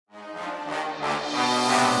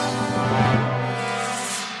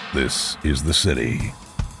This is the city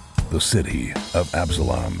of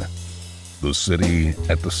Absalom, the city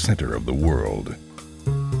at the center of the world.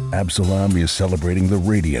 Absalom is celebrating the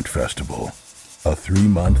Radiant Festival, a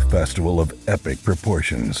 3-month festival of epic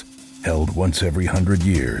proportions held once every 100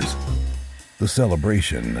 years. The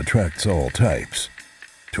celebration attracts all types: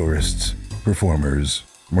 tourists, performers,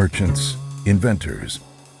 merchants, inventors,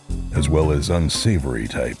 as well as unsavory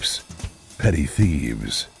types, petty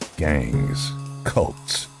thieves, gangs,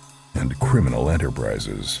 cults, and criminal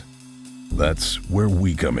enterprises. That's where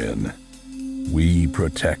we come in. We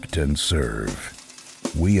protect and serve.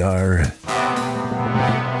 We are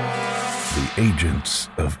the Agents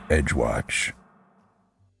of Edgewatch.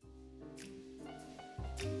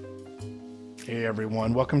 Hey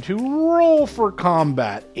everyone, welcome to Roll for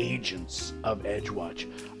Combat, Agents of Edgewatch.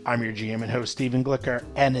 I'm your GM and host, Stephen Glicker,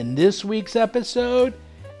 and in this week's episode,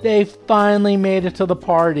 they finally made it to the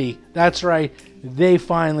party. That's right, they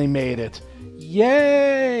finally made it.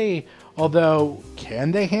 Yay! Although,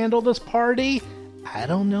 can they handle this party? I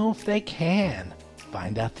don't know if they can.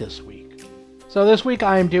 Find out this week. So this week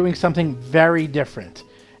I am doing something very different.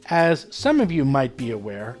 As some of you might be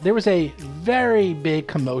aware, there was a very big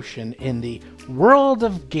commotion in the world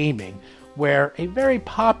of gaming where a very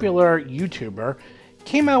popular YouTuber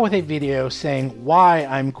came out with a video saying why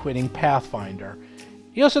I'm quitting Pathfinder.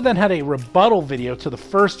 He also then had a rebuttal video to the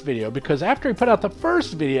first video, because after he put out the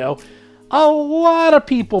first video, a lot of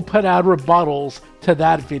people put out rebuttals to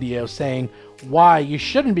that video saying why you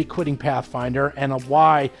shouldn't be quitting Pathfinder and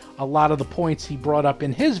why a lot of the points he brought up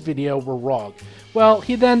in his video were wrong. Well,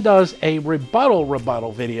 he then does a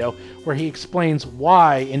rebuttal video where he explains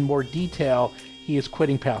why in more detail he is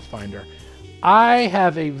quitting Pathfinder. I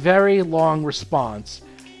have a very long response,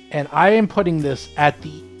 and I am putting this at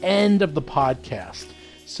the end of the podcast.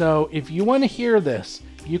 So if you want to hear this,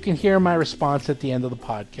 you can hear my response at the end of the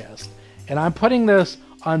podcast. And I'm putting this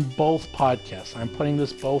on both podcasts. I'm putting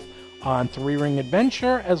this both on Three Ring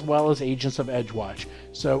Adventure as well as Agents of Edgewatch.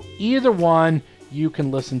 So either one you can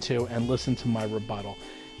listen to and listen to my rebuttal.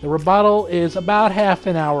 The rebuttal is about half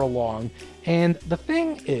an hour long. And the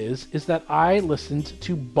thing is that I listened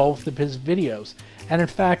to both of his videos. And in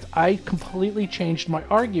fact, I completely changed my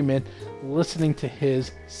argument listening to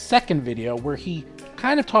his second video where he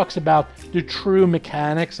kind of talks about the true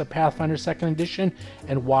mechanics of Pathfinder 2nd Edition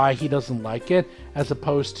and why he doesn't like it, as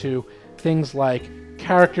opposed to things like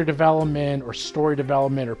character development or story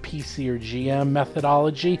development or PC or GM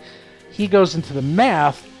methodology. He goes into the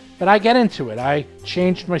math, but I get into it. I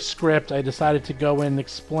changed my script. I decided to go in and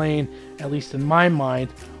explain, at least in my mind,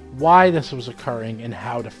 why this was occurring and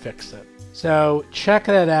how to fix it. So check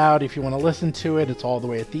that out if you want to listen to it. It's all the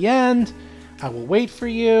way at the end. I will wait for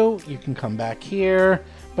you. You can come back here.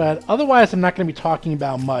 But otherwise, I'm not going to be talking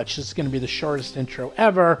about much. This is going to be the shortest intro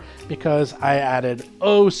ever because I added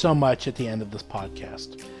so much at the end of this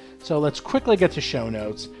podcast. So let's quickly get to show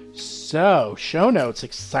notes. So, show notes,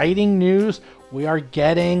 exciting news. We are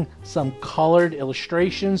getting some colored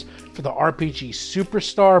illustrations for the RPG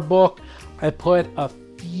Superstar book. I put a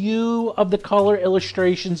few of the color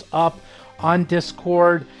illustrations up on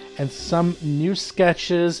Discord and some new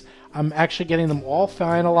sketches. I'm actually getting them all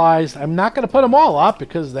finalized. I'm not going to put them all up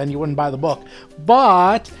because then you wouldn't buy the book.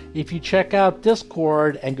 But if you check out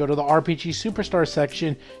Discord and go to the RPG Superstar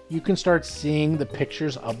section, you can start seeing the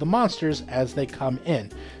pictures of the monsters as they come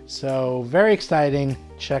in. So very exciting.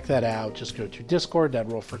 Check that out. Just go to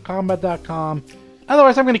discord.rollforcombat.com.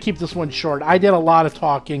 Otherwise, I'm going to keep this one short. I did a lot of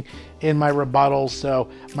talking in my rebuttals, so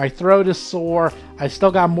my throat is sore. I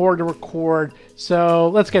still got more to record, so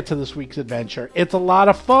let's get to this week's adventure. It's a lot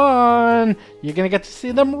of fun. You're going to get to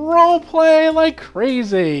see them roleplay like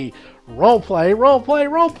crazy. Roleplay, roleplay,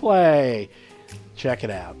 roleplay. Check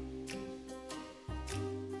it out.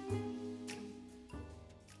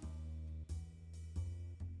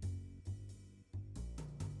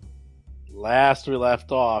 Last we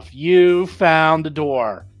left off, you found a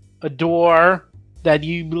door that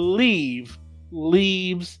you believe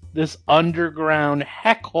leaves this underground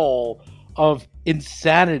heck hole of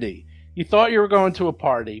insanity. You thought you were going to a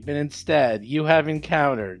party, but instead you have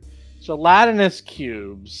encountered gelatinous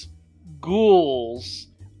cubes, ghouls,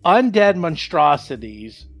 undead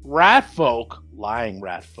monstrosities, ratfolk, lying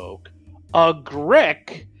ratfolk, a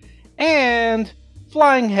grick, and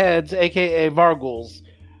flying heads, aka Varghouls.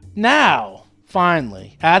 Now,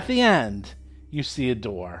 finally, at the end, you see a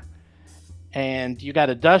door. And you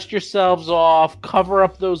gotta dust yourselves off, cover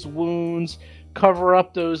up those wounds, cover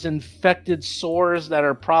up those infected sores that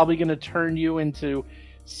are probably gonna turn you into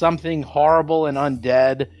something horrible and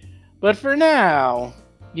undead. But for now,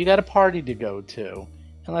 you got a party to go to.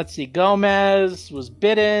 And let's see, Gomez was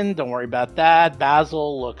bitten. Don't worry about that.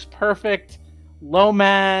 Basil looks perfect.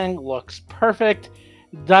 Lomang looks perfect.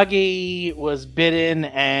 Dougie was bitten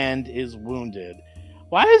and is wounded.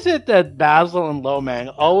 Why is it that Basil and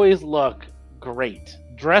Lomang always look great?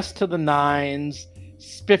 Dressed to the nines,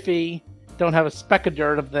 spiffy, don't have a speck of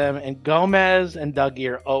dirt of them, and Gomez and Dougie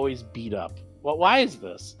are always beat up. Well, why is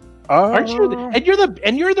this? Aren't you? And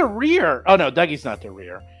you're the rear. Oh no, Dougie's not the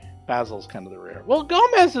rear. Basil's kind of the rear. Well,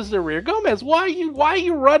 Gomez is the rear. Gomez, why are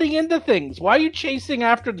you running into things? Why are you chasing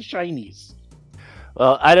after the shinies?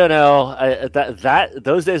 Well, I don't know.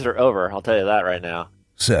 Those days are over. I'll tell you that right now.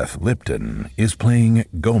 Seth Lipton is playing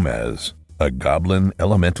Gomez, a goblin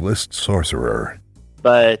elementalist sorcerer.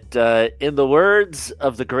 But in the words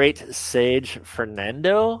of the great sage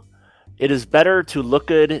Fernando, it is better to look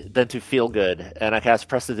good than to feel good. And I cast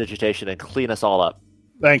Prestidigitation and clean us all up.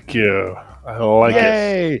 Thank you. I like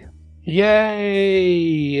it.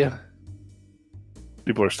 Yay!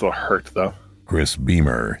 People are still hurt, though. Chris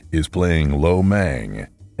Beamer is playing Lo Mang,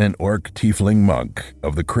 an orc tiefling monk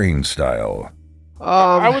of the Crane style.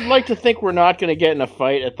 I would like to think we're not going to get in a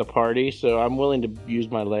fight at the party, so I'm willing to use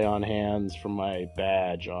my lay on hands from my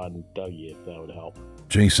badge on Dougie, if that would help.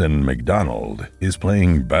 Jason McDonald is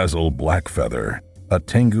playing Basil Blackfeather, a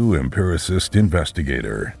Tengu empiricist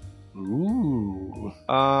investigator. Ooh.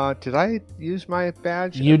 Did I use my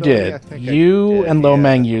badge? You did. I think You I did. and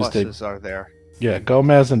Lomang used it. Pluses are there. Yeah,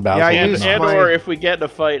 Gomez and Basil. Yeah, I And, used and my- or if we get in a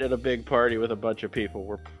fight at a big party with a bunch of people,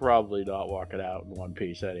 we're probably not walking out in one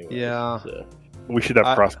piece anyway. Yeah. So. We should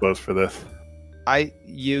have crossbows for this. I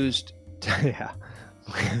used, yeah.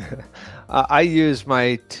 I used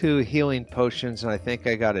my 2 healing potions, and I think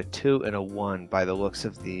I got a 2 and a 1 by the looks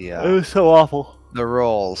of the It was so awful. the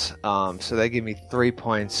rolls. So they give me 3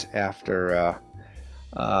 points after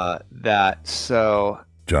that. So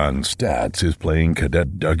John Statz is playing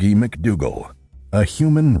Cadet Dougie McDougal, a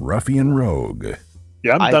human ruffian rogue.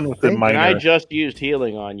 Yeah, I'm I done with the think- minor. And I just used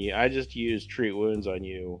healing on you. I just used treat wounds on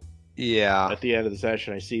you. yeah, At the end of the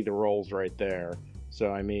session, I see the rolls right there.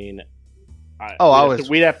 So I mean,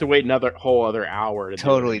 we'd have to wait another whole other hour to do it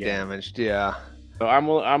totally again. damaged. Yeah. So I'm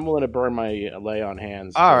willing to burn my lay on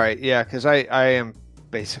hands. All right. Yeah, because I am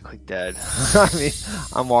basically dead. I mean,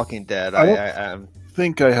 I'm walking dead. I don't- I'm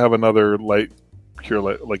think I have another light cure,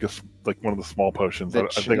 like one of the small potions. I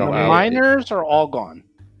That think should- I'll The add. miners are all gone.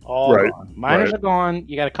 All Right, gone. Miners right. are gone.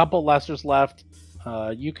 You got a couple lessers left.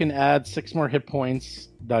 You can add 6 more hit points,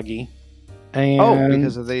 Dougie. And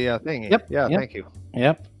because of the thingy. Yep, Yeah. yep. Thank you.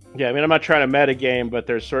 Yep. Yeah, I mean, I'm not trying to metagame, but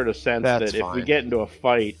there's sort of sense That's that if we fine. get into a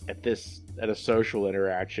fight at a social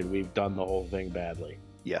interaction, we've done the whole thing badly.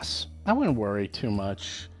 Yes. I wouldn't worry too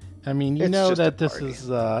much. I mean, you It's know just a that this party. is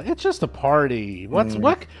it's just a party. What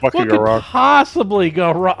What what could could go wrong? possibly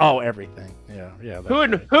go wrong? Oh, everything. Yeah. Who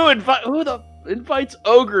invites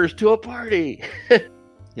ogres to a party?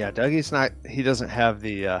 Yeah. Dougie's not. He doesn't have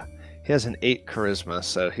the. He has an 8 charisma,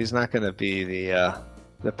 so he's not going to be the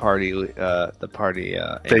party Face.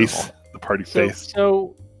 animal. The party So, face.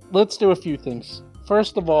 so let's do a few things.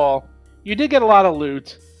 First of all, you did get a lot of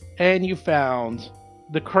loot, and you found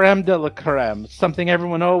the creme de la creme, something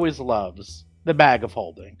everyone always loves, the bag of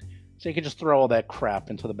holding. So you can just throw all that crap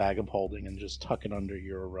into the bag of holding and just tuck it under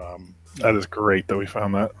your That is great that we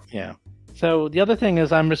found that. yeah. So the other thing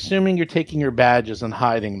is, I'm assuming you're taking your badges and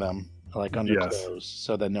hiding them like under Yes. clothes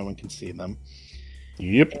so that no one can see them.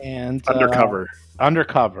 Yep. And Undercover.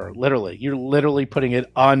 undercover, literally, you're literally putting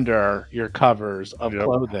it under your covers of Yep.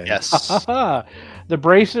 clothing. Yes. The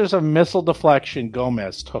bracers of missile deflection,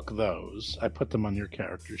 Gomez took those. I put them on your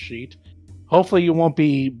character sheet. Hopefully you won't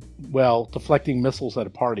be, well, deflecting missiles at a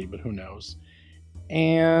party, but who knows.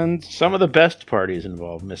 And Some of the best parties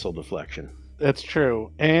involve missile deflection. that's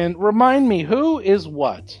true. And remind me, who is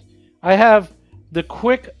what? I have the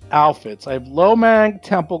quick outfits. I have Lomang,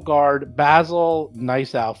 Temple Guard, Basil,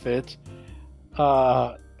 nice outfit.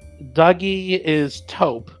 Dougie is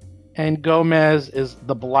taupe, and Gomez is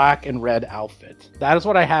the black and red outfit. That is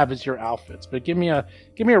what I have as your outfits. But give me a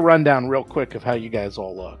rundown real quick of how you guys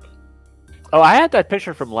all look. Oh, I had that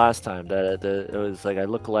picture from last time. That it was like I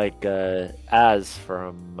look like Az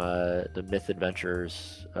from the Myth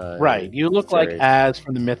Adventures. Right, you look like series. Az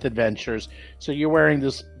from the Myth Adventures. So you're wearing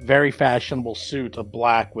this very fashionable suit of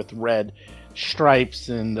black with red stripes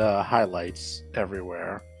and highlights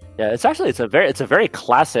everywhere. Yeah, it's a very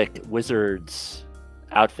classic wizard's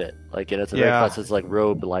outfit. Like, it's a very Yeah. classic, like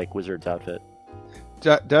robe like wizard's outfit.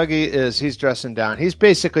 Dougie he's dressing down. He's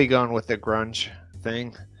basically going with the grunge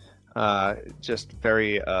thing. Just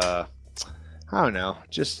very I don't know,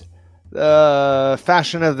 just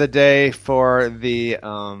fashion of the day for the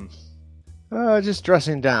Just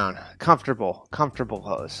dressing down. Comfortable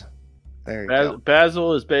pose. There you go.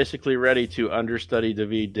 Basil is basically ready to understudy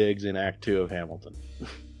David Diggs in Act 2 of Hamilton.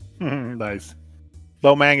 Nice.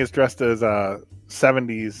 Lo Mang is dressed as a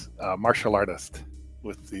 70s martial artist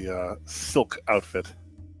with the silk outfit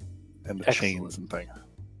and the chains and things.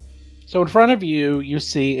 So in front of you, you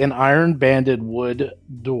see an iron-banded wood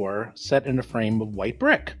door set in a frame of white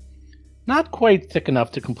brick. Not quite thick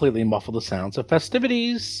enough to completely muffle the sounds of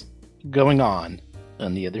festivities going on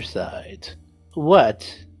the other side.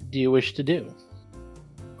 What do you wish to do?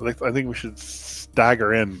 I think we should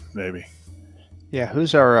stagger in, maybe. Yeah,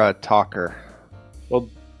 who's our talker? Well,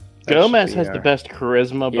 That Gomez should be has the best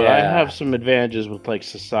charisma, but Yeah. I have some advantages with like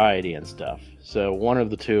society and stuff. So one of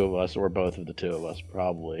the two of us, or both of the two of us,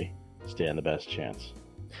 probably stand the best chance.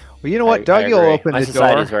 Well, you know what? I Dougie will agree. open My the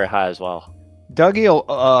society door. is very high as well. Dougie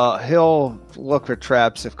will, he'll look for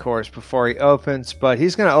traps, of course, before he opens, but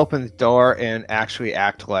he's going to open the door and actually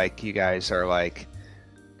act like you guys are, like,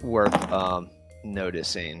 worth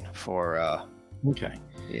noticing for, Okay.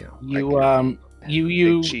 you know, You like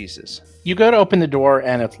you big cheeses. you go to open the door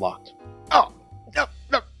and it's locked. Oh, no.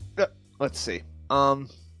 Let's see.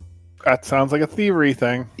 That sounds like a thievery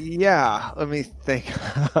thing. Yeah, let me think.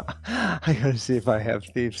 I gotta see if I have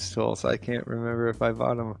thieves' tools. I can't remember if I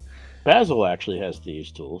bought them. Basil actually has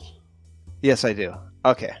thieves' tools. Yes, I do.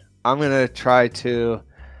 Okay, I'm gonna try to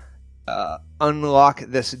unlock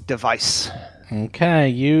this device. Okay,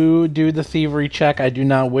 you do the thievery check. I do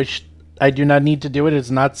not need to do it. It's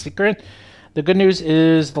not secret. The good news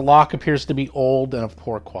is the lock appears to be old and of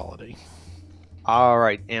poor quality. All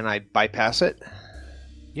right, and I bypass it.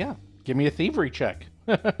 Yeah, give me a thievery check.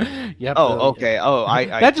 Yep. Okay. Oh, I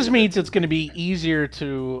That just means it's going to be easier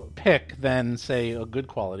to pick than, say, a good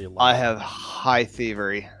quality lock. I have high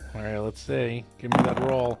thievery. All right, let's see. Give me that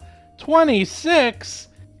roll. 26,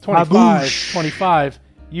 25, Baboosh. 25.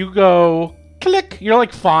 You go click. You're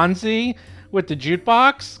like Fonzie with the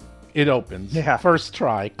jukebox. It opens. Yeah. First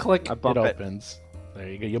try. Click. I It bump it. opens. There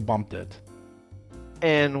you go. You bumped it.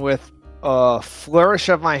 And with a flourish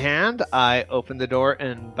of my hand, I open the door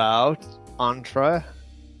and bow entre.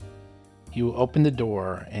 You open the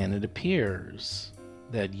door, and it appears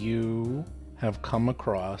that you have come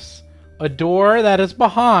across a door that is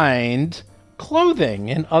behind clothing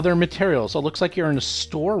and other materials. So it looks like you're in a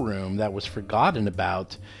storeroom that was forgotten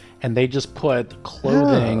about, and they just put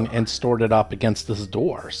clothing and stored it up against this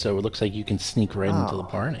door. So it looks like you can sneak right into the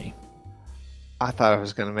party. I thought I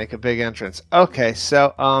was going to make a big entrance. Okay,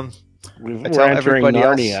 so We're tell entering everybody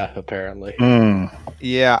else. Narnia, apparently.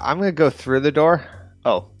 yeah, I'm going to go through the door.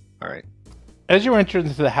 Oh, all right. As you enter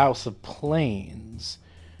into the House of Plains,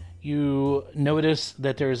 you notice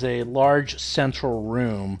that there's a large central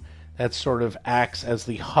room that sort of acts as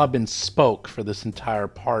the hub and spoke for this entire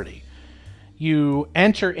party. You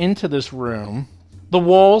enter into this room. The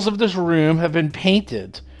walls of this room have been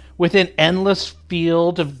painted with an endless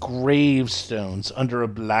field of gravestones under a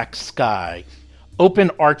black sky. Open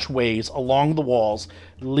archways along the walls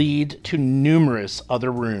lead to numerous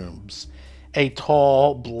other rooms. A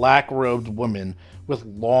tall, black-robed woman with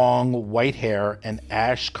long white hair and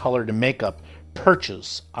ash-colored makeup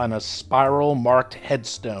perches on a spiral-marked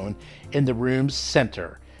headstone in the room's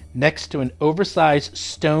center, next to an oversized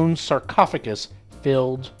stone sarcophagus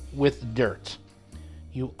filled with dirt.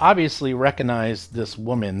 You obviously recognize this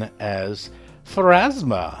woman as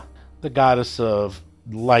Pharasma, the goddess of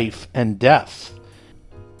life and death.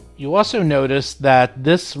 You also notice that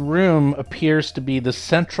this room appears to be the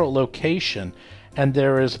central location, and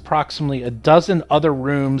there is approximately a dozen other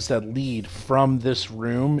rooms that lead from this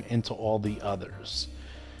room into all the others.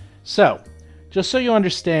 So, just so you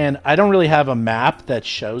understand, I don't really have a map that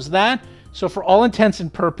shows that. So for all intents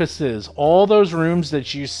and purposes, all those rooms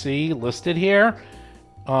that you see listed here,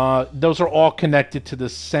 those are all connected to the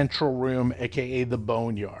central room, aka the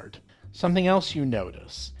Boneyard. Something else you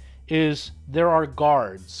notice is there are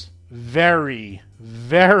guards, very,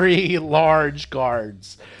 very large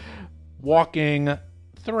guards, walking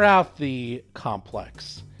throughout the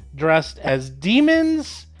complex, dressed as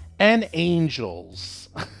demons and angels.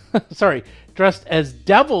 Sorry, dressed as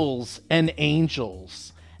devils and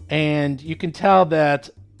angels. And you can tell that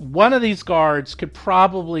one of these guards could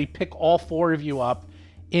probably pick all four of you up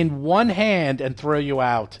in one hand and throw you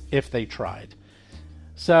out if they tried.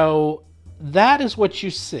 So that is what you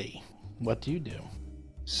see. What do you do?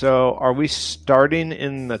 So, are we starting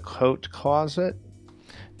in the coat closet?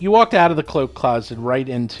 You walked out of the cloak closet right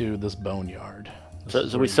into this boneyard.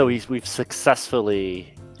 We've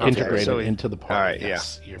successfully Integrated so into the party. all right,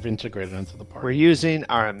 yes, you've integrated into the party. We're using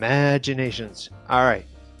our imaginations. All right.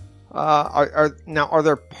 Are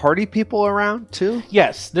there party people around too?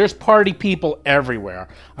 Yes, there's party people everywhere.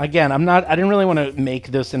 Again, I didn't really want to make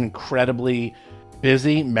this an incredibly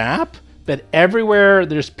busy map, but everywhere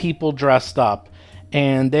there's people dressed up,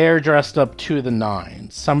 and they're dressed up to the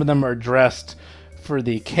nines. Some of them are dressed for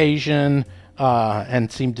the occasion,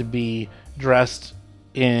 and seem to be dressed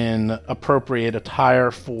in appropriate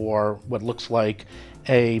attire for what looks like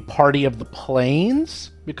a party of the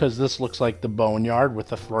plains, because this looks like the boneyard with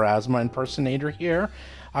the Pharasma impersonator here.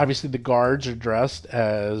 Obviously the guards are dressed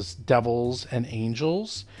as devils and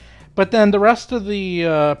angels, but then the rest of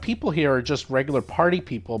the people here are just regular party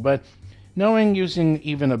people. But knowing, using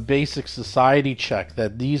even a basic society check,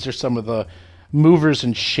 that these are some of the movers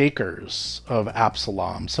and shakers of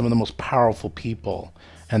Absalom, some of the most powerful people,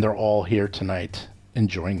 and they're all here tonight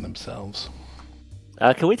enjoying themselves.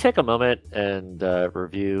 Can we take a moment and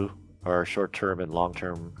review our short-term and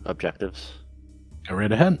long-term objectives? Go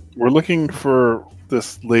right ahead. We're looking for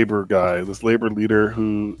this labor guy, this labor leader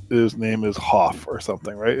who his name is Hoff or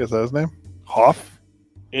something, right? Is that his name? Hoff?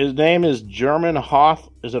 His name is German Hoff.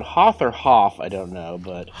 Is it Hoff or Hoff? I don't know,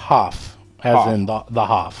 but Hoff, as Hoff. in the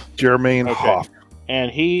Hoff. Jermaine Okay. Hoff. And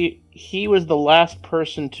he was the last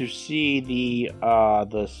person to see the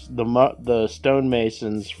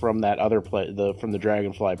stonemasons from that other place, from the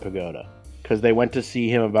Dragonfly Pagoda, because they went to see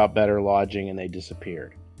him about better lodging and they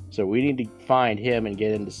disappeared. So we need to find him and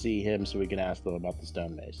get in to see him so we can ask them about the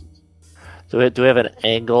stonemasons. Do we have an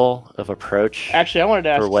angle of approach Actually, I wanted to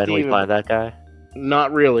ask for when Steve we find that guy?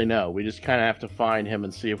 Not really, no. We just kind of have to find him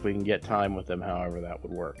and see if we can get time with him, however that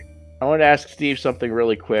would work. I wanted to ask Steve something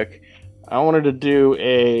really quick. I wanted to do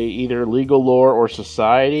either legal lore or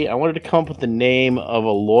society. I wanted to come up with the name of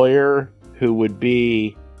a lawyer who would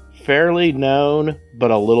be fairly known,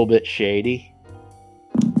 but a little bit shady.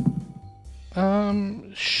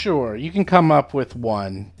 Sure. You can come up with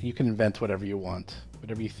one. You can invent whatever you want.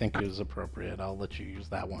 Whatever you think is appropriate. I'll let you use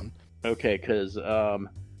that one. Okay, because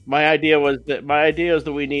my idea is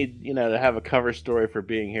that we need, to have a cover story for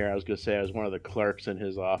being here. I was going to say I was one of the clerks in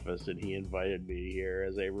his office, and he invited me here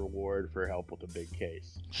as a reward for help with a big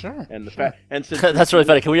case. Sure. And the sure. fact, and since That's really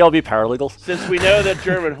funny. Can we all be paralegals? since we know that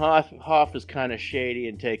German Hoff is kind of shady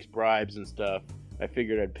and takes bribes and stuff, I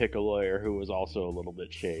figured I'd pick a lawyer who was also a little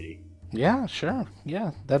bit shady. Yeah, sure.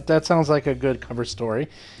 Yeah, that sounds like a good cover story.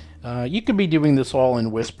 You could be doing this all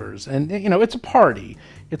in whispers. And, it's a party.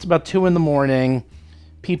 It's about 2 a.m.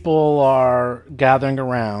 People are gathering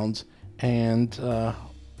around. And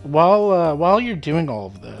while you're doing all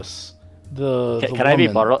of this, Can I be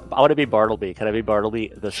Bartleby? I want to be Bartleby. Can I be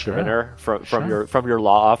Bartleby, the Sure. scrivener from Sure. your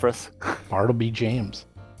law office? Bartleby James.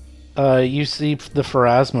 You see the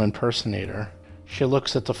Pharasma impersonator. She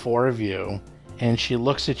looks at the 4 of you, and she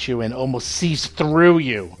looks at you and almost sees through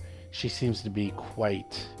you. She seems to be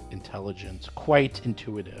quite intelligent, quite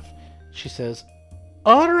intuitive. She says,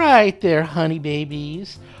 "All right there, honey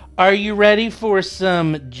babies. Are you ready for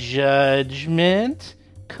some judgment?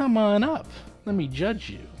 Come on up. Let me judge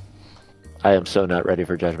you." I am so not ready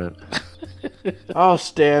for judgment. I'll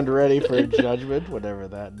stand ready for judgment, whatever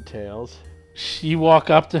that entails. You walk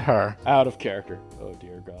up to her. Out of character. Oh,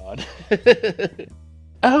 dear God.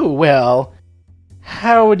 "Oh, well,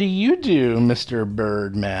 how do you do, Mr.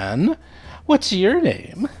 Birdman? What's your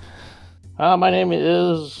name?" My name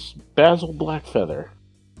is Basil Blackfeather.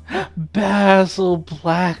 "Basil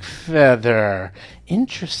Blackfeather.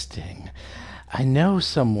 Interesting. I know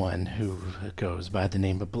someone who goes by the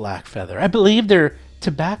name of Blackfeather. I believe they're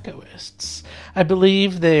tobaccoists. I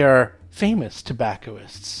believe they are famous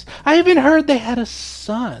tobaccoists. I even heard they had a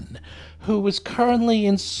son who was currently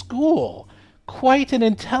in school. Quite an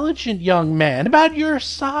intelligent young man, about your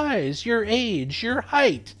size, your age, your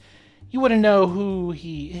height. You wouldn't know who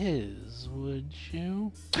he is, would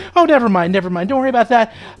you?" "Oh, never mind. Don't worry about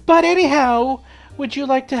that. But anyhow, would you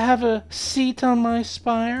like to have a seat on my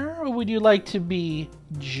spire, or would you like to be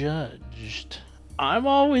judged?" I'm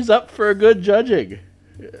always up for a good judging.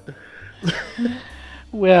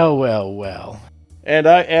 Well. And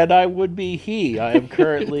I would be he. I am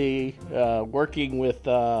currently working with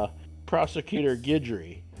Prosecutor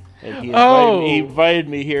Guidry. And he invited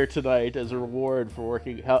me here tonight as a reward for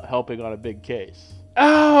helping on a big case.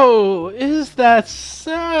 "Oh, is that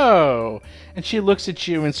so?" And she looks at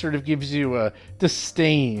you and sort of gives you a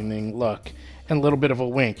disdaining look and a little bit of a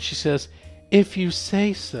wink. She says, "If you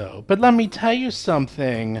say so. But let me tell you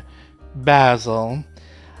something, Basil.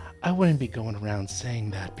 I wouldn't be going around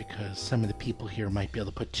saying that because some of the people here might be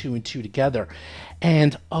able to put 2 and 2 together.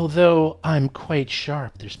 And although I'm quite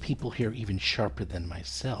sharp, there's people here even sharper than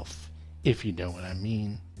myself, if you know what I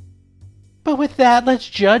mean. But with that, let's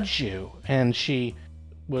judge you." And she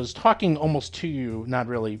was talking almost to you, not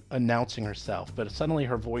really announcing herself, but suddenly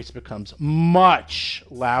her voice becomes much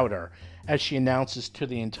louder as she announces to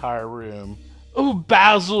the entire room, "Oh,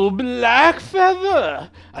 Basil Blackfeather,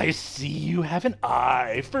 I see you have an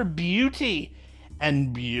eye for beauty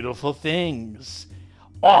and beautiful things.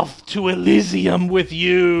 Off to Elysium with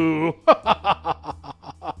you!"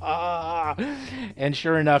 And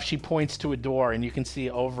sure enough, she points to a door, and you can see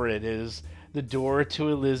over it is the door to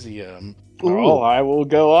Elysium. Oh, I will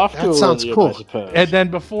go off That to sounds Elysium, cool. I suppose. And then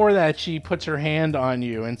before that, she puts her hand on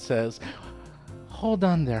you and says, "Hold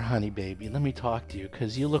on there, honey baby. Let me talk to you,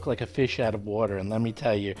 because you look like a fish out of water, and let me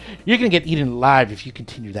tell you, you're going to get eaten alive if you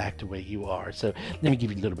continue to act the way you are. So let me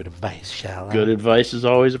give you a little bit of advice, shall I?" Good advice is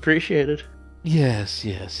always appreciated. Yes.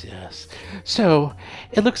 So,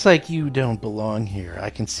 it looks like you don't belong here.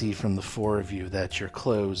 I can see from the four of you that your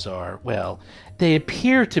clothes are, well, they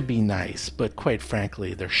appear to be nice, but quite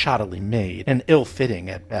frankly, they're shoddily made and ill-fitting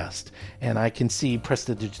at best. And I can see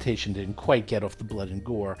prestidigitation didn't quite get off the blood and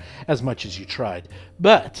gore as much as you tried.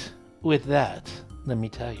 But, with that, let me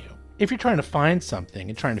tell you, if you're trying to find something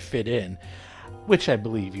and trying to fit in, which I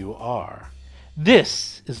believe you are,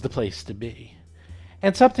 this is the place to be.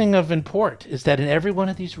 And something of import is that in every one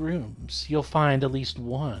of these rooms, you'll find at least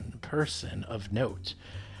one person of note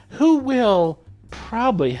who will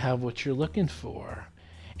probably have what you're looking for.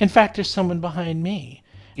 In fact, there's someone behind me.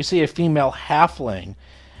 You see a female halfling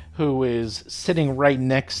who is sitting right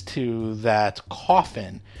next to that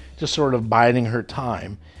coffin, just sort of biding her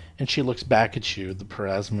time. And she looks back at you, the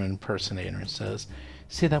Parasma impersonator, and says,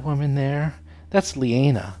 "See that woman there? That's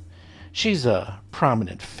Liana. She's a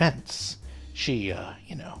prominent fence. She,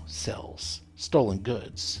 sells stolen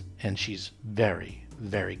goods, and she's very,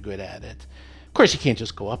 very good at it. Of course, you can't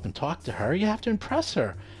just go up and talk to her. You have to impress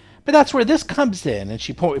her. But that's where this comes in." And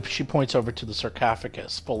she points over to the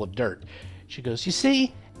sarcophagus full of dirt. She goes, "You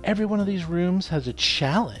see, every one of these rooms has a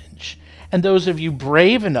challenge. And those of you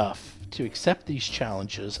brave enough to accept these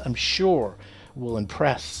challenges, I'm sure, will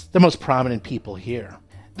impress the most prominent people here.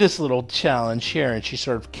 This little challenge here," and she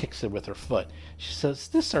sort of kicks it with her foot. She says,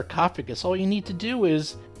 "This sarcophagus, all you need to do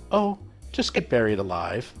is, just get buried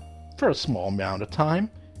alive for a small amount of time.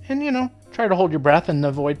 And, try to hold your breath and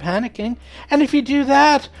avoid panicking. And if you do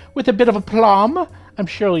that with a bit of aplomb, I'm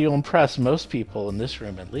sure you'll impress most people in this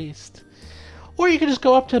room at least. Or you can just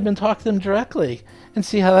go up to them and talk to them directly and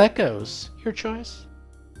see how that goes. Your choice."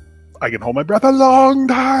 I can hold my breath a long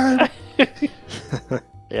time.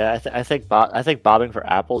 Yeah, I think bobbing for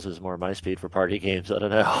apples is more my speed for party games. I don't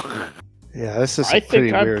know. Yeah, this is. I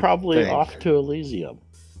think I'm weird probably thing. off to Elysium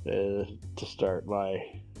to start my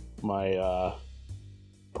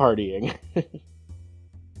partying.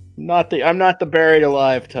 I'm not the buried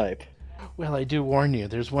alive type. Well, I do warn you,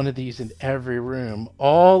 there's one of these in every room,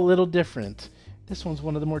 all a little different. This one's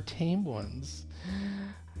one of the more tame ones.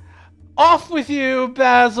 "Off with you,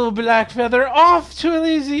 Basil Blackfeather! Off to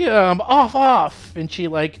Elysium! Off! And she,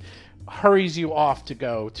 hurries you off to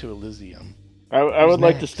go to Elysium. I would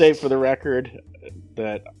like to next? state for the record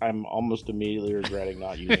that I'm almost immediately regretting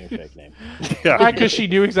not using a fake name. Yeah. Because she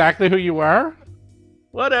knew exactly who you were?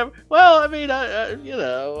 Whatever. Well, I mean,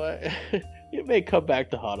 it may come back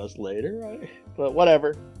to haunt us later, right? But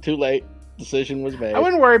whatever. Too late. Decision was made. I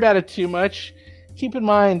wouldn't worry about it too much. Keep in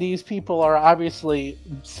mind, these people are obviously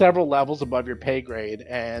several levels above your pay grade,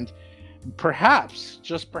 and perhaps,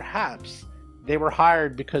 just perhaps, they were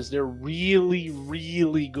hired because they're really,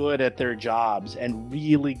 really good at their jobs and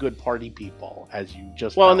really good party people, as you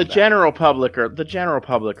just Well, and found the out. general public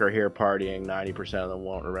are here partying. 90% of them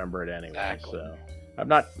won't remember it anyway. Exactly. So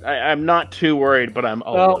I'm not too worried, but I'm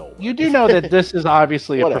a Well, little. you do know that this is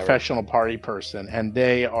obviously a Whatever. professional party person, and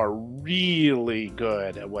they are really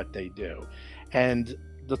good at what they do. And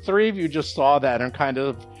the three of you just saw that and kind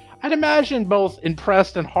of, I'd imagine, both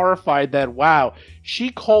impressed and horrified that, wow, she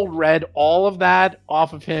cold read all of that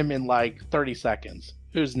off of him in 30 seconds.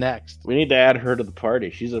 Who's next? We need to add her to the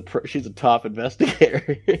party. She's a top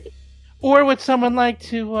investigator. Or would someone like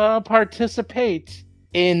to participate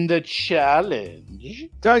in the challenge?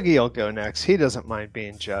 Dougie will go next. He doesn't mind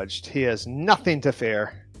being judged. He has nothing to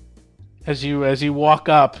fear. As you walk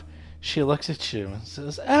up, she looks at you and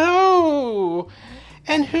says, "Oh,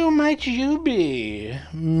 and who might you be,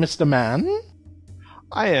 Mr. Man?"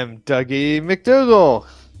 I am Dougie McDougal.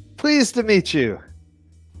 Pleased to meet you.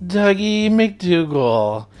 Dougie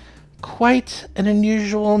McDougal. Quite an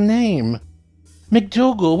unusual name.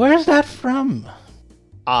 McDougal, where's that from?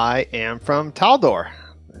 I am from Taldor.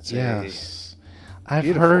 That's Yes. I've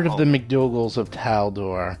beautiful heard of the home. McDougals of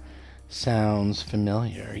Taldor. Sounds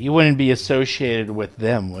familiar. You wouldn't be associated with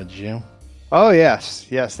them, would you? Oh yes,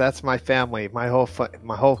 that's my family. My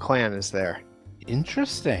whole clan is there.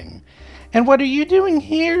 Interesting. And what are you doing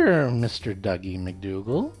here, Mr. Dougie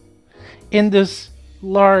McDougal? In this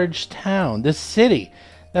large town, this city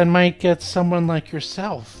that might get someone like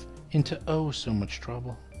yourself into so much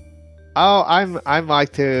trouble. Oh, I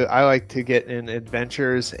like to get in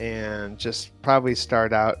adventures and just probably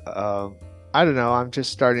start out. I don't know. I'm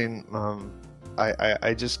just starting.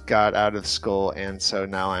 I just got out of school, and so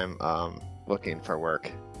now I'm looking for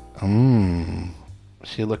work.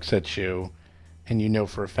 She looks at you, and you know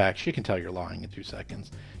for a fact she can tell you're lying in 2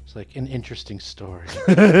 seconds. It's like an interesting story.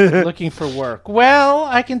 Looking for work. Well,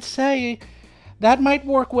 I can say that might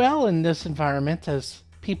work well in this environment, as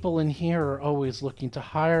people in here are always looking to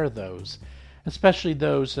hire those, especially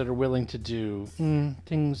those that are willing to do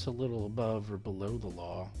things a little above or below the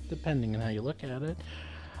law, depending on how you look at it.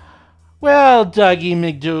 Well, Dougie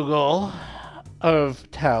McDougal of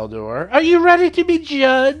Taldor, are you ready to be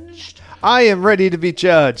judged? I am ready to be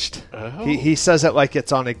judged. Oh. He says it like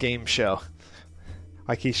it's on a game show.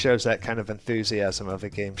 Like he shows that kind of enthusiasm of a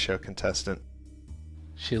game show contestant.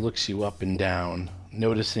 She looks you up and down,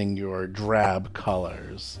 noticing your drab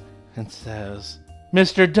colors, and says,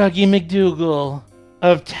 Mr. Dougie McDougal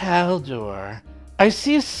of Taldor, I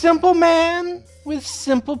see a simple man with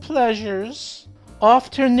simple pleasures.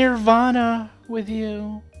 Off to Nirvana with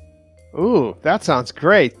you. Ooh, that sounds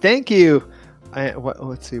great. Thank you.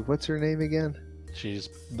 Let's see. What's her name again? She's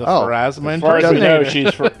the Oh, Pharasma As far as we know,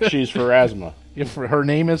 impersonator. she's Pharasma. Her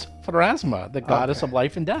name is Pharasma, the goddess of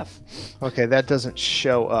life and death. Okay, that doesn't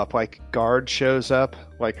show up. Like Guard shows up,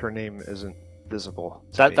 like her name isn't visible.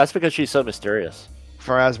 to me. That's because she's so mysterious.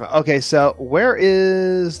 Pharasma. Okay, so where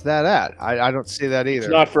is that at? I don't see that either.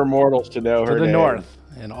 It's not for mortals to know To her the name. north,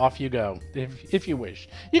 and off you go, if you wish.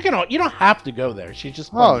 You don't have to go there. She's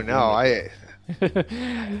just. Oh no,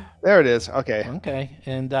 there it is. Okay. Okay,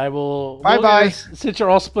 and I will. Bye-bye. Since you're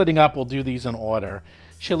all splitting up, we'll do these in order.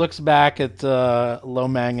 She looks back at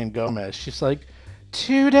Lomang and Gomez. She's like,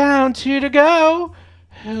 2 down, 2 to go.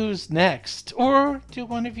 Who's next? Or do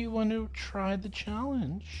one of you want to try the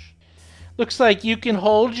challenge? Looks like you can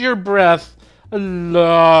hold your breath a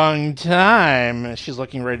long time. She's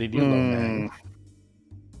looking ready to do Lomang.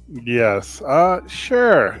 Yes.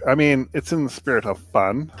 Sure. I mean, it's in the spirit of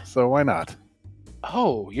fun, so why not?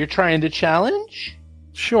 Oh, you're trying to challenge?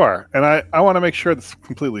 Sure. And I want to make sure it's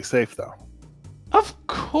completely safe, though. Of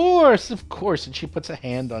course. And she puts a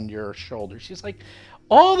hand on your shoulder. She's like,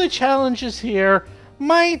 all the challenges here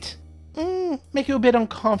might make you a bit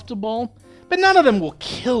uncomfortable, but none of them will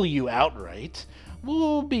kill you outright.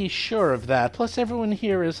 We'll be sure of that. Plus, everyone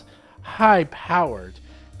here is high-powered.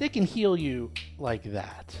 They can heal you like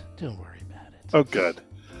that. Don't worry about it. Oh, good.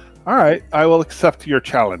 All right. I will accept your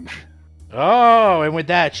challenge. Oh, and with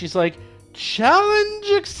that, she's like, challenge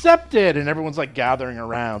accepted. And everyone's like gathering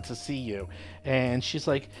around to see you. And she's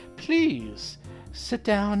like, please sit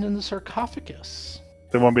down in the sarcophagus.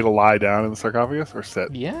 They want me to lie down in the sarcophagus or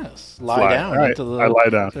sit? Yes, lie down All right. into the I lie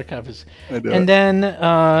down. sarcophagus. I do And it.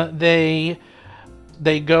 then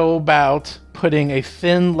they go about putting a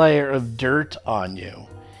thin layer of dirt on you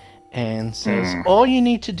and says, all you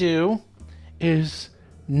need to do is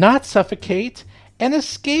not suffocate and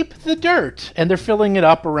escape the dirt. And they're filling it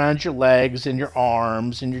up around your legs and your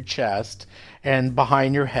arms and your chest and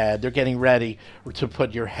behind your head. They're getting ready to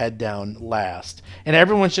put your head down last. And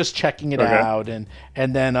everyone's just checking it Okay. out. And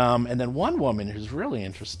then one woman who's really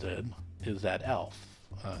interested is that elf.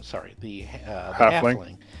 The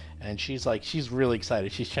halfling. And she's really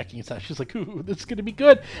excited. She's checking it out. She's like, ooh, this is going to be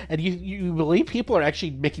good. And you believe people are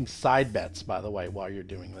actually making side bets, by the way, while you're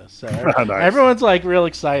doing this. So Nice. everyone's like real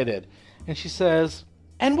excited. And she says,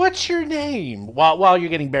 and what's your name? While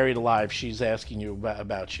you're getting buried alive, she's asking you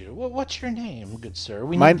about you. Well, what's your name, good sir?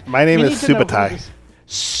 My name is Subutai.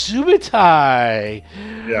 Subutai.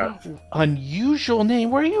 Yeah. Unusual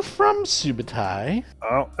name. Where are you from, Subutai?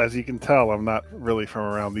 Oh, as you can tell, I'm not really from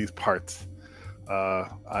around these parts. I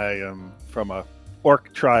am from a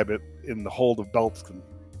orc tribe in the hold of Beltston.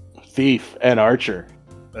 Thief and archer.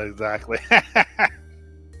 Exactly.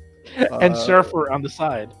 And surfer on the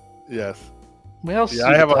side. Yes. Well, Yeah,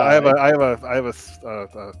 I have Subutai.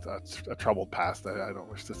 a troubled past. I don't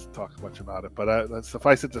wish to talk much about it, but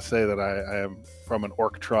suffice it to say that I am from an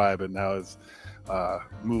orc tribe and now has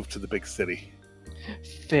moved to the big city.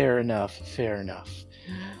 Fair enough.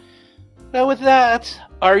 Well, with that,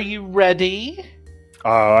 are you ready?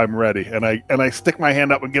 I'm ready, and I stick my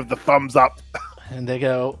hand up and give the thumbs up. And they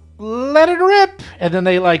go, let it rip! And then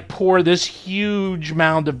they like pour this huge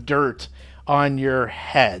mound of dirt on your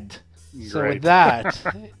head. So with Great. that,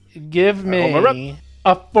 give Hold my me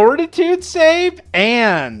a fortitude save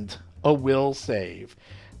and a will save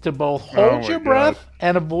to both hold your breath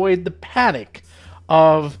and avoid the panic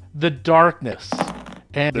of the darkness.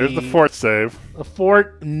 And There's the fort save. The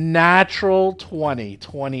fort natural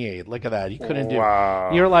 28. Look at that. You couldn't do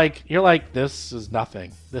it. You're like, this is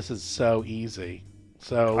nothing. This is so easy.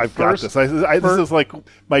 So I've got this. This is like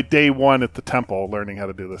my day one at the temple, learning how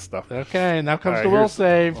to do this stuff. Okay, now comes the will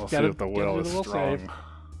save. We'll see if the will is strong.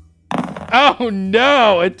 Oh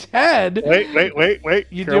no, a 10. Wait.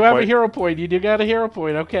 You do have a hero point. You do got a hero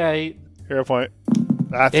point. Okay. Hero point.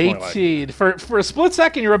 That's 18. For a split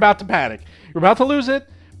second, you're about to panic. You're about to lose it,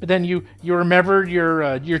 but then you remembered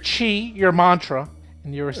your chi, your mantra,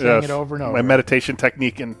 and you were saying it over and over. My meditation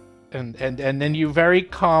technique and then you very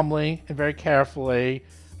calmly and very carefully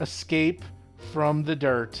escape from the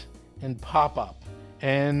dirt and pop up.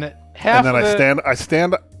 And I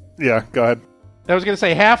stand. Yeah, go ahead. I was going to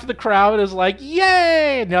say half of the crowd is like,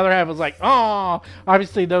 yay! And the other half is like, oh.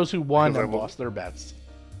 Obviously, those who won have lost their bets.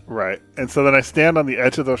 Right. And so then I stand on the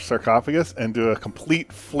edge of the sarcophagus and do a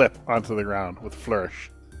complete flip onto the ground with flourish.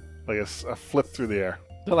 Like a flip through the air.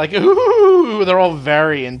 They're like, ooh! They're all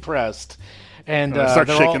very impressed. And I start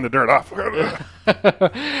shaking the dirt off.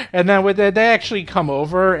 And then they actually come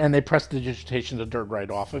over and they prestidigitation the dirt right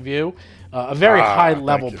off of you. A very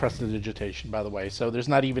high-level prestidigitation, by the way. So there's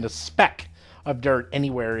not even a speck of dirt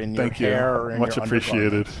anywhere in your hair or in Much your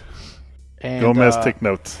appreciated. And, Gomez, take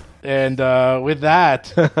notes. And with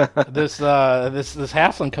that, this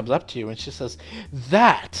halfling comes up to you and she says,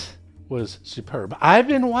 "That was superb. I've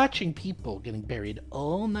been watching people getting buried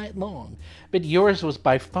all night long, but yours was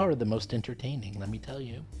by far the most entertaining, let me tell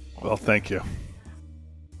you." Well, thank you.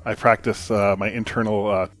 I practice my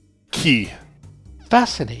internal ki.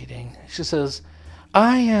 Fascinating. She says,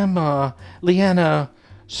 "I am Leanna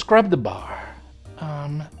Scrubdabar,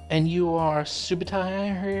 and you are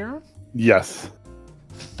Subutai here?" Yes.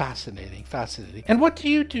 Fascinating. And what do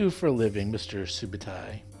you do for a living, Mr.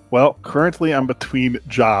 Subutai? Well, currently I'm between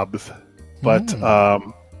jobs, but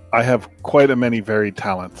I have quite a many varied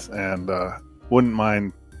talents and wouldn't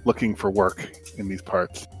mind looking for work in these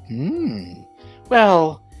parts.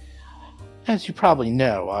 Well, as you probably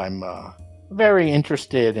know, I'm very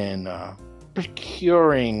interested in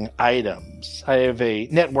procuring items. I have a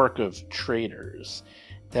network of traders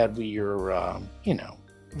that we are,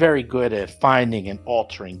 very good at finding and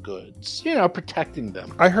altering goods, protecting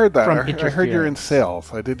them. I heard that. I heard you're in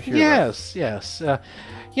sales. I did hear that. Yes.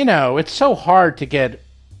 It's so hard to get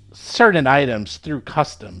certain items through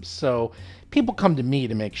customs. So people come to me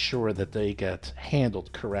to make sure that they get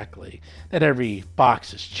handled correctly, that every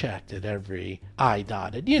box is checked, that every I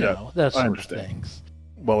dotted, those sort of things.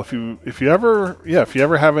 Well, if you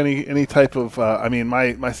ever have any type of,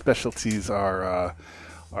 my specialties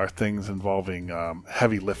are things involving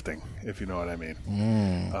heavy lifting, if you know what I mean.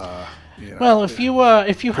 Well, if you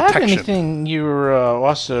have anything you're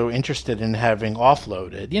also interested in having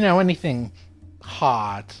offloaded, anything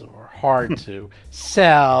hot or hard to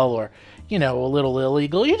sell or a little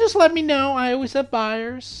illegal, you just let me know. I always have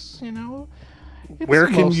buyers. Where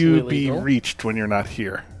can you be reached when you're not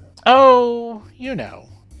here? Oh,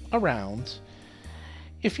 around.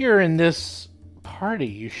 If you're in this party,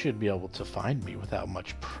 you should be able to find me without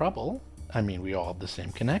much trouble. I mean, we all have the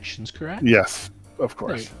same connections, correct? Yes, of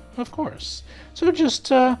course. Right. Of course. So just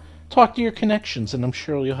talk to your connections, and I'm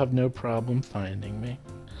sure you'll have no problem finding me.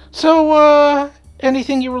 So,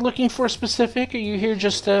 anything you were looking for specific? Are you here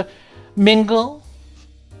just to mingle?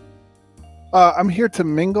 I'm here to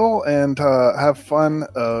mingle and have fun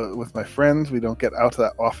with my friends. We don't get out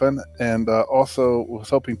that often, and also was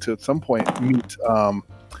hoping to at some point meet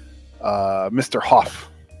Mr. Hoff.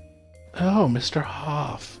 Oh, Mr.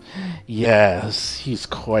 Hoff. Yes, he's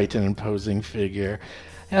quite an imposing figure.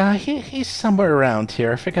 He's somewhere around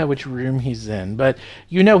here. I forgot which room he's in, but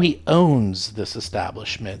he owns this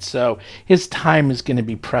establishment, so his time is going to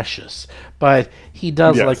be precious. But he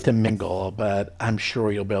does like to mingle, but I'm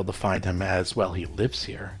sure you'll be able to find him as well. He lives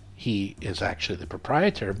here. He is actually the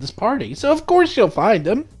proprietor of this party, so of course you'll find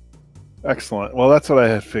him. Excellent. Well, that's what I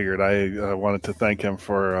had figured. I wanted to thank him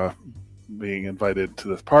for being invited to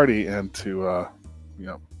this party and to,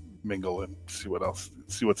 mingle and see what's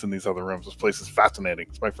in these other rooms. This place is fascinating.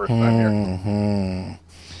 It's my first time here.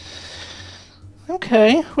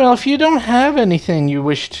 Okay. Well, if you don't have anything you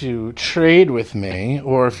wish to trade with me,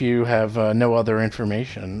 or if you have no other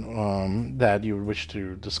information that you would wish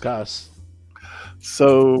to discuss.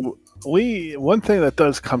 So one thing that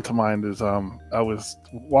does come to mind is I was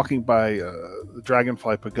walking by the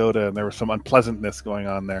Dragonfly Pagoda, and there was some unpleasantness going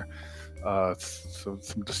on there. So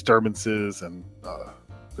some disturbances, and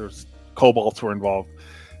there's kobolds were involved,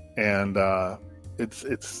 and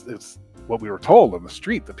it's what we were told on the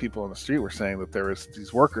street. The people on the street were saying that there was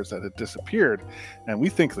these workers that had disappeared, and we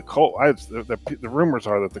think the rumors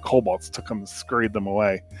are that the kobolds took them and scurried them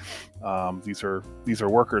away. These are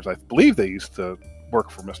workers. I believe they used to work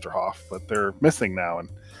for Mr. Hoff, but they're missing now, and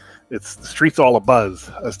the street's all abuzz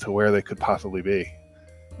as to where they could possibly be.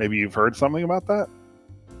 Maybe you've heard something about that?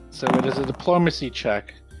 So it is a diplomacy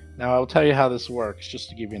check. Now I'll tell you how this works, just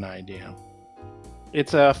to give you an idea.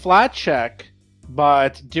 It's a flat check,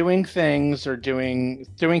 but doing things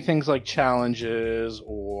like challenges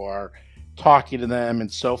or talking to them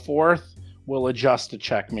and so forth will adjust the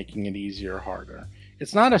check, making it easier or harder.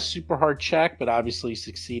 It's not a super hard check, but obviously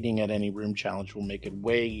succeeding at any room challenge will make it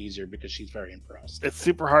way easier because she's very impressed. It's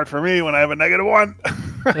super hard for me when I have a -1.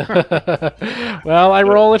 Well, I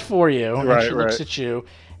roll it for you. And Right, she looks at you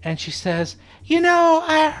and she says,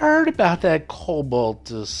 I heard about that kobold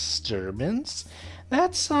disturbance.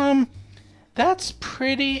 That's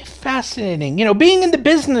pretty fascinating. Being in the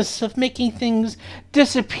business of making things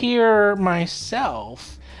disappear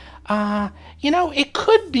myself, it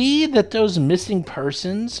could be that those missing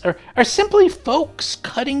persons are simply folks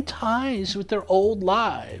cutting ties with their old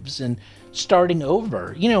lives and starting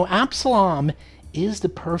over. Absalom is the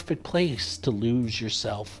perfect place to lose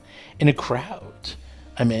yourself in a crowd.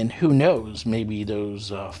 I mean, who knows? Maybe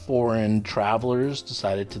those foreign travelers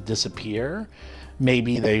decided to disappear.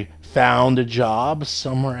 Maybe they found a job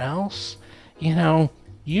somewhere else.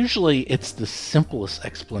 Usually it's the simplest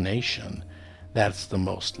explanation that's the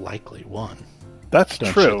most likely one. That's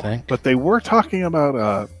Don't true, you think? but they were talking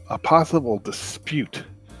about a possible dispute,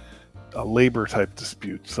 a labor type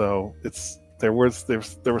dispute. So there was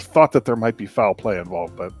thought that there might be foul play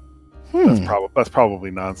involved, but that's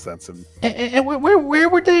probably nonsense. And where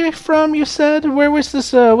were they from? You said where was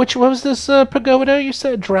this? What was this pagoda? You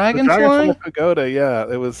said Dragonfly? The Dragonfly Pagoda. Yeah,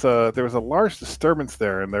 it was. There was a large disturbance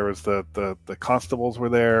there, and there was the constables were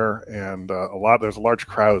there, and there's large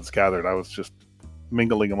crowds gathered. I was just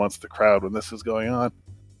mingling amongst the crowd when this was going on.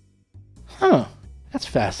 Huh. That's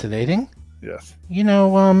fascinating. Yes.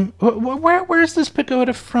 Where's this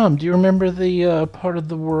pagoda from? Do you remember the part of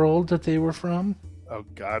the world that they were from? Oh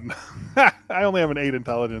God, I only have an 8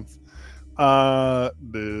 intelligence. I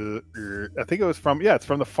think it was from it's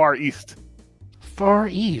from the Far East. Far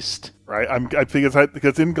East, right? I think it's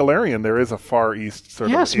because in Galarian there is a Far East sort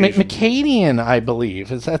of. Yes, Macadian, I believe.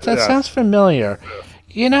 That sounds familiar.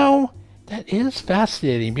 That is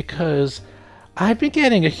fascinating because I've been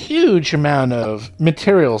getting a huge amount of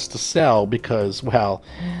materials to sell because, well,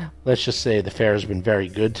 let's just say the fair has been very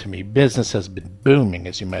good to me. Business has been booming,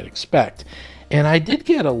 as you might expect. And I did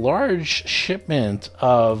get a large shipment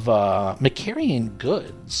of Macarian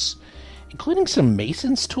goods, including some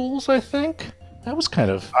mason's tools, I think. That was kind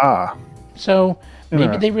of... So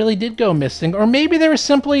maybe they really did go missing. Or maybe they were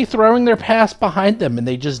simply throwing their past behind them and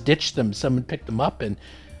they just ditched them. Someone picked them up and,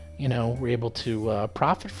 were able to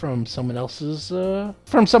profit from someone else's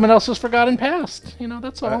forgotten past.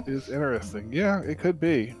 That's all. That is interesting. Yeah, it could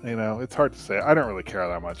be. It's hard to say. I don't really care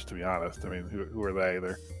that much, to be honest. I mean, who are they?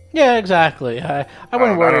 Yeah, exactly. I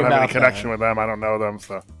wouldn't worry about that. I don't have any connection with them. I don't know them,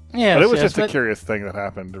 so. Yes, but it was just a curious thing that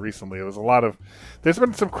happened recently. It was there's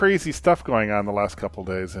been some crazy stuff going on the last couple of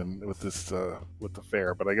days and with this with the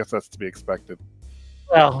fair, but I guess that's to be expected.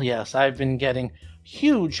 Well, yes, I've been getting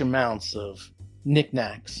huge amounts of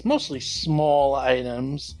knickknacks, mostly small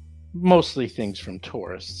items, mostly things from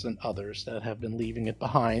tourists and others that have been leaving it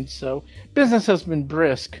behind. So business has been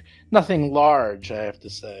brisk. Nothing large, I have to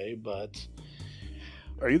say, but...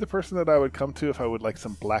 Are you the person that I would come to if I would like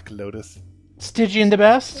some Black Lotus? Stygian the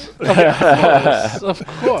best? Of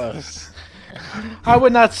course. I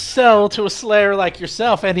would not sell to a slayer like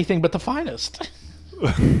yourself anything but the finest.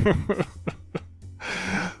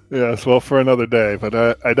 Yes, well, for another day. But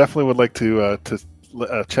I definitely would like to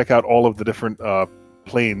check out all of the different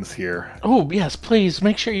planes here. Oh, yes, please.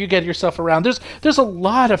 Make sure you get yourself around. There's a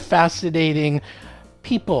lot of fascinating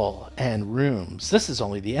people and rooms. This is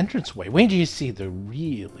only the entranceway. Wait till you see the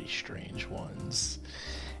really strange ones.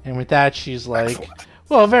 And with that, she's like, excellent.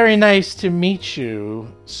 Well, very nice to meet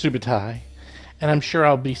you, Subutai. And I'm sure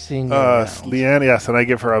I'll be seeing you around. Leanne, yes, and I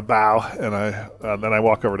give her a bow, and then I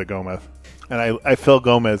walk over to Gomez. And I fill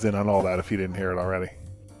Gomez in on all that if you didn't hear it already.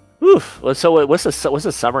 Oof. So what's the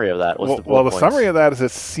summary of that? The summary of that is it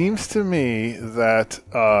seems to me that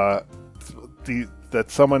that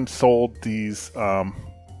someone sold these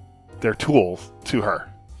their tools to her.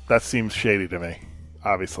 That seems shady to me.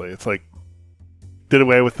 Obviously, it's like did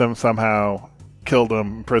away with them somehow, killed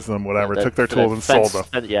them, imprisoned them, whatever. Took their tools and sold them.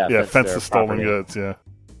 Fenced the stolen goods. Yeah,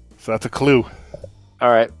 so that's a clue. All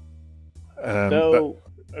right. And So,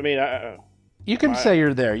 I mean, You can say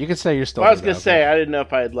you're there. You can say you're still I was there, gonna say I didn't know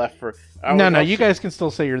if I had left for. No, you guys can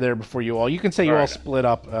still say you're there before you all. You can say you all Alright. split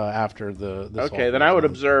up after this Okay, all then I would goes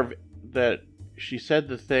on. observe that she said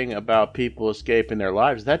the thing about people escaping their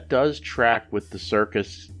lives. That does track with the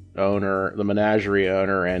circus owner, the menagerie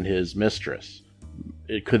owner, and his mistress.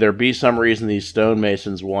 Could there be some reason these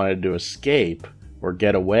stonemasons wanted to escape or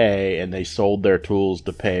get away, and they sold their tools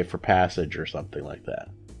to pay for passage or something like that?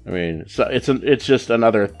 I mean, so it's just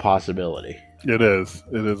another possibility. it is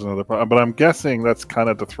another problem. But I'm guessing that's kind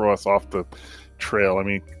of to throw us off the trail. I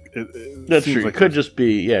mean, it That's seems true. like It could just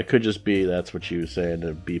be that's what she was saying,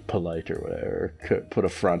 to be polite or whatever. Could put a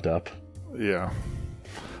front up. Yeah.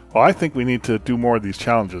 Well, I think we need to do more of these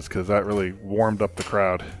challenges because that really warmed up the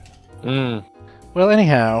crowd. Well,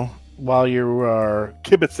 anyhow, while you are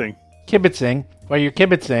Kibitzing.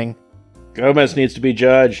 kibitzing, Gomez needs to be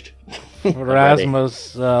judged.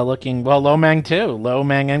 Rasmus looking, well, Lomang too.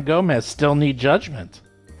 Lomang and Gomez still need judgment.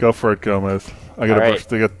 Go for it, Gomez. I got All right. brush.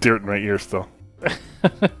 They got dirt in my ear still.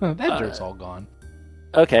 That dirt's all gone.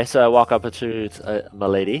 Okay, so I walk up to my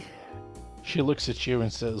lady. She looks at you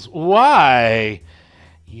and says, "Why?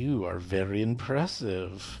 You are very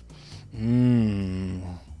impressive.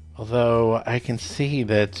 Although I can see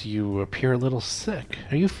that you appear a little sick.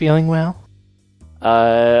 Are you feeling well?"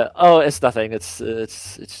 It's nothing. It's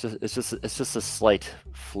just a slight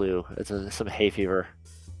flu. It's some hay fever.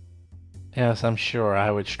 Yes, I'm sure. I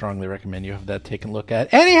would strongly recommend you have that taken a look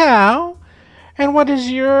at. Anyhow, and what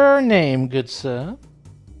is your name, good sir?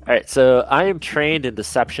 All right, so I am trained in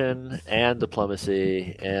deception and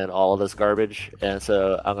diplomacy and all of this garbage, and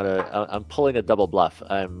so I'm pulling a double bluff.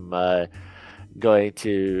 I'm going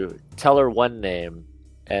to tell her one name,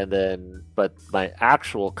 but my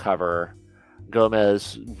actual cover,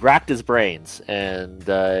 Gomez racked his brains and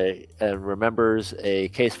remembers a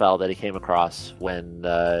case file that he came across when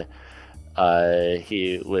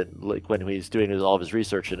he was doing all of his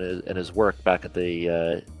research and his work back at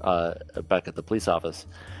the police office,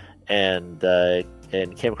 and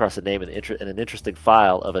came across a name in an interesting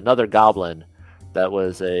file of another goblin that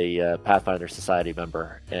was a Pathfinder Society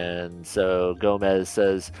member. And so Gomez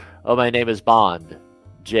says, "Oh, my name is Bond,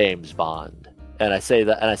 James Bond." And I say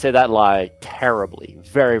that lie terribly,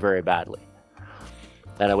 very, very badly.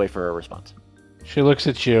 And I wait for her response. She looks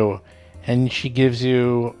at you, and she gives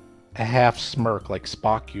you a half smirk like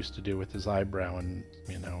Spock used to do with his eyebrow, and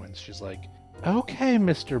she's like, "Okay,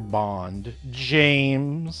 Mr. Bond.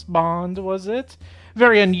 James Bond, was it?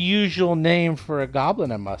 Very unusual name for a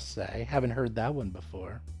goblin, I must say. Haven't heard that one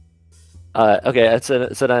before." Okay,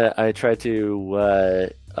 so I try to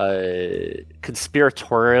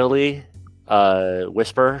conspiratorially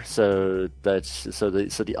whisper so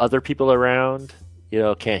the other people around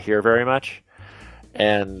can't hear very much,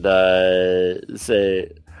 and say,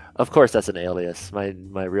 "Of course, that's an alias.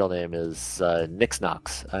 My real name is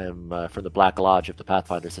Nixnox. I'm from the Black Lodge of the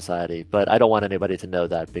Pathfinder Society, but I don't want anybody to know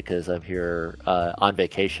that because I'm here on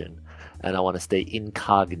vacation, and I want to stay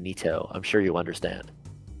incognito. I'm sure you understand."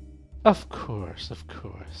 Of course.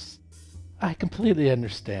 I completely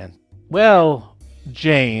understand. Well,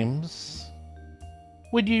 James,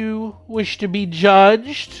 would you wish to be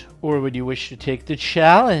judged, or would you wish to take the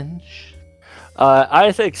challenge?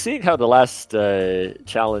 I think, seeing how the last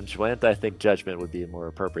challenge went, I think judgment would be more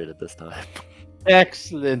appropriate at this time.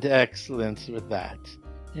 Excellent with that.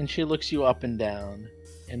 And she looks you up and down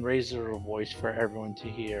and raises her voice for everyone to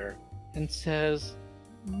hear and says,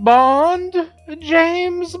 "Bond,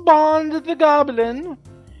 James Bond the Goblin,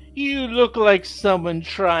 you look like someone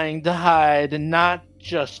trying to hide not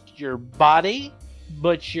just your body,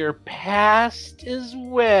 but your past as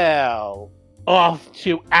well. Off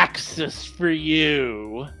to Axis for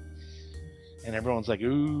you." And everyone's like,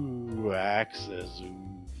 "Ooh, Axis,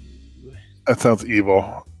 ooh." That sounds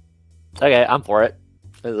evil. Okay, I'm for it.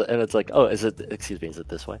 And it's like, "Oh, is it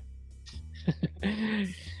this way?"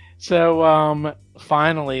 So,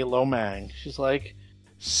 finally, Lomang, she's like,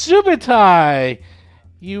 "Subutai,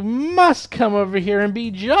 you must come over here and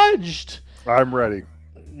be judged." I'm ready.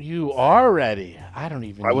 You are ready. I don't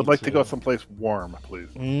even I would need like to go someplace warm, please.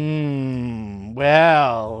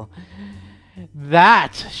 Well,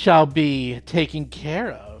 that shall be taken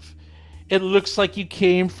care of. It looks like you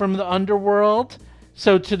came from the underworld,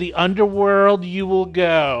 so to the underworld you will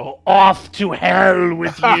go. Off to hell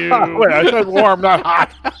with you. Wait, I said warm, not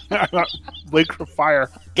hot. Lake for fire.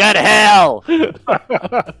 Get hell!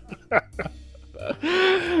 She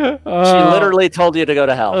literally told you to go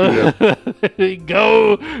to hell.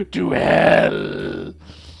 Go to hell.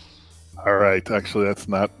 All right, actually, that's.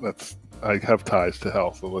 I have ties to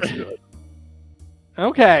hell, so let's do it.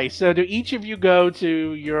 Okay, so do each of you go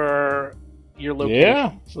to your location?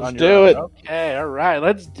 Yeah, let's do it. Okay, all right,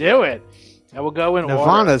 let's do it. I will go in order.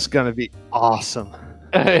 Nirvana's gonna be awesome.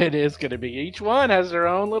 It is going to be. Each one has their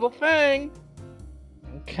own little thing.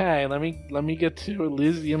 Okay, let me get to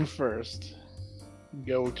Elysium first.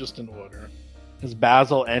 Go just in order. As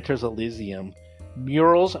Basil enters Elysium,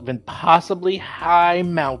 murals of impossibly high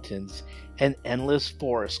mountains and endless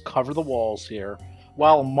forests cover the walls here,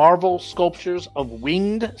 while marble sculptures of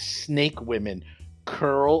winged snake women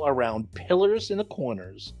curl around pillars in the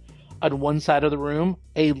corners. On one side of the room,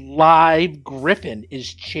 a live griffin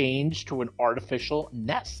is changed to an artificial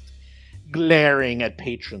nest, glaring at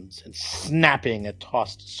patrons and snapping at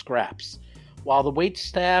tossed scraps, while the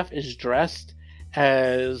waitstaff is dressed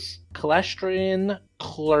as Calestrian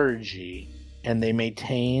clergy, and they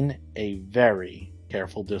maintain a very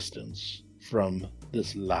careful distance from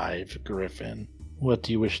this live griffin. What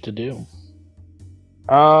do you wish to do?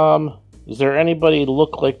 Does there anybody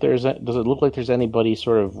look like does it look like there's anybody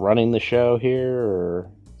sort of running the show here,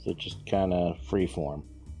 or is it just kind of free form?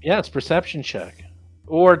 Yeah, it's perception check.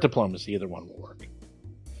 Or diplomacy, either one will work.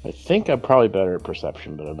 I think I'm probably better at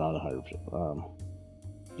perception, but I'm not 100%.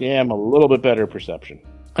 Yeah, I'm a little bit better at perception.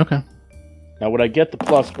 Okay. Now, would I get the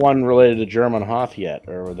 +1 related to German Hoth yet,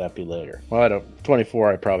 or would that be later? Well, I don't.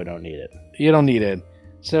 24, I probably don't need it. You don't need it.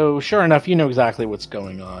 So, sure enough, you know exactly what's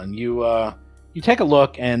going on. You take a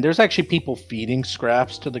look, and there's actually people feeding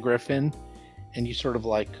scraps to the griffin, and you sort of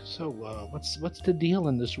like, so what's the deal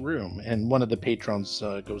in this room? And one of the patrons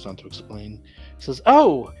goes on to explain. He says,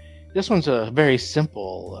 oh, this one's a very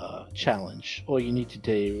simple challenge. All you need to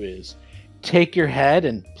do is take your head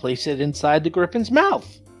and place it inside the griffin's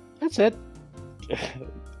mouth. That's it.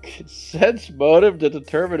 Sense motive to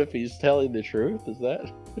determine if he's telling the truth, is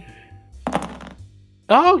that?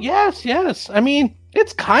 Oh, yes. I mean,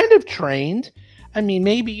 it's kind of trained. I mean,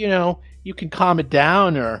 maybe, you can calm it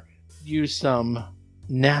down or use some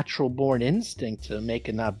natural-born instinct to make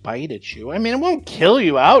it not bite at you. I mean, it won't kill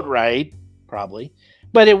you outright, probably.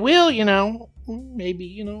 But it will,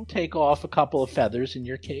 maybe, take off a couple of feathers in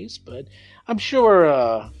your case. But I'm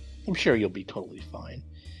sure you'll be totally fine.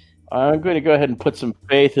 I'm going to go ahead and put some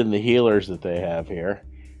faith in the healers that they have here.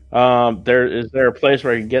 Is there a place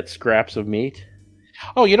where I can get scraps of meat?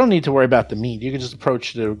 Oh, you don't need to worry about the meat. You can just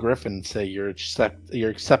approach the griffin and say you're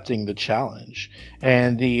accepting the challenge,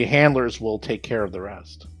 and the handlers will take care of the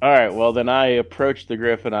rest. All right, well, then I approach the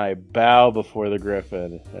griffin, I bow before the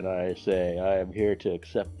griffin, and I say, I am here to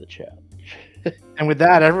accept the challenge. And with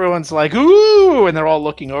that, everyone's like, ooh, and they're all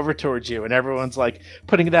looking over towards you, and everyone's like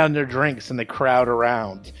putting down their drinks, and they crowd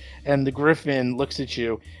around. And the griffin looks at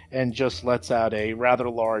you and just lets out a rather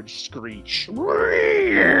large screech.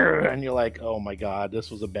 And you're like, oh my god,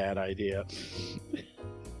 this was a bad idea.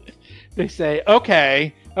 They say,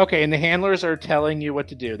 okay, and the handlers are telling you what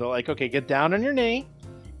to do. They're like, okay, get down on your knee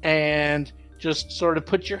and just sort of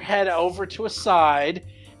put your head over to a side,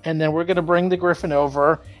 and then we're going to bring the griffin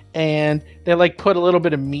over, and they like put a little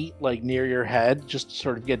bit of meat like near your head just to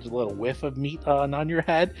sort of get a little whiff of meat on your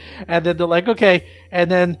head, and then they're like, okay,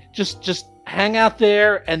 and then just hang out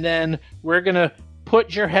there, and then we're going to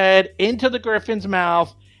put your head into the griffin's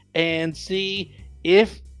mouth and see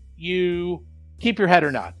if you keep your head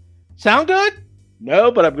or not. Sound good?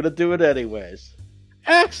 No, but I'm going to do it anyways.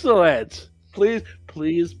 Excellent. Please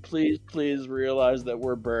realize that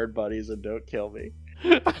we're bird buddies and don't kill me.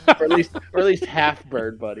 or at least half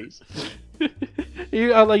bird buddies.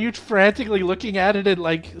 You frantically looking at it and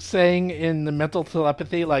like saying in the mental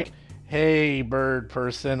telepathy, like, "Hey, bird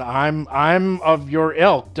person, I'm of your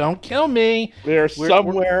ilk. Don't kill me. We're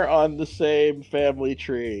somewhere on the same family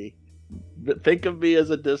tree. But think of me as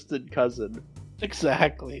a distant cousin."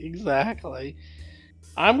 Exactly.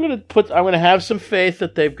 I'm gonna have some faith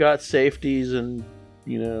that they've got safeties and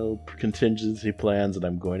contingency plans, and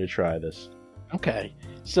I'm going to try this. Okay,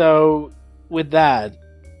 so with that,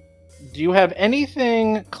 do you have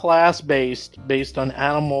anything class-based based on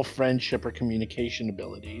animal friendship or communication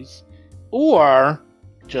abilities, or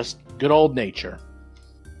just good old nature?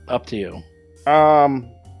 Up to you.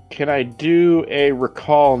 Can I do a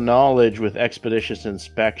recall knowledge with expeditious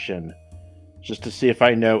inspection, just to see if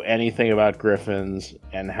I know anything about griffins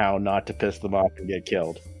and how not to piss them off and get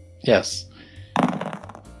killed? Yes.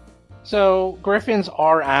 So griffins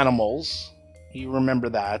are animals. You remember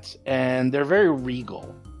that, and they're very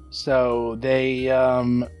regal. So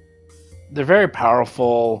they're very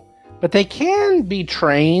powerful, but they can be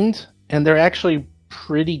trained, and they're actually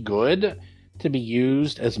pretty good to be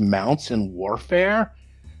used as mounts in warfare.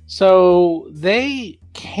 So they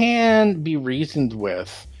can be reasoned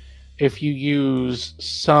with if you use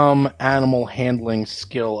some animal handling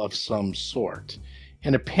skill of some sort.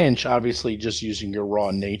 In a pinch, obviously, just using your raw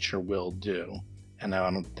nature will do. And I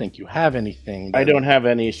don't think you have anything. I don't have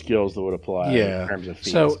any skills that would apply Yeah. in terms of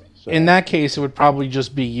feats. So in that case, it would probably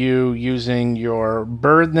just be you using your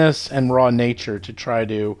birdness and raw nature to try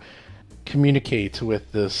to communicate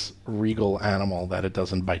with this regal animal that it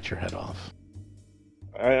doesn't bite your head off.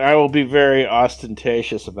 I will be very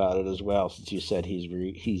ostentatious about it as well, since you said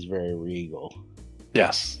he's very regal.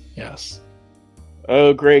 Yes, yes.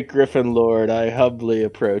 Oh, great Griffin Lord, I humbly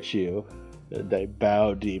approach you, and I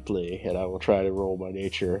bow deeply, and I will try to roll my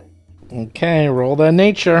nature. Okay, roll that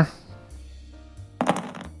nature.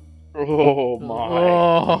 Oh my!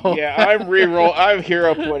 Oh. Yeah, I'm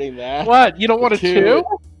hero pointing that. What? You don't want a two?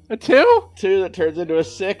 A two? 2 that turns into a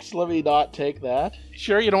 6. Let me not take that.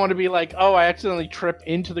 Sure, you don't want to be like, oh, I accidentally tripped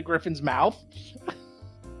into the griffin's mouth?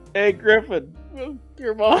 Hey, Griffin,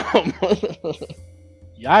 your mom.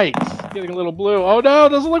 Yikes. Getting a little blue. Oh no,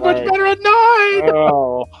 doesn't look much Right. better at 9!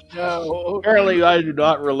 Oh, No. apparently I do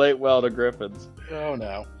not relate well to griffins. Oh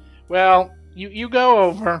no. Well, you go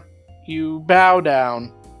over, you bow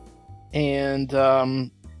down, and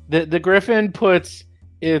the griffin puts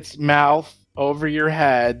its mouth over your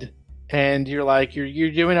head, and you're like,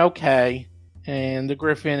 you're doing okay. And the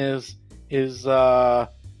griffin is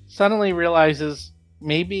suddenly realizes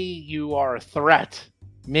maybe you are a threat.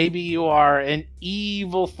 Maybe you are an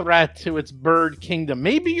evil threat to its bird kingdom.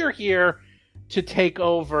 Maybe you're here to take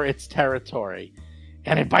over its territory.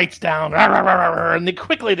 And it bites down, and they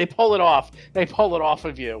pull it off. They pull it off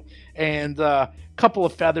of you, and a couple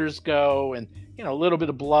of feathers go, and a little bit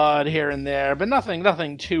of blood here and there, but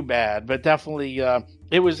nothing too bad. But definitely,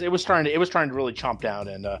 it was trying to really chomp down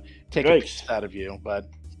and take a piece out of you. But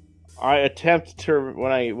I attempt to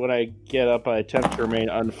when I get up, I attempt to remain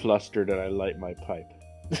unflustered, and I light my pipe.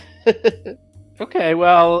 okay,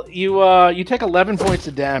 well you take 11 points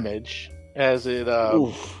of damage as it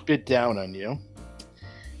bit down on you.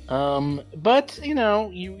 But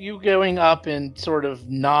you going up and sort of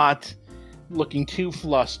not looking too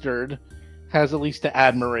flustered has at least the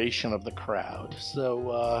admiration of the crowd.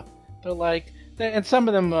 So they're like, and some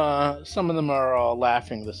of them are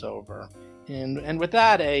laughing this over. And with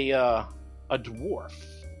that, a dwarf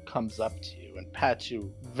comes up to you and pats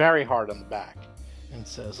you very hard on the back and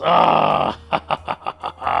says,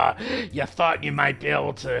 you thought you might be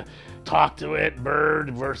able to talk to it,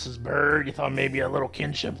 bird versus bird. You thought maybe a little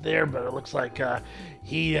kinship there, but it looks like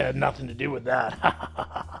he had nothing to do with that.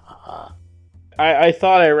 I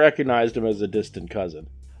thought I recognized him as a distant cousin.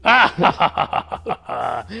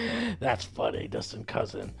 That's funny, distant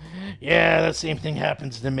cousin. Yeah, that same thing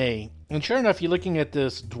happens to me. And sure enough, you're looking at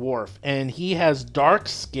this dwarf, and he has dark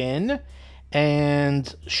skin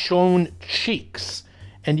and shown cheeks.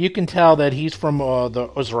 And you can tell that he's from the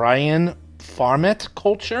Osrian Farmet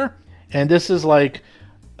culture. And this is like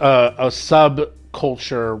a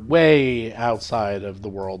subculture way outside of the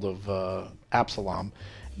world of Absalom.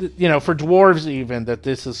 For dwarves even, that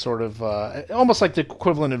this is sort of almost like the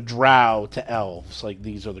equivalent of drow to elves. Like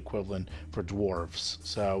these are the equivalent for dwarves.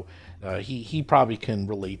 So he probably can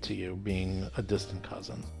relate to you being a distant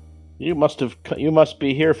cousin. You must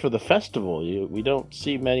be here for the festival. We don't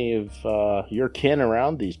see many of your kin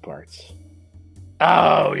around these parts.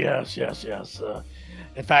 Oh, yes.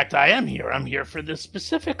 In fact, I am here. I'm here for this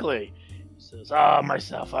specifically. He says,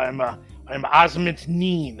 myself, I'm Osmond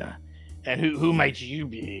Neen. And who might you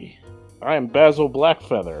be? I am Basil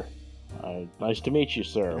Blackfeather. Nice to meet you,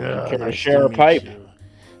 sir. Care to nice share to a meet pipe? you.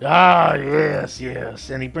 Yes.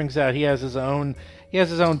 And he brings out, he has his own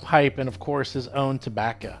pipe and, of course, his own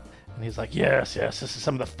tobacco. And he's like, yes, this is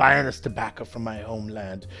some of the finest tobacco from my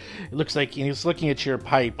homeland. It looks like he's looking at your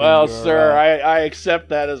pipe. Well, sir, I accept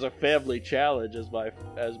that as a family challenge, as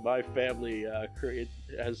my family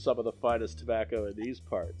has some of the finest tobacco in these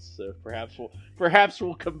parts. So perhaps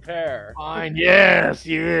we'll compare. Fine, yes.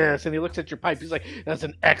 And he looks at your pipe. He's like, that's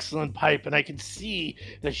an excellent pipe, and I can see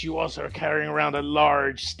that you also are carrying around a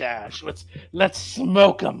large stash. Let's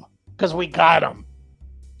smoke them, because we got them.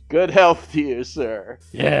 Good health to you, sir.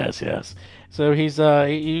 Yes. So he's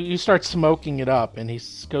you start smoking it up, and he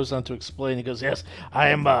goes on to explain. He goes, "Yes,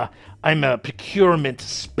 I'm a procurement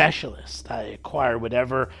specialist. I acquire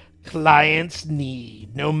whatever clients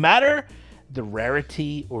need, no matter the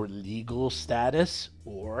rarity or legal status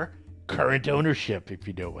or current ownership, if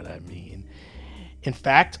you know what I mean. In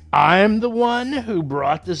fact, I'm the one who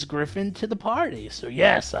brought this griffin to the party. So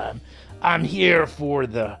yes, I'm here for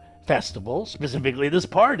the festival, specifically this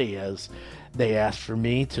party, as they asked for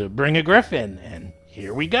me to bring a griffin, and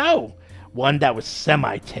here we go. One that was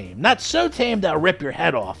semi-tame. Not so tame that I'll rip your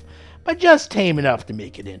head off, but just tame enough to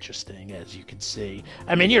make it interesting, as you can see.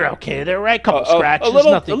 I mean, you're okay there, right? Couple scratches,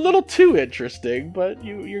 nothing. A little too interesting, but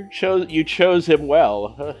you chose him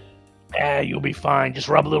well. You'll be fine. Just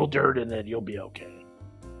rub a little dirt in it, you'll be okay.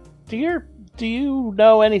 Do you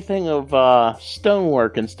know anything of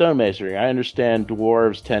stonework and stonemasonry? I understand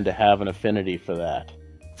dwarves tend to have an affinity for that.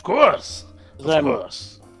 Of course. Of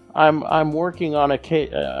course. I'm working on a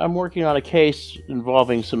case. I'm working on a case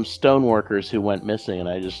involving some stoneworkers who went missing, and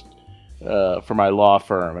I just for my law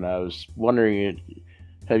firm, and I was wondering,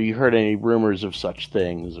 have you heard any rumors of such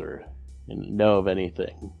things, or know of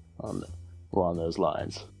anything along those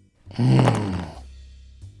lines? I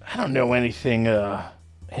don't know anything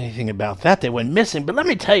about that. They went missing, but let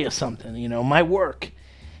me tell you something. You know, my work,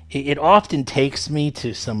 it often takes me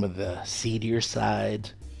to some of the seedier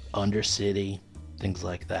side, Undercity, things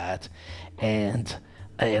like that. And,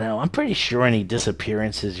 I'm pretty sure any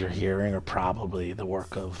disappearances you're hearing are probably the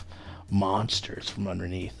work of monsters from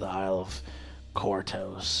underneath the Isle of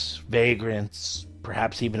Kortos, vagrants,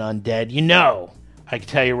 perhaps even undead. I can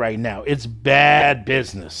tell you right now, it's bad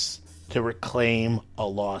business to reclaim a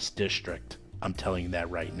lost district. I'm telling you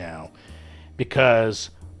that right now. Because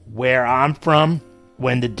where I'm from,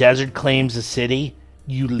 when the desert claims a city,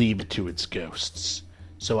 you leave it to its ghosts.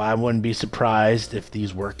 So I wouldn't be surprised if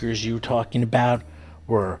these workers you were talking about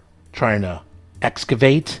were trying to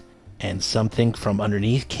excavate and something from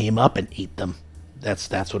underneath came up and ate them.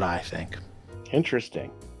 That's what I think.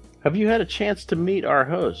 Interesting. Have you had a chance to meet our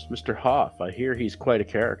host, Mr. Hoff? I hear he's quite a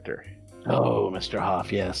character. Oh, Mr.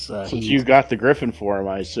 Hoff, yes. Since you got the griffin for him,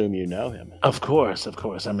 I assume you know him. Of course.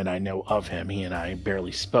 I mean, I know of him. He and I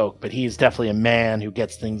barely spoke, but he's definitely a man who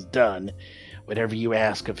gets things done. Whatever you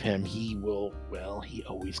ask of him, he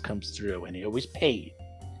always comes through, and he always paid.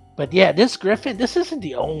 But yeah, this griffin, this isn't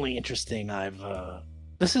the only interesting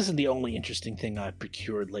thing I've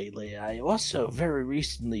procured lately. I also very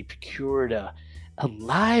recently procured a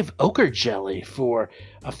live ochre jelly for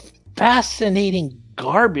a fascinating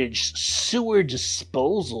garbage sewer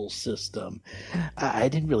disposal system. I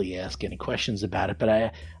didn't really ask any questions about it, but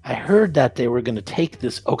I heard that they were going to take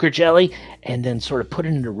this ochre jelly and then sort of put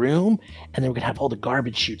it in a room, and they were going to have all the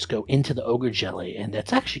garbage chutes go into the ochre jelly, and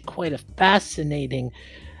that's actually quite a fascinating,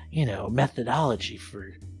 methodology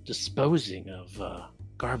for disposing of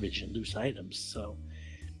garbage and loose items. So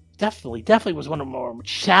definitely was one of the more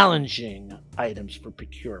challenging items for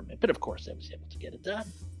procurement, but of course I was able to get it done.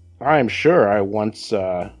 I'm sure.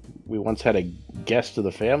 We once had a guest of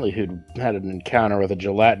the family who'd had an encounter with a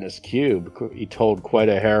gelatinous cube. He told quite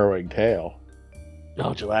a harrowing tale.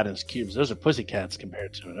 Oh, gelatinous cubes. Those are pussycats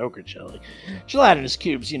compared to an ochre jelly. Gelatinous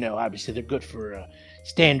cubes, obviously they're good for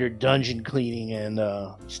standard dungeon cleaning and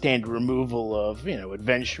standard removal of,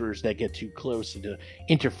 adventurers that get too close to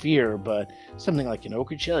interfere. But something like an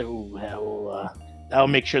ochre jelly, that'll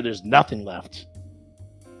make sure there's nothing left.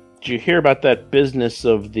 Did you hear about that business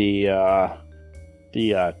of the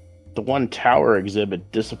one tower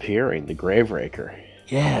exhibit disappearing, the Graveraker?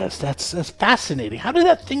 Yes, that's fascinating. How did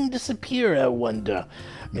that thing disappear, I wonder?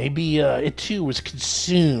 Maybe it too was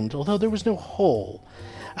consumed, although there was no hole.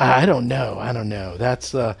 I don't know.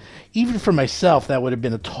 That's even for myself, that would have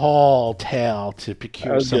been a tall tale to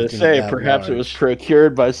procure. I was going to say, perhaps it was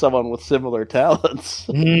procured by someone with similar talents.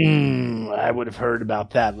 I would have heard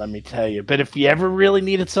about that, let me tell you. But if you ever really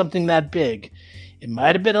needed something that big, it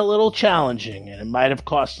might have been a little challenging, and it might have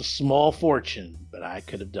cost a small fortune, but I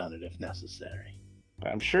could have done it if necessary.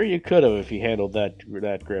 I'm sure you could have if you handled that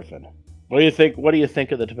griffin. What do you think? What do you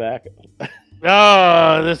think of the tobacco?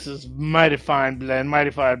 Oh, this is mighty fine blend.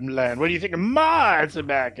 What do you think of my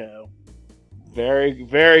tobacco? Very,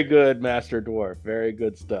 very good, Master Dwarf. Very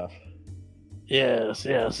good stuff. Yes.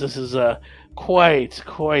 This is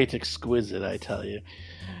quite exquisite, I tell you.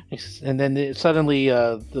 And then suddenly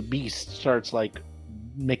the beast starts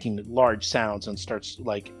making large sounds and starts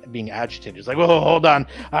being agitated. It's like, whoa, hold on.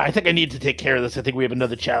 I think I need to take care of this. I think we have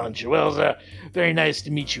another challenge. Well, it's very nice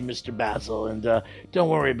to meet you, Mr. Basil. And don't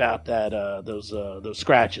worry about that. Those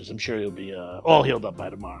scratches. I'm sure you'll be all healed up by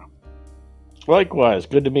tomorrow. Likewise.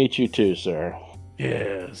 Good to meet you too, sir.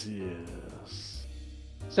 Yes.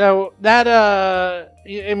 So that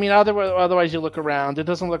otherwise you look around. It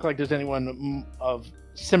doesn't look like there's anyone of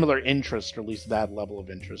similar interest, or at least that level of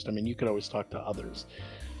interest. I mean, you could always talk to others.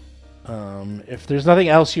 If there's nothing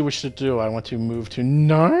else you wish to do, I want to move to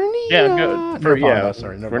Narnia. Yeah, good. Nirvana.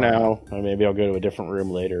 For now, or maybe I'll go to a different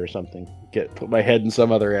room later or something. Put my head in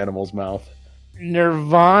some other animal's mouth.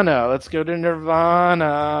 Nirvana. Let's go to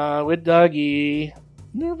Nirvana with Dougie.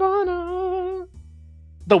 Nirvana.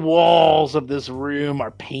 The walls of this room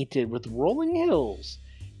are painted with rolling hills,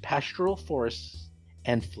 pastoral forests,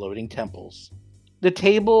 and floating temples. The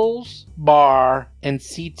tables, bar, and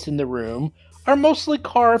seats in the room are mostly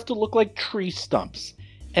carved to look like tree stumps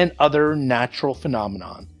and other natural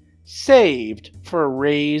phenomenon, saved for a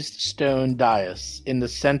raised stone dais in the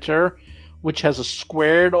center, which has a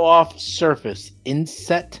squared off surface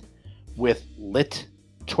inset with lit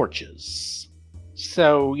torches.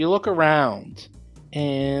 So you look around,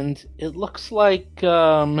 and it looks like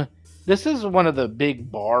this is one of the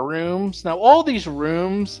big bar rooms. Now, all these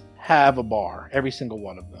rooms have a bar, every single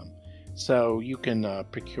one of them. So you can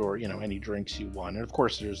procure, any drinks you want. And of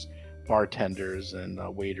course, there's bartenders and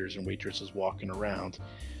waiters and waitresses walking around.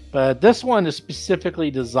 But this one is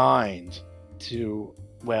specifically designed to,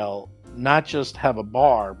 well, not just have a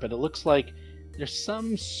bar, but it looks like there's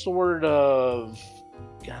some sort of,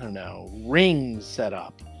 ring set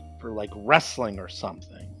up for like wrestling or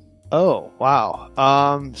something. Oh,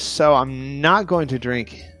 wow. So I'm not going to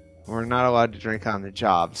drink. We're not allowed to drink on the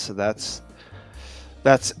job. So that's,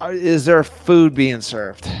 is there food being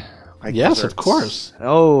served? Like Yes, desserts? of course.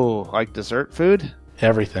 Oh, like dessert food?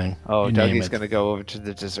 Everything. Oh, You name Dougie's it. going to go over to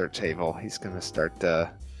the dessert table. He's going to start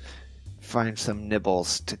find some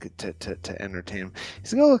nibbles to entertain him.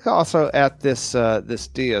 He's going to look also at this this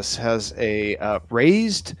dais has a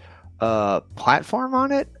raised platform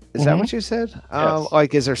on it. Is that Mhm. what you said? Yes.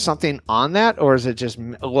 Like, is there something on that, or is it just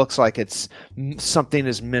it looks like it's something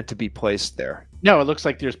is meant to be placed there? No, it looks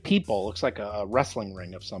like there's people. It looks like a wrestling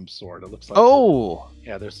ring of some sort. It looks like Oh,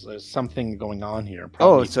 there's something going on here.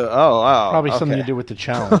 oh, so wow, Probably something okay. to do with the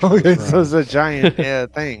challenge. Okay, so it's a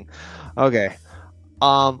giant thing. Okay.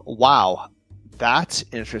 Wow. That's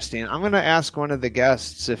interesting. I'm going to ask one of the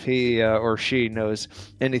guests if he or she knows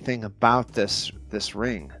anything about this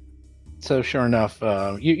ring. So sure enough,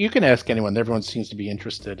 you can ask anyone. Everyone seems to be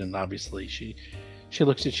interested, and obviously she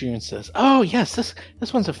looks at you and says, "Oh yes,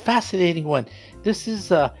 this one's a fascinating one. This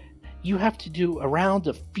is you have to do a round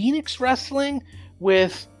of Phoenix wrestling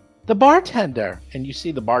with the bartender." And you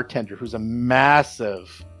see the bartender, who's a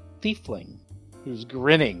massive tiefling, who's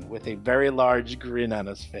grinning with a very large grin on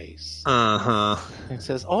his face. Uh-huh. And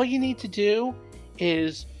says, "All you need to do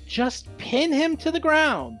is just pin him to the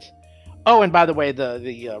ground." Oh, and by the way,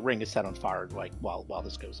 the ring is set on fire while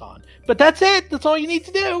this goes on. But that's it. That's all you need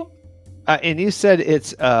to do. And you said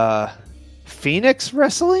it's Phoenix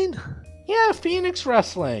wrestling? Yeah, Phoenix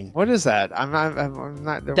wrestling. What is that? I'm not.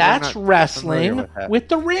 That's we're not wrestling familiar with that. with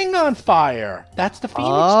the ring on fire. That's the Phoenix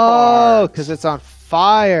Oh, part. because it's on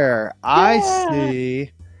fire. I Yeah.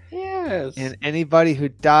 see. Yes. And anybody who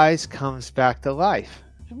dies comes back to life.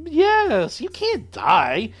 Yes, you can't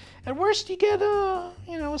die. At worst, you get a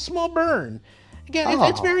small burn. Again,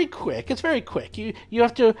 it's Oh. very quick. It's very quick. You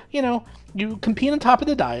have to you compete on top of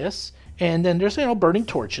the dais, and then there's burning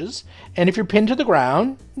torches. And if you're pinned to the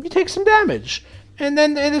ground, you take some damage, and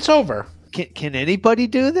it's over. Can anybody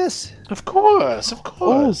do this? Of course.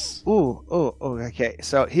 Ooh, okay.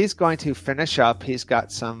 So he's going to finish up. He's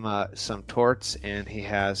got some torts and he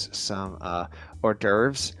has some hors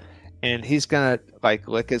d'oeuvres, and he's gonna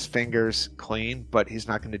lick his fingers clean, but he's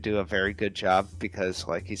not going to do a very good job because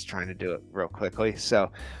he's trying to do it real quickly. So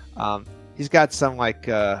he's got some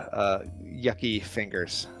yucky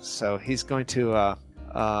fingers. So he's going to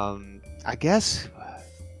I guess,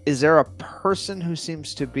 is there a person who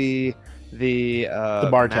seems to be the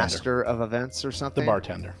bartender. master of events or The something?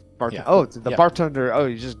 bartender. Yeah. Oh, the Yep. bartender. Oh,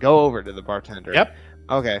 you just go over to the bartender. Yep.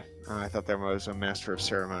 Okay. Oh, I thought there was a master of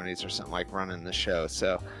ceremonies or something like running the show.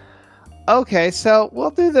 So, okay. So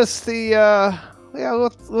we'll do this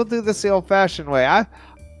we'll do this the old-fashioned way.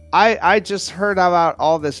 I just heard about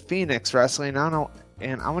all this Phoenix wrestling. I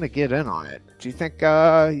want to get in on it. Do you think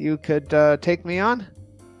you could take me on?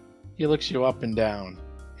 He looks you up and down,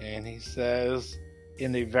 and he says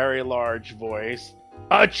in a very large voice,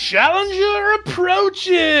 "A challenger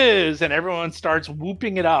approaches!" And everyone starts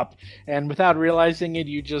whooping it up. And without realizing it,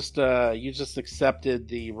 you just accepted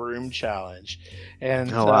the room challenge.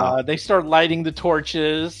 And Oh, wow. they start lighting the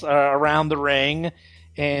torches around the ring.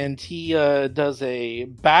 And he does a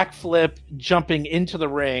backflip jumping into the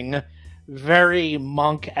ring, very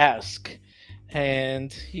monk-esque.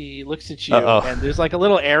 And he looks at you, Uh-oh. and there's a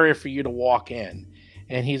little area for you to walk in.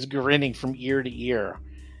 And he's grinning from ear to ear.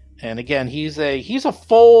 And again, he's a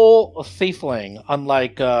full thiefling,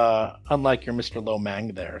 unlike your Mr.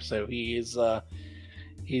 Lomang there. So he's a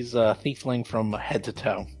thiefling from head to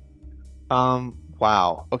toe.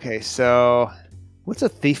 Wow. Okay. So, what's a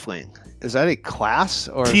thiefling? is that a class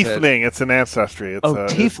or Tiefling. It's an ancestry. It's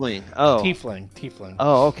tiefling. Oh, Tiefling.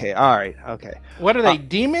 Oh, okay. All right. Okay. What are they?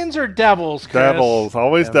 Demons or devils, Chris? Devils.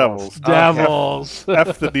 Always devils. Devils.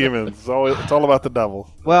 F the demons. It's all about the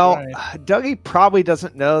devil. Well, Right. Dougie probably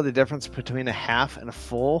doesn't know the difference between a half and a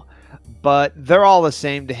full, but they're all the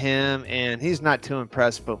same to him, and he's not too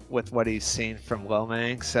impressed with what he's seen from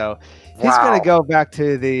Lomang. So he's going to go back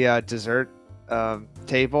to the dessert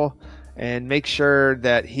table and make sure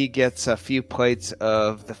that he gets a few plates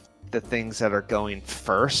of the things that are going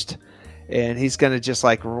first, and he's going to just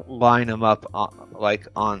like line them up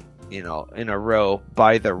on in a row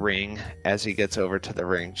by the ring as he gets over to the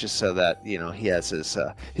ring, just so that he has his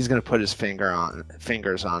he's going to put his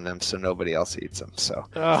fingers on them so nobody else eats them. So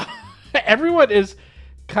everyone is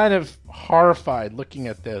kind of horrified looking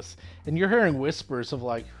at this, and you're hearing whispers of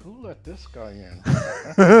like, who let this guy in?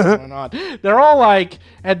 What's going on? They're all like,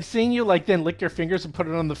 and seeing you like then lick your fingers and put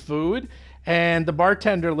it on the food, and the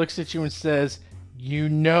bartender looks at you and says,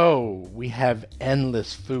 we have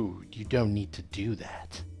endless food. You don't need to do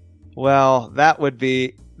that. Well, that would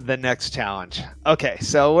be the next challenge. Okay,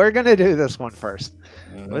 so we're going to do this one first.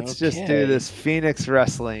 Let's just do this Phoenix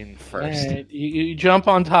Wrestling first. Right. You jump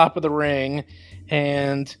on top of the ring,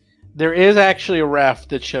 and there is actually a ref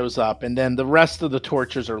that shows up, and then the rest of the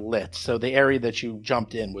torches are lit. So the area that you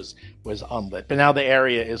jumped in was unlit, but now the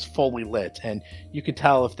area is fully lit, and you can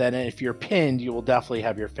tell if you're pinned, you will definitely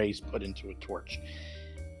have your face put into a torch.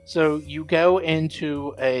 So you go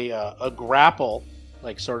into a grapple,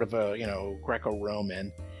 like sort of a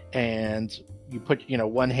Greco-Roman, and you put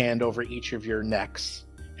one hand over each of your necks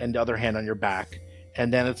and the other hand on your back,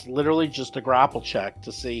 and then it's literally just a grapple check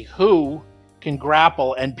to see who can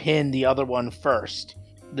grapple and pin the other one first.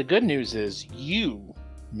 The good news is you,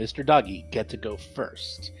 Mr. Dougie, get to go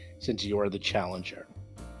first since you are the challenger.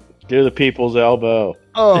 Do the people's elbow.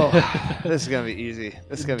 Oh, this is gonna be easy.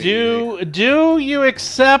 Do you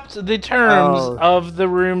accept the terms of the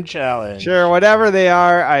room challenge? Sure, whatever they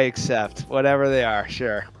are, I accept. Whatever they are,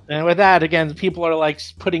 sure. And with that, again, people are like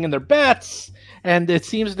putting in their bets, and it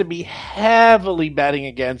seems to be heavily betting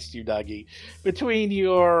against you, Dougie. Between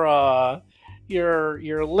your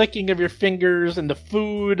licking of your fingers and the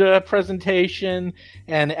food presentation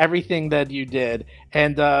and everything that you did,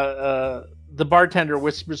 and the bartender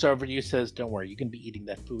whispers over to you, says, "Don't worry, you can be eating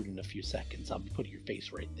that food in a few seconds. I'll be putting your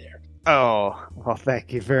face right there." Oh, well,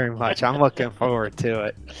 thank you very much. I'm looking forward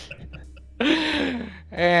to it.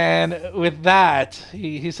 And with that,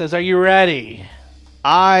 he says, "Are you ready?"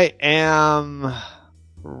 I am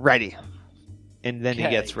ready. And then he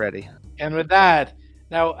gets ready. And with that,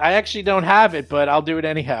 now I actually don't have it, but I'll do it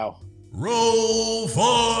anyhow. Roll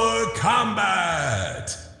for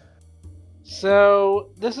combat! So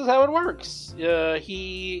this is how it works.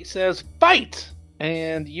 He says, "Fight!"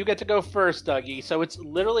 And you get to go first, Dougie. So it's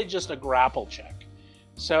literally just a grapple check.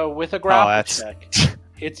 So with a grapple check,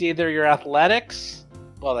 it's either your athletics.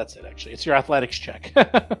 Well, that's it, actually. It's your athletics check.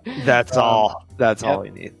 That's all. That's all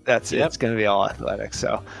we need. That's it. It's going to be all athletics.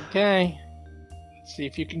 So okay. Let's see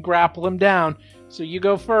if you can grapple him down. So you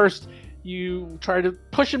go first. You try to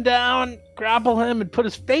push him down, grapple him, and put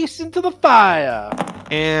his face into the fire.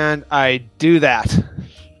 And I do that.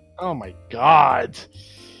 Oh my god.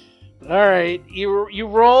 Alright, you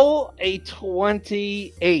roll a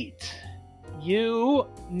 28. You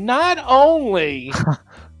not only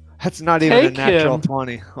That's not even a natural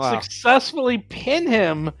 20. Wow. Successfully pin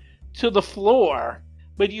him to the floor,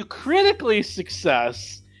 but you critically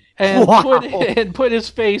success and put his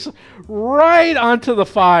face right onto the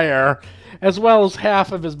fire, as well as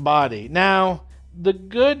half of his body. Now, the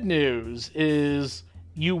good news is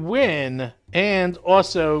you win, and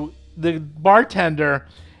also the bartender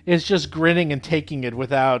is just grinning and taking it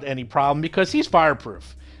without any problem because he's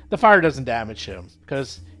fireproof. The fire doesn't damage him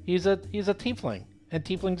because he's a tiefling, and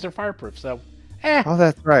tieflings are fireproof. So, Oh,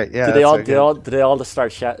 that's right. Yeah. Did they all just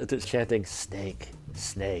start chanting "snake,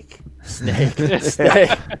 snake, snake, snake"?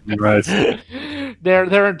 Right.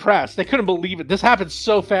 They're impressed. They couldn't believe it. This happened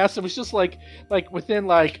so fast. It was just like within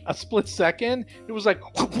like a split second. It was like,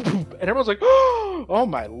 and everyone's like, "Oh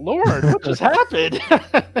my lord, what just happened?"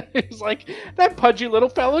 It was like that pudgy little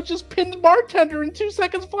fellow just pinned the bartender in 2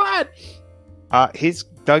 seconds flat.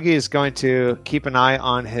 Dougie is going to keep an eye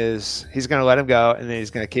on his. He's going to let him go, and then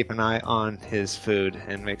he's going to keep an eye on his food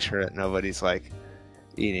and make sure that nobody's like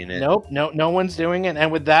eating it. Nope, no one's doing it.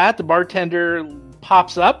 And with that, the bartender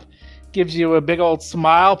pops up, gives you a big old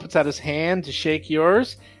smile, puts out his hand to shake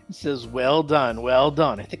yours, and says, "Well done, well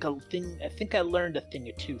done. I think I learned a thing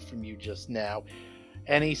or two from you just now."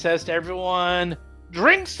 And he says to everyone,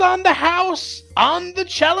 "Drinks on the house, on the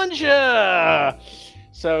challenger."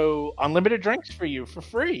 So unlimited drinks for you for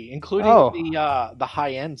free, including Oh. the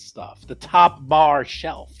high end stuff. The top bar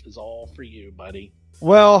shelf is all for you, buddy.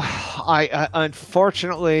 Well, I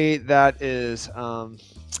unfortunately that is.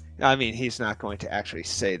 I mean, he's not going to actually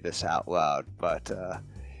say this out loud, but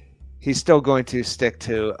he's still going to stick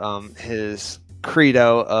to his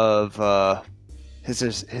credo of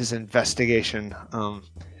his investigation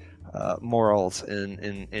morals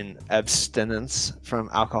in abstinence from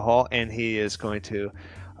alcohol, and he is going to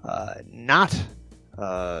not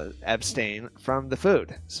abstain from the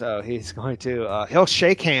food. So he's going to he'll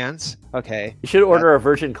shake hands. Okay. You should order a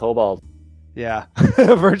virgin cobalt. Yeah,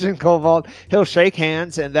 Virgin Cobalt. He'll shake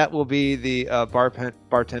hands, and that will be the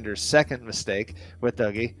bartender's second mistake with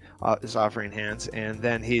Dougie, is offering hands, and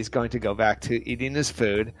then he's going to go back to eating his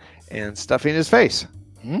food and stuffing his face.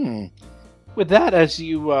 With that, as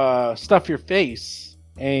you stuff your face,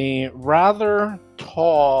 a rather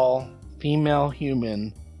tall female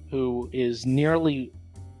human who is nearly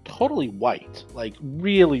totally white, like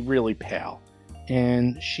really, really pale,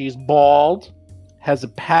 and she's bald, has a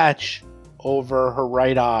patch over her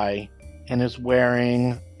right eye, and is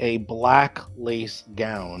wearing a black lace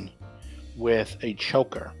gown with a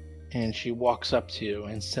choker. And she walks up to you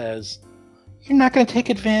and says, "You're not going to take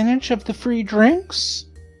advantage of the free drinks?"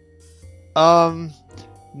 No.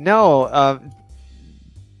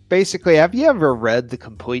 Basically, have you ever read The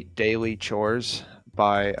Complete Daily Chores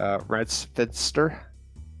by Rhett Finster?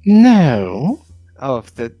 No. Oh,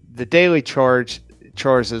 the Daily Chores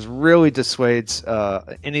is really dissuades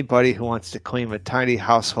anybody who wants to clean a tiny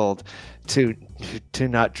household to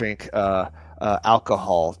not drink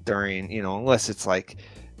alcohol during, unless it's like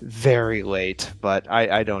very late. But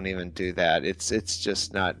I don't even do that. It's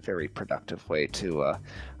just not very productive way to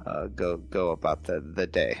go about the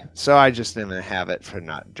day. So I just am in a habit for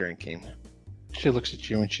not drinking. She looks at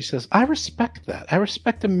you and she says, "I respect that. I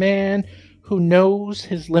respect a man who knows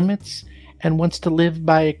his limits and wants to live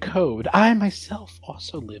by a code. I myself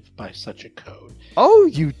also live by such a code." Oh,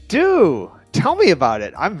 you do? Tell me about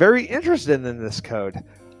it. I'm very interested in this code.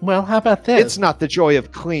 Well, how about this? It's not the joy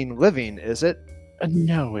of clean living, is it?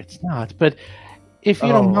 No, it's not. But if you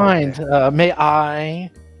don't mind, may I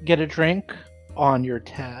get a drink on your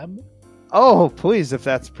tab? Oh, please, if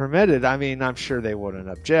that's permitted. I mean, I'm sure they wouldn't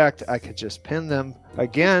object. I could just pin them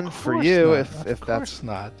again for you if Of that's course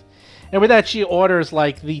not. And with that, she orders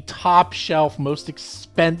like the top shelf, most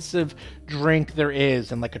expensive drink there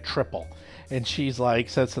is, and like a triple. And she's like,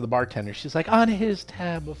 says to the bartender, she's like, "On his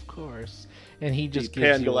tab, of course." And he just gives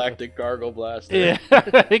Pan-Galactic Gargle Blaster. you,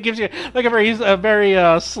 it gives you like a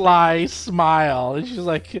very sly smile. And she's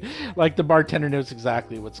like the bartender knows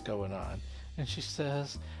exactly what's going on. And she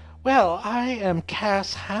says, "Well, I am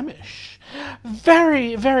Cass Hamish.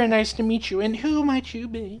 Very, very nice to meet you. And who might you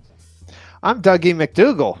be?" I'm Dougie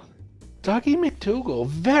McDougal. Dougie McDougal,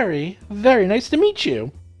 very, very nice to meet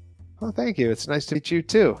you. Well, thank you. It's nice to meet you,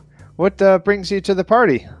 too. What brings you to the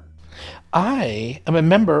party? I am a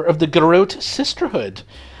member of the Garrote Sisterhood,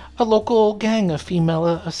 a local gang of female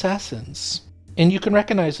assassins. And you can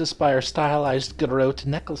recognize us by our stylized Garrote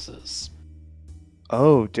necklaces.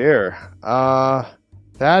 Oh, dear.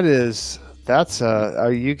 That's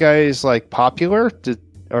are you guys, like, popular?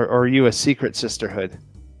 Or are you a secret sisterhood?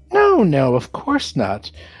 No, of course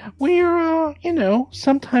not. We're,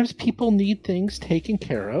 sometimes people need things taken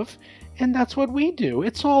care of, and that's what we do.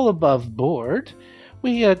 It's all above board.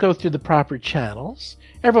 We go through the proper channels.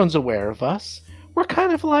 Everyone's aware of us. We're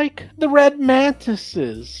kind of like the Red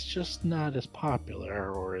Mantises, just not as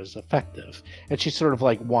popular or as effective. And she sort of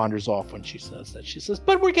like wanders off when she says that. She says,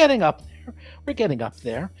 "But we're getting up there. We're getting up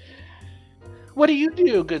there. What do you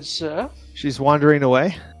do, good sir?" She's wandering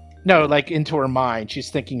away? No, like into her mind,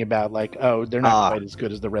 she's thinking about like, oh, they're not quite as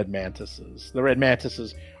good as the Red Mantises. The Red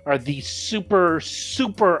Mantises are the super,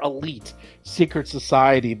 super elite secret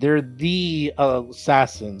society. They're the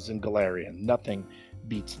assassins in Galarian. Nothing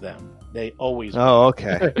beats them. They always win. Oh,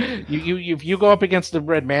 okay. If you go up against the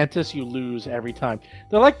Red Mantis, you lose every time.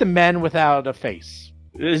 They're like the men without a face.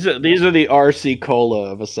 These are the RC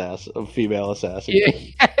Cola of female assassins.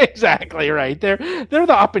 Yeah, exactly right. They're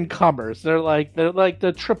the up and comers. They're like the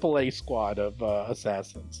AAA squad of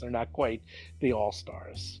assassins. They're not quite the all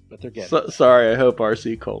stars, but they're getting. Sorry, I hope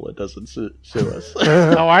RC Cola doesn't sue us.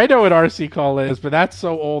 Oh, I know what RC Cola is, but that's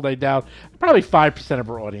so old. I doubt probably 5% of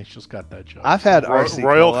our audience just got that joke. I've had RC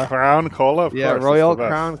Royal Cola. Crown Cola? Of Yeah, course, Royal it's the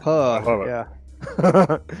best. Crown Cola. I love it.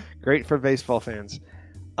 Yeah. Great for baseball fans.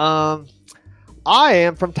 I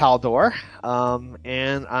am from Taldor,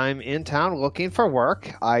 and I'm in town looking for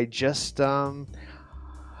work. I just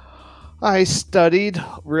I studied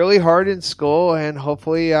really hard in school, and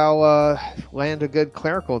hopefully I'll land a good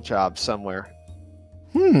clerical job somewhere.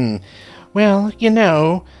 Well,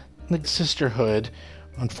 like Sisterhood,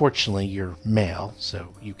 unfortunately you're male,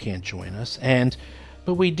 so you can't join us.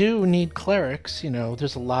 But we do need clerics.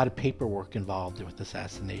 There's a lot of paperwork involved with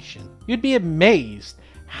assassination. You'd be amazed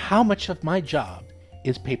how much of my job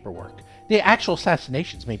is paperwork. The actual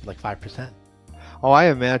assassinations maybe like 5%. Oh, I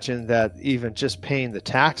imagine that even just paying the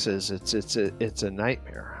taxes, it's a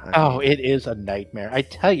nightmare. It is a nightmare. I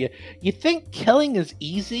tell you, you think killing is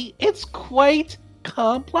easy? It's quite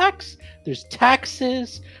complex. There's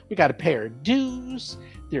taxes. We got to pay our dues.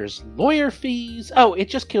 There's lawyer fees. Oh, it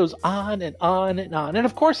just goes on and on and on. And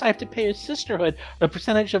of course, I have to pay a Sisterhood a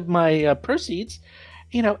percentage of my proceeds.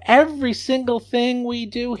 Every single thing we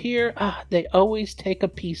do here, they always take a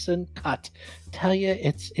piece and cut. Tell you,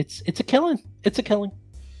 it's a killing. It's a killing.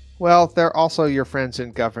 Well, they're also your friends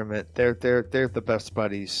in government. They're the best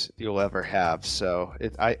buddies you'll ever have. So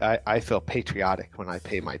I feel patriotic when I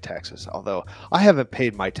pay my taxes. Although I haven't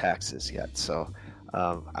paid my taxes yet. So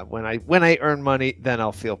when I earn money, then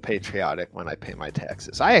I'll feel patriotic when I pay my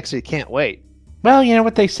taxes. I actually can't wait. Well, you know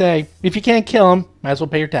what they say: if you can't kill them, might as well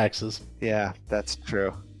pay your taxes. Yeah, that's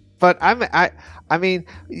true. But I mean,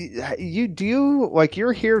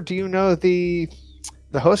 you're here? Do you know the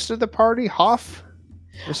host of the party, Hoff?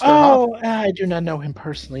 Mr. Hoff? I do not know him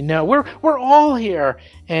personally. No, we're all here,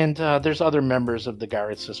 and there's other members of the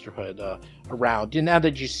Garrett Sisterhood around. And now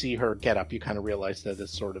that you see her get up, you kind of realize that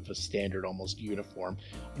it's sort of a standard, almost uniform.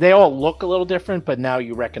 They all look a little different, but now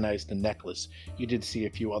you recognize the necklace. You did see a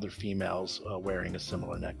few other females wearing a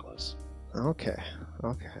similar necklace. Okay.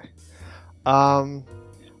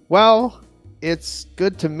 Well, it's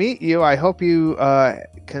good to meet you. I hope you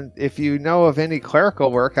can. If you know of any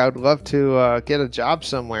clerical work, I'd love to get a job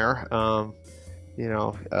somewhere.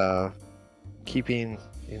 Keeping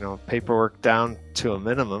paperwork down to a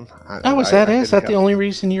minimum. Is that the only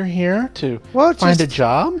reason you're here to find a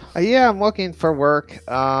job? Yeah, I'm looking for work.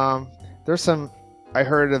 There's some I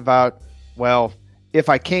heard about. Well, if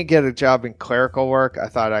I can't get a job in clerical work, I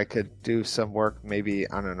thought I could do some work, maybe,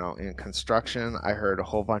 I don't know, in construction. I heard a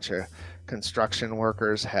whole bunch of construction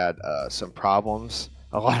workers had some problems.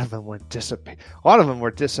 A lot of them were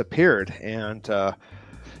disappeared. And,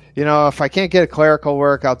 if I can't get clerical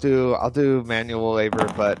work, I'll do manual labor,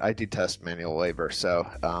 but I detest manual labor. So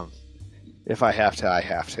if I have to, I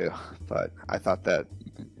have to. But I thought that,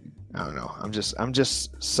 I don't know, I'm just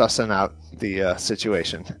sussing out the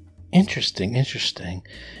situation. Interesting. Have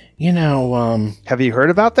you heard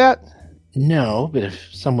about that? No, but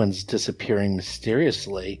if someone's disappearing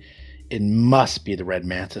mysteriously, it must be the Red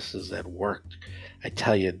Mantises at work. I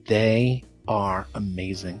tell you, they are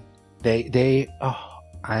amazing.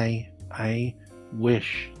 I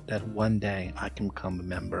wish that one day I can become a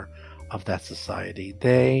member of that society.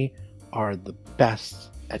 They are the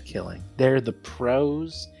best at killing. They're the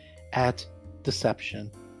pros at deception,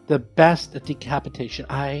 the best at decapitation.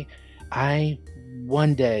 I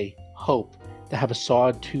one day hope to have a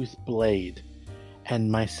sawtooth blade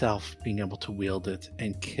and myself being able to wield it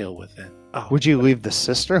and kill with it. Oh, would you leave the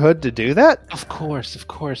Sisterhood to do that? Of course.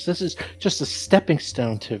 This is just a stepping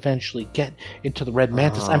stone to eventually get into the Red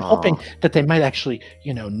Mantis. I'm hoping that they might actually,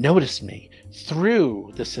 notice me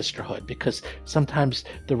through the Sisterhood, because sometimes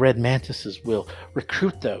the Red Mantises will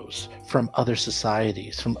recruit those from other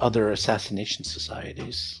societies, from other assassination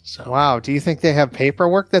societies. So, wow. Do you think they have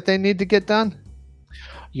paperwork that they need to get done?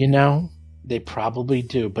 They probably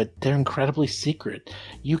do, but they're incredibly secret.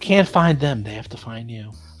 You can't find them. They have to find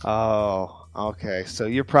you. Oh, okay. So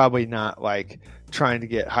you're probably not trying to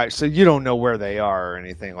get high. So you don't know where they are or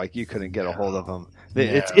anything. You couldn't get a hold of them.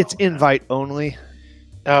 It's invite only.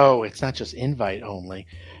 Oh, it's not just invite only.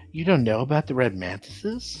 You don't know about the Red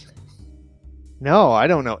Mantises? No, I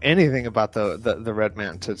don't know anything about the Red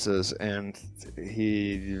Mantises, and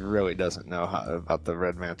he really doesn't know about the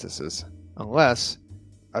Red Mantises. Unless,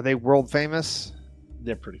 are they world famous?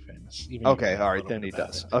 They're pretty famous. Okay, all right, then he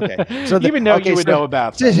does. Okay, so you would know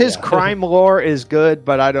about them. His crime lore is good,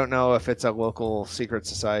 but I don't know if it's a local secret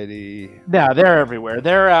society. No, they're everywhere.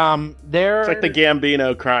 They're It's like the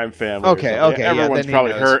Gambino crime family. Okay, everyone's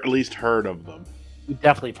probably at least heard of them. We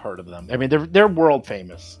definitely have heard of them. I mean, they're world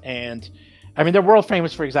famous, and they're world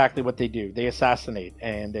famous for exactly what they do. They assassinate,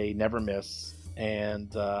 and they never miss,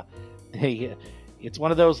 and it's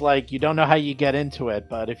one of those you don't know how you get into it,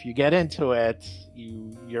 but if you get into it,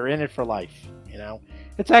 you're in it for life.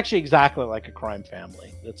 It's actually exactly like a crime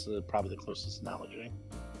family. That's probably the closest analogy.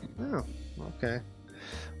 Oh, okay.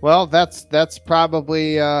 Well, that's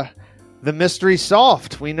probably the mystery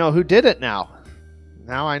solved. We know who did it now.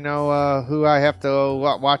 Now I know who I have to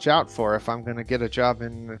watch out for if I'm going to get a job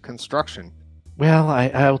in construction. Well,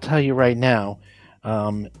 I'll tell you right now,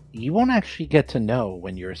 you won't actually get to know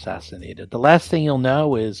when you're assassinated. The last thing you'll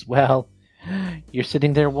know is, well, you're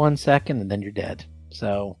sitting there 1 second and then you're dead.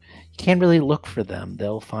 So you can't really look for them.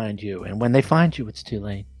 They'll find you. And when they find you, it's too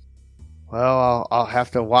late. Well, I'll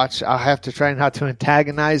have to watch. I'll have to try not to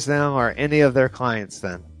antagonize them or any of their clients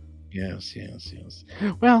then. Yes.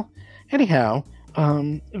 Well, anyhow,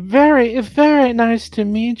 very, very nice to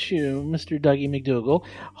meet you, Mr. Dougie McDougal.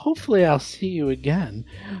 Hopefully I'll see you again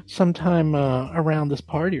sometime around this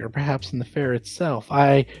party or perhaps in the fair itself.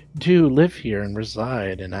 I do live here and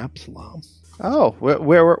reside in Absalom. Oh,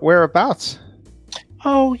 whereabouts?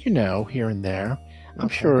 Oh, here and there. I'm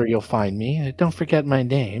sure you'll find me. Don't forget my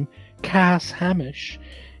name, Cass Hamish.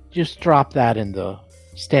 Just drop that in the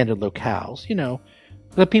standard locales.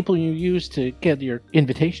 The people you use to get your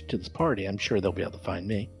invitation to this party. I'm sure they'll be able to find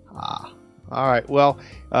me. Ah, all right. Well,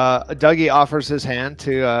 Dougie offers his hand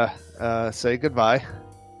to say goodbye.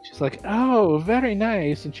 She's like, oh, very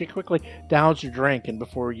nice. And she quickly downs her drink. And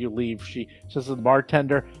before you leave, she says to the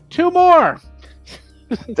bartender, 2 more.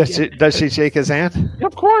 Does she shake his hand?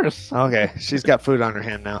 Of course. Okay. She's got food on her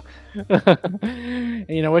hand now. And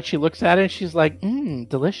you know what? She looks at it and she's like,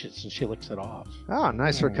 delicious. And she licks it off. Oh,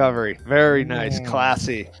 nice recovery. Very nice.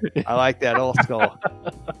 Classy. I like that old school.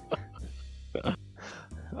 All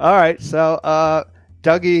right. So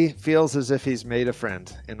Dougie feels as if he's made a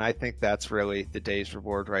friend. And I think that's really the day's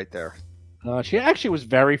reward right there. She actually was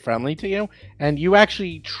very friendly to you. And you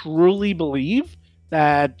actually truly believe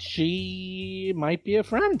that she might be a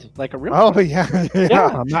friend, like a real friend. Oh, yeah.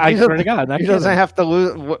 Yeah, I swear to God. He doesn't have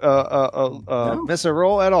to miss a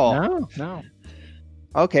roll at all. No.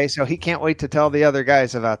 Okay, so he can't wait to tell the other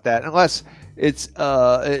guys about that. Unless it's,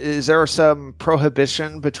 is there some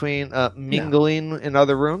prohibition between mingling in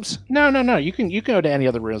other rooms? No. You can go to any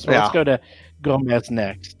other rooms. But Let's go to Gomez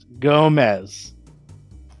next. Gomez.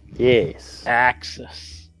 Yes.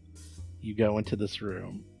 Axis. You go into this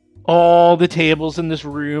room. All the tables in this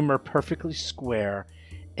room are perfectly square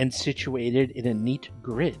and situated in a neat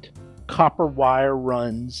grid. Copper wire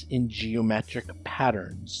runs in geometric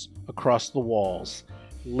patterns across the walls,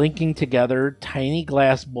 linking together tiny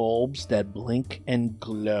glass bulbs that blink and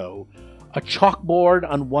glow. A chalkboard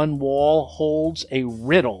on one wall holds a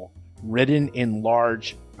riddle written in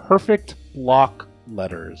large, perfect block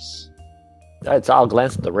letters. I'll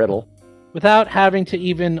glance at the riddle. Without having to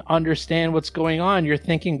even understand what's going on, you're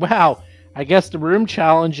thinking, wow, I guess the room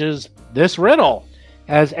challenges this riddle,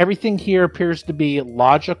 as everything here appears to be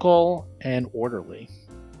logical and orderly.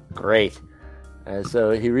 Great.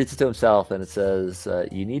 So he reads it to himself, and it says,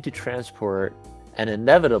 you need to transport an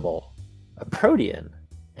inevitable, a protean,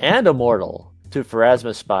 and a mortal to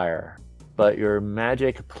Pharasma Spire, but your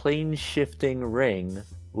magic plane-shifting ring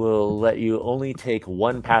will let you only take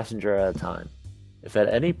 1 passenger at a time. If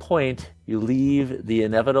at any point you leave the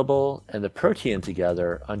inevitable and the protean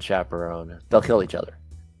together unchaperoned, they'll kill each other.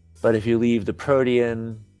 But if you leave the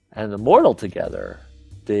protean and the mortal together,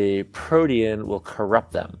 the protean will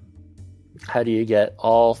corrupt them. How do you get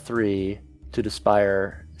all 3 to the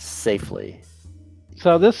Spire safely?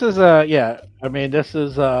 So this is a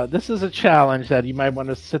this is a challenge that you might want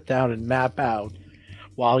to sit down and map out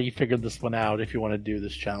while you figure this one out if you want to do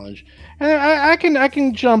this challenge. And I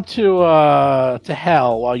can jump to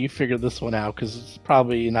hell while you figure this one out, because it's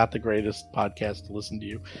probably not the greatest podcast to listen to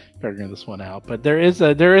you figuring this one out. But there is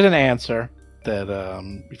an answer that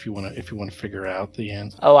if you want to figure out the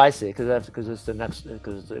answer. Oh, I see. Because it's the next.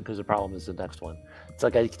 Because the problem is the next one. It's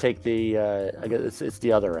like I take the. I guess it's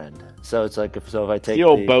the other end. So it's like if I take the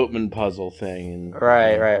old boatman puzzle thing.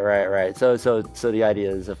 Right. So the idea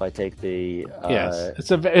is if I take the. Yes,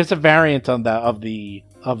 it's a variant on that of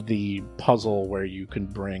the puzzle where you can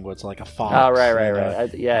bring what's like a fox. Oh,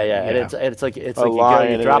 right. Yeah. And it's like a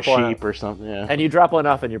lion and a sheep or something. Yeah. And you drop one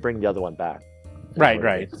off and you bring the other one back.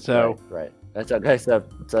 Right. So. Right. That's okay. So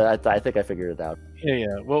I think I figured it out.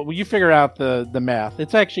 Yeah. Well, you figure out the math.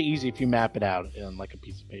 It's actually easy if you map it out on like a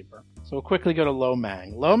piece of paper. So we'll quickly go to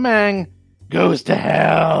Lomang. Lomang goes to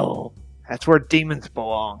hell. That's where demons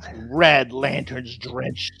belong. Red lanterns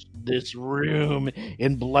drench this room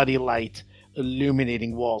in bloody light,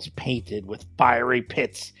 illuminating walls painted with fiery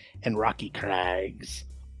pits and rocky crags.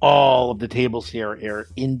 All of the tables here are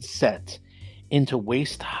inset into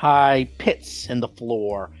waist-high pits in the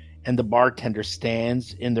floor, and the bartender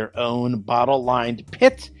stands in their own bottle-lined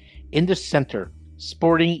pit in the center,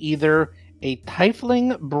 sporting either a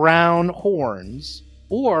tiefling brown horns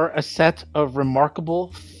or a set of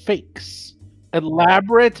remarkable fakes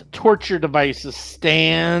Elaborate torture devices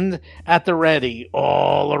stand at the ready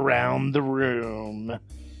all around the room.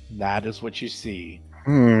 That is what you see.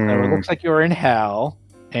 So it looks like you're in hell,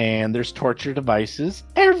 and there's torture devices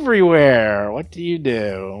everywhere. What do you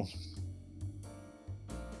do?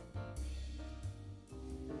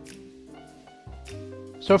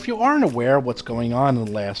 So if you aren't aware of what's going on in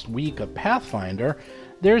the last week of Pathfinder,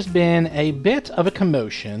 there's been a bit of a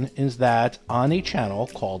commotion is that on a channel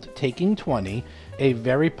called Taking 20, a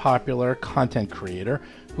very popular content creator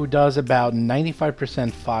who does about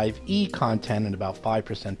 95% 5e content and about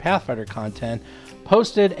 5% Pathfinder content,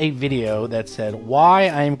 posted a video that said why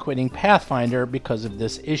I am quitting Pathfinder because of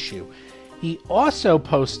this issue. He also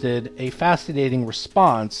posted a fascinating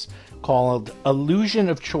response called Illusion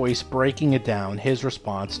of Choice, breaking it down, his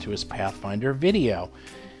response to his Pathfinder video.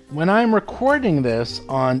 When I'm recording this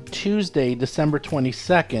on Tuesday, December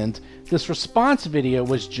 22nd, this response video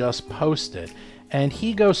was just posted, and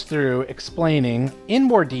he goes through explaining in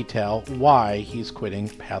more detail why he's quitting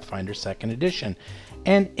Pathfinder 2nd Edition.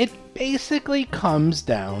 And it basically comes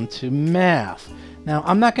down to math. Now,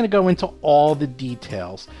 I'm not going to go into all the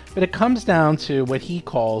details, but it comes down to what he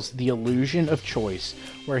calls the illusion of choice,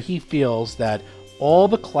 where he feels that all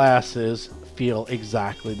the classes feel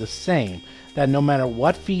exactly the same. That no matter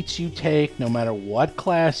what feats you take, no matter what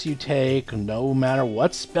class you take, no matter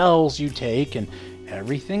what spells you take, and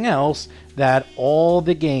everything else, that all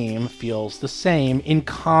the game feels the same in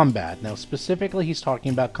combat. Now, specifically, he's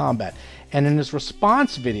talking about combat. And in his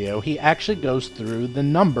response video, he actually goes through the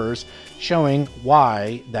numbers showing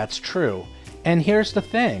why that's true. And here's the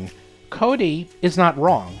thing. Cody is not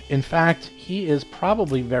wrong. In fact, he is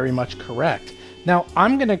probably very much correct. Now,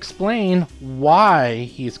 I'm going to explain why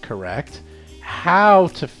he's correct, how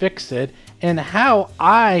to fix it, and how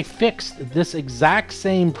I fixed this exact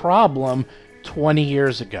same problem 20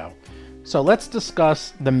 years ago. So let's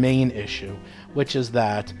discuss the main issue, which is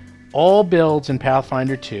that all builds in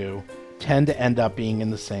Pathfinder 2 tend to end up being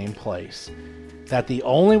in the same place. That the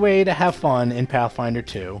only way to have fun in Pathfinder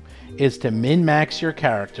 2 is to min-max your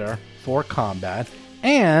character for combat,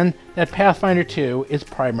 and that Pathfinder 2 is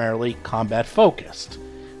primarily combat focused.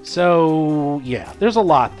 So yeah, there's a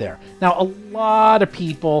lot there. Now, a lot of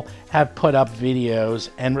people have put up videos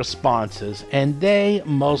and responses, and they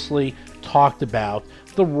mostly talked about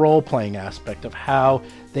the role-playing aspect of how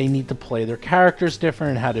they need to play their characters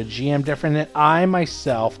different and how to GM different. And I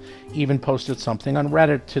myself even posted something on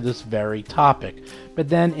Reddit to this very topic. But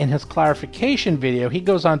then in his clarification video, he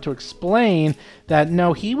goes on to explain that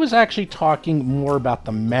no, he was actually talking more about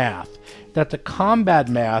the math, that the combat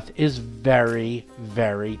math is very,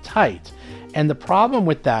 very tight. And the problem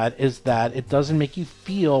with that is that it doesn't make you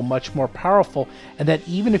feel much more powerful, and that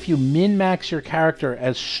even if you min-max your character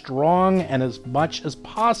as strong and as much as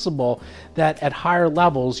possible, that at higher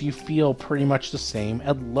levels you feel pretty much the same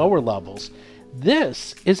at lower levels.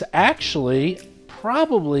 This is actually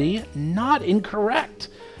probably not incorrect,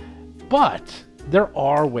 but there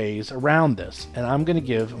are ways around this, and I'm going to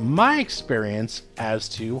give my experience as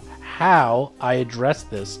to how I address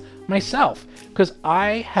this myself, because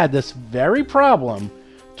I had this very problem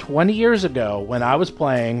 20 years ago when I was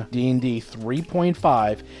playing D&D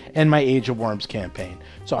 3.5 and my Age of Worms campaign.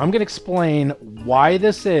 So I'm going to explain why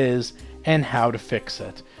this is and how to fix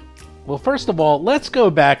it. Well, first of all, let's go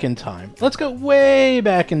back in time. Let's go way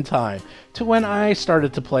back in time to when I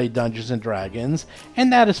started to play Dungeons & Dragons,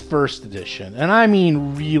 and that is 1st edition. And I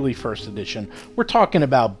mean really 1st edition. We're talking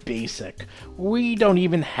about basic. We don't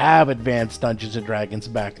even have advanced Dungeons & Dragons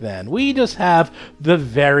back then. We just have the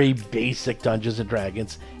very basic Dungeons &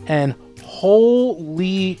 Dragons. And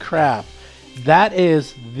holy crap, that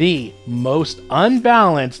is the most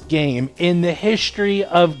unbalanced game in the history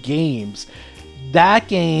of games. That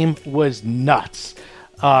game was nuts.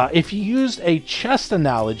 If you used a chess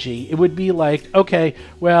analogy, it would be like, okay,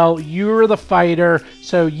 well, you're the fighter,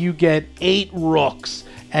 so you get 8 rooks,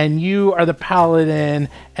 and you are the paladin,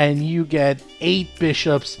 and you get 8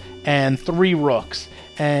 bishops and 3 rooks,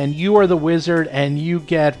 and you are the wizard, and you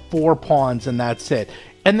get 4 pawns, and that's it.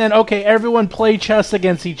 And then, okay, everyone play chess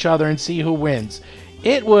against each other and see who wins.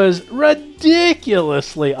 It was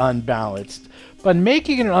ridiculously unbalanced. But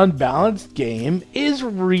making an unbalanced game is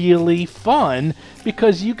really fun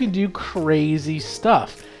because you can do crazy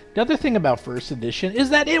stuff. The other thing about 1st edition is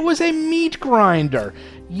that it was a meat grinder.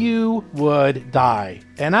 You would die.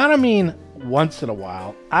 And I don't mean once in a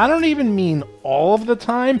while. I don't even mean all of the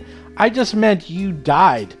time. I just meant you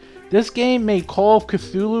died. This game made Call of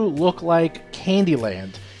Cthulhu look like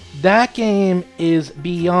Candyland. That game is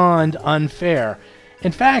beyond unfair.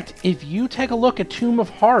 In fact, if you take a look at Tomb of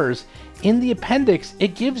Horrors, in the appendix,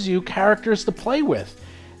 it gives you characters to play with.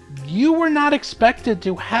 You were not expected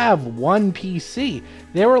to have one PC.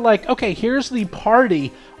 They were like, okay, here's the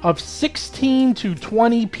party of 16 to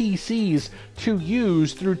 20 PCs to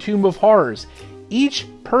use through Tomb of Horrors. Each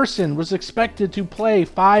person was expected to play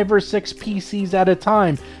 5 or 6 PCs at a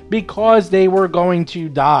time because they were going to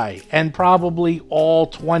die, and probably all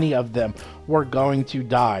 20 of them were going to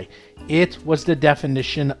die. It was the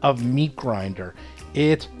definition of meat grinder.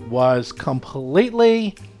 It was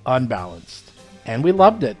completely unbalanced. And we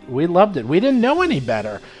loved it. We loved it. We didn't know any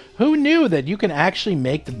better. Who knew that you can actually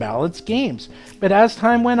make the balanced games? But as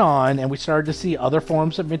time went on and we started to see other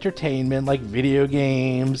forms of entertainment like video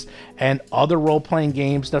games and other role-playing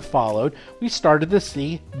games that followed, we started to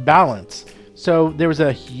see balance. So there was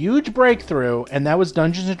a huge breakthrough, and that was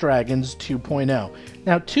Dungeons & Dragons 2.0.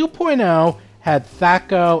 Now 2.0 had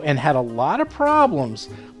THAC0 and had a lot of problems,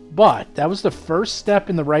 but that was the first step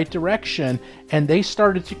in the right direction, and they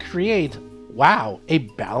started to create a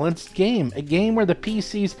balanced game. A game where the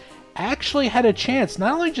PCs actually had a chance.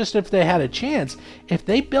 Not only just if they had a chance, if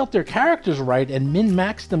they built their characters right and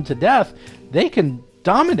min-maxed them to death, they can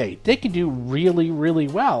dominate. They can do really, really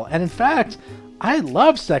well. And in fact, I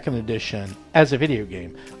love 2nd edition as a video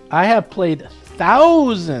game. I have played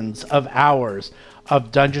thousands of hours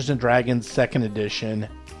of Dungeons & Dragons 2nd edition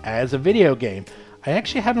as a video game. I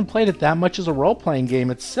actually haven't played it that much as a role-playing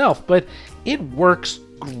game itself, but it works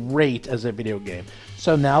great as a video game.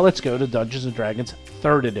 So now let's go to Dungeons & Dragons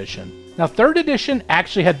 3rd edition. Now 3rd edition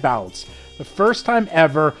actually had balance. The first time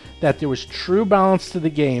ever that there was true balance to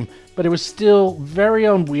the game, but it was still very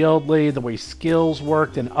unwieldy the way skills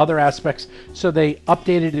worked and other aspects, so they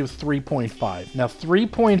updated it with 3.5. Now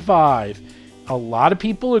 3.5, a lot of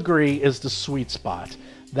people agree, is the sweet spot.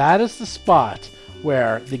 That is the spot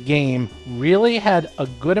where the game really had a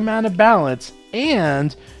good amount of balance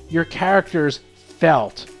and your characters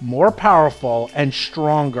felt more powerful and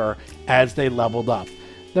stronger as they leveled up.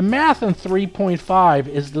 The math in 3.5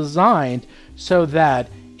 is designed so that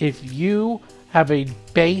if you have a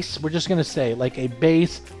base, we're just going to say like a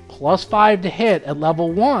base plus 5 to hit at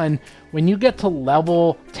level 1, when you get to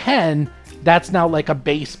level 10, that's now like a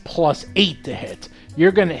base plus 8 to hit.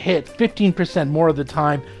 You're going to hit 15% more of the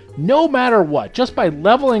time, no matter what. Just by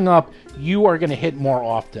leveling up, you are going to hit more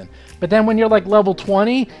often. But then when you're like level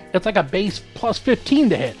 20, it's like a base plus 15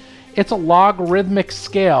 to hit. It's a logarithmic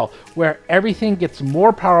scale where everything gets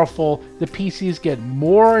more powerful, the PCs get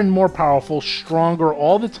more and more powerful, stronger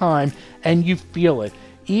all the time, and you feel it.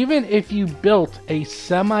 Even if you built a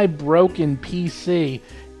semi-broken PC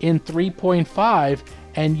in 3.5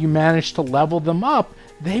 and you managed to level them up,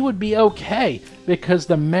 they would be okay because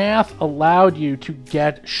the math allowed you to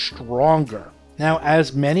get stronger. Now,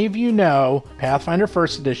 as many of you know, Pathfinder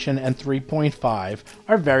 1st Edition and 3.5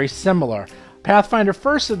 are very similar. Pathfinder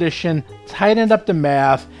 1st Edition tightened up the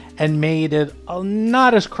math and made it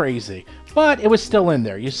not as crazy, but it was still in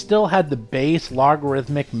there. You still had the base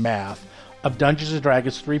logarithmic math of Dungeons &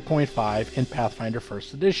 Dragons 3.5 in Pathfinder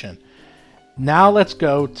 1st Edition. Now let's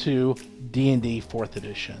go to D&D 4th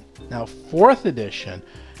Edition. Now 4th Edition,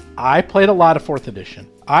 I played a lot of 4th Edition.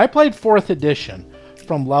 I played 4th Edition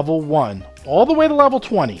from level 1 all the way to level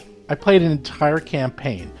 20. I played an entire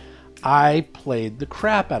campaign. I played the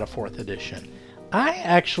crap out of 4th Edition. I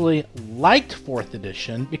actually liked 4th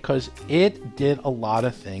Edition because it did a lot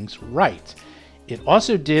of things right. It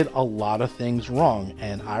also did a lot of things wrong.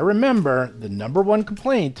 And I remember the number one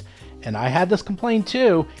complaint, and I had this complaint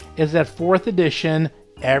too, is that 4th Edition,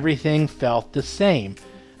 everything felt the same.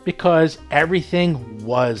 Because everything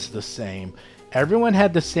was the same. Everyone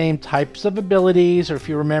had the same types of abilities, or if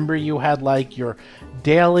you remember, you had like your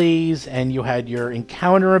dailies and you had your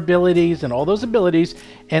encounter abilities and all those abilities,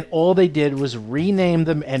 and all they did was rename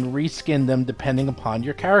them and reskin them depending upon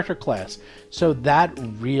your character class. So that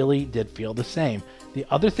really did feel the same. The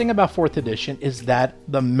other thing about 4th Edition is that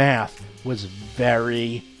the math was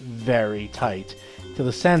very, very tight, to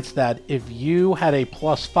the sense that if you had a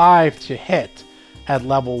plus 5 to hit at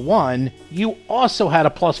level 1, you also had a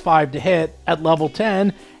plus 5 to hit at level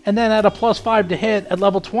 10, and then had a plus 5 to hit at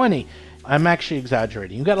level 20. I'm actually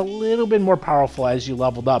exaggerating. You got a little bit more powerful as you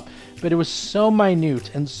leveled up, but it was so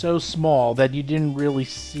minute and so small that you didn't really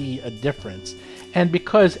see a difference. And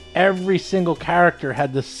because every single character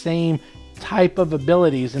had the same type of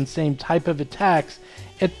abilities and same type of attacks,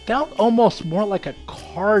 it felt almost more like a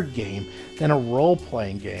card game than a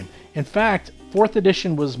role-playing game. In fact, 4th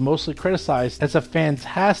Edition was mostly criticized as a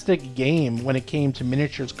fantastic game when it came to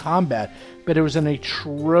miniatures combat, but it was an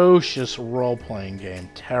atrocious role-playing game.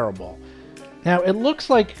 Terrible. Now, it looks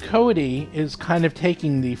like Cody is kind of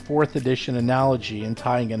taking the 4th edition analogy and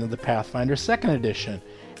tying it into the Pathfinder 2nd edition.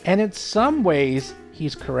 And in some ways,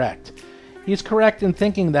 he's correct. He's correct in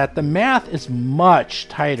thinking that the math is much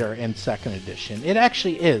tighter in 2nd edition. It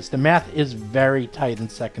actually is. The math is very tight in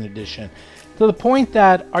 2nd edition. To the point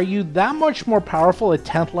that, are you that much more powerful at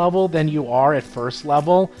 10th level than you are at 1st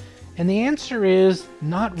level? And the answer is,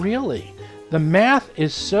 not really. The math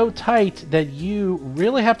is so tight that you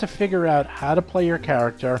really have to figure out how to play your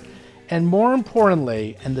character, and more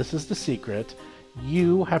importantly, and this is the secret,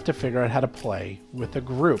 you have to figure out how to play with a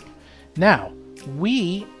group. Now,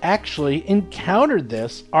 we actually encountered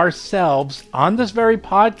this ourselves on this very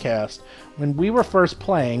podcast when we were first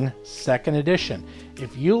playing 2nd edition.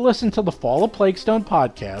 If you listen to the Fall of Plaguestone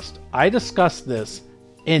podcast, I discussed this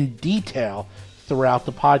in detail throughout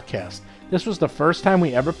the podcast. This was the first time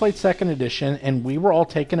we ever played 2nd edition, and we were all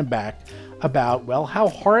taken aback about, well, how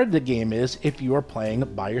hard the game is if you are playing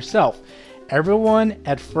by yourself. Everyone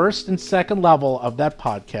at 1st and 2nd level of that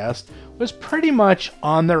podcast was pretty much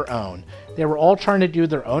on their own. They were all trying to do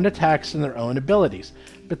their own attacks and their own abilities.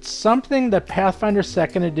 But something that Pathfinder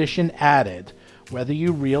 2nd edition added, whether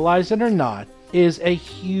you realize it or not, is a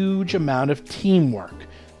huge amount of teamwork.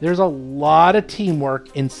 There's a lot of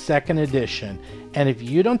teamwork in 2nd edition, and if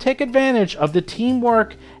you don't take advantage of the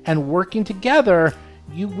teamwork and working together,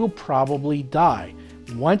 you will probably die.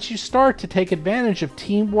 Once you start to take advantage of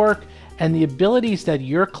teamwork and the abilities that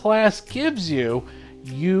your class gives you,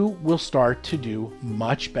 you will start to do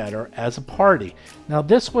much better as a party. Now,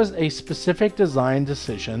 this was a specific design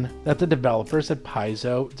decision that the developers at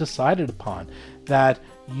Paizo decided upon, that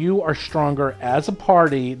you are stronger as a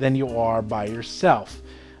party than you are by yourself.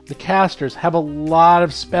 The casters have a lot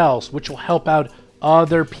of spells which will help out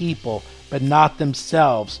other people, but not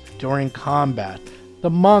themselves during combat. The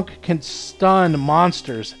monk can stun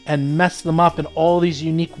monsters and mess them up in all these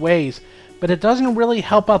unique ways, but it doesn't really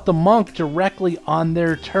help out the monk directly on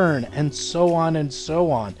their turn, and so on and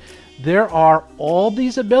so on. There are all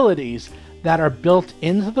these abilities that are built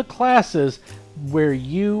into the classes where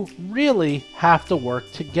you really have to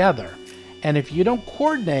work together. And if you don't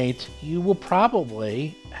coordinate, you will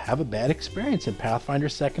probably have a bad experience in Pathfinder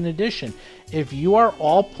 2nd edition. If you are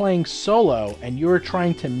all playing solo and you are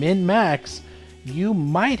trying to min-max, you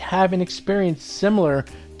might have an experience similar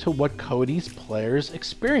to what Cody's players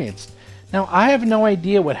experienced. Now, I have no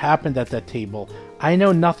idea what happened at that table. I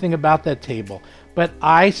know nothing about that table, but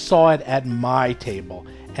I saw it at my table.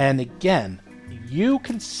 And again, you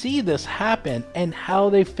can see this happen and how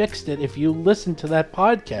they fixed it if you listen to that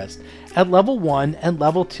podcast. At level 1 and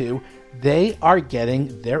level 2, they are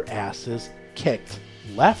getting their asses kicked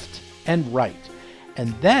left and right.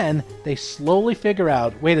 And then they slowly figure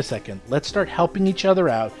out, wait a second, let's start helping each other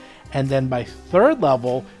out. And then by 3rd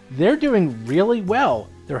level, they're doing really well.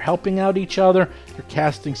 They're helping out each other. They're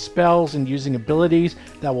casting spells and using abilities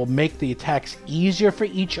that will make the attacks easier for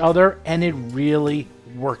each other. And it really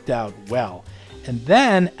worked out well. And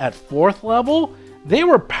then at 4th level, they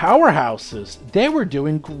were powerhouses. They were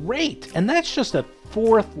doing great. And that's just at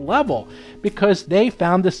 4th level because they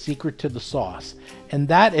found the secret to the sauce. And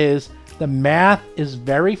that is the math is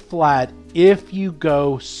very flat if you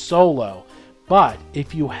go solo. But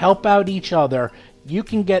if you help out each other, you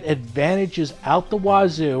can get advantages out the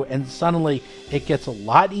wazoo, and suddenly it gets a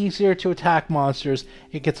lot easier to attack monsters,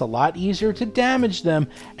 it gets a lot easier to damage them,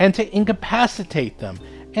 and to incapacitate them.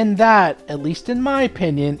 And that, at least in my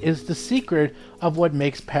opinion, is the secret of what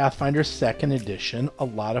makes Pathfinder 2nd edition a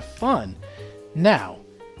lot of fun. Now,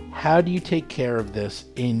 how do you take care of this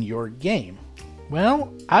in your game?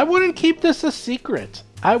 Well, I wouldn't keep this a secret.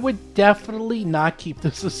 I would definitely not keep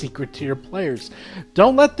this a secret to your players.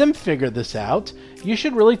 Don't let them figure this out. You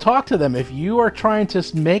should really talk to them. If you are trying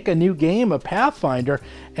to make a new game of Pathfinder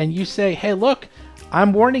and you say, hey, look,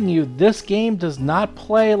 I'm warning you, this game does not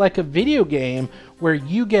play like a video game where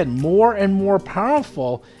you get more and more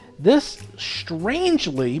powerful. This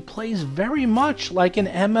strangely plays very much like an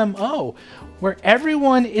MMO where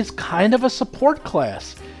everyone is kind of a support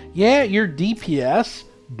class. Yeah, you're DPS,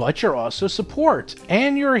 but you're also support,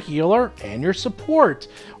 and you're a healer, and you're support,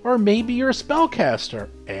 or maybe you're a spellcaster,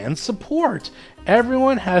 and support.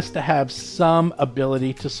 Everyone has to have some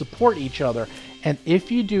ability to support each other, and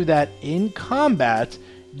if you do that in combat,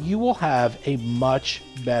 you will have a much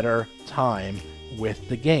better time with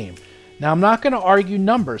the game. Now, I'm not going to argue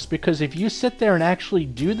numbers, because if you sit there and actually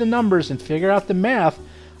do the numbers and figure out the math,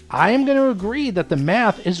 I am going to agree that the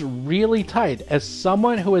math is really tight. As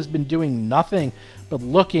someone who has been doing nothing but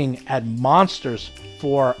looking at monsters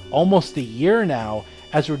for almost a year now,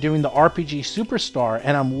 as we're doing the RPG Superstar,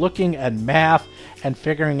 and I'm looking at math and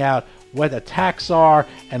figuring out what attacks are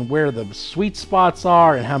and where the sweet spots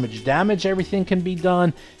are and how much damage everything can be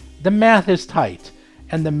done. The math is tight,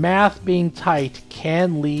 and the math being tight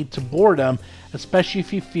can lead to boredom, especially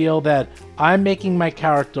if you feel that I'm making my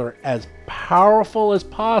character as powerful as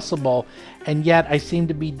possible, and yet I seem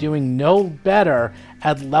to be doing no better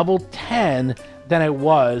at level 10 than I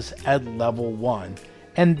was at level 1.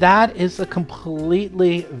 And that is a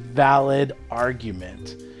completely valid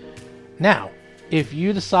argument. Now, if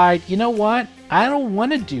you decide, you know what, I don't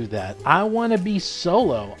want to do that, I want to be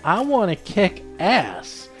solo, I want to kick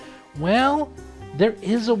ass, well, there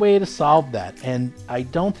is a way to solve that, and I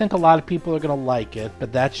don't think a lot of people are going to like it,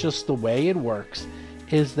 but that's just the way it works,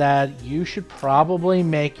 is that you should probably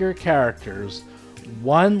make your characters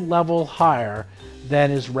one level higher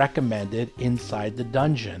than is recommended inside the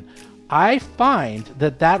dungeon. I find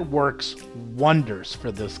that that works wonders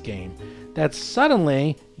for this game, that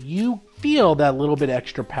suddenly you feel that little bit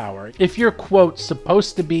extra power. If you're, quote,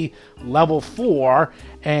 supposed to be level 4,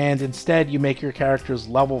 and instead you make your characters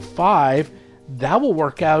level 5, that will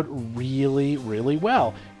work out really, really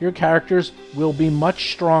well. Your characters will be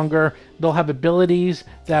much stronger. They'll have abilities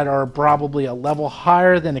that are probably a level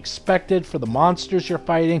higher than expected for the monsters you're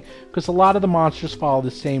fighting, because a lot of the monsters follow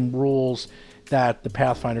the same rules that the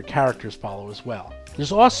Pathfinder characters follow as well.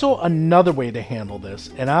 There's also another way to handle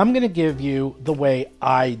this, and I'm going to give you the way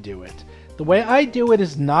I do it. The way I do it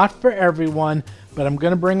is not for everyone, but I'm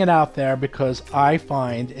going to bring it out there because I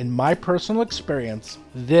find, in my personal experience,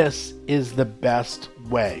 this is the best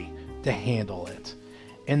way to handle it.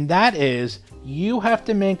 And that is, you have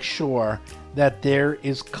to make sure that there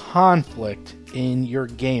is conflict in your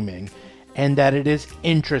gaming, and that it is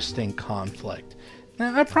interesting conflict.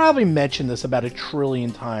 Now, I probably mentioned this about 1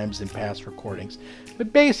 trillion times in past recordings,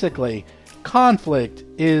 but basically, conflict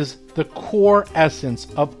is the core essence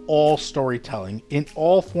of all storytelling in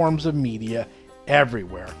all forms of media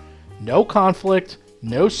everywhere. No conflict,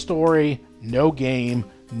 no story, no game,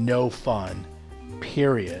 no fun.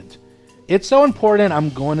 Period. It's so important, I'm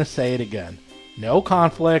going to say it again. No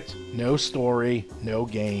conflict, no story, no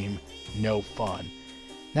game, no fun.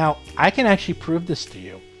 Now, I can actually prove this to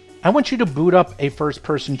you. I want you to boot up a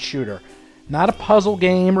first-person shooter. Not a puzzle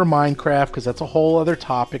game or Minecraft, because that's a whole other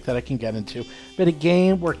topic that I can get into, but a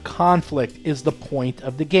game where conflict is the point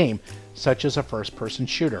of the game, such as a first-person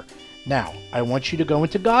shooter. Now, I want you to go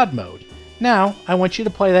into God mode. Now, I want you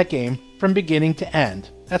to play that game from beginning to end.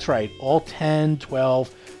 That's right, all 10,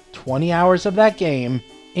 12, 20 hours of that game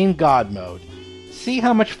in God mode. See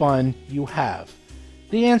how much fun you have.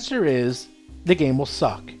 The answer is, the game will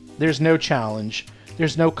suck. There's no challenge.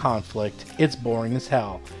 There's no conflict. It's boring as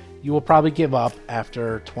hell. You will probably give up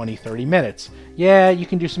after 20, 30 minutes. Yeah, you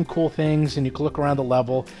can do some cool things and you can look around the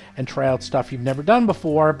level and try out stuff you've never done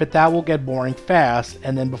before, but that will get boring fast,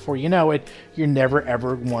 and then before you know it, you're never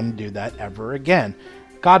ever want to do that ever again.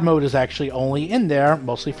 God mode is actually only in there,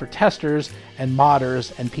 mostly for testers and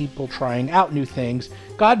modders and people trying out new things.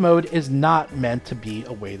 God mode is not meant to be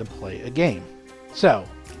a way to play a game. So,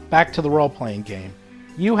 back to the role-playing game.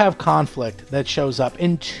 You have conflict that shows up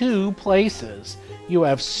in 2 places. You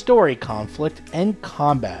have story conflict and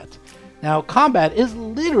combat. Now, combat is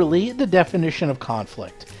literally the definition of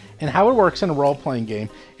conflict. And how it works in a role-playing game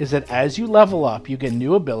is that as you level up, you get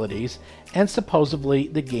new abilities, and supposedly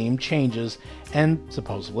the game changes, and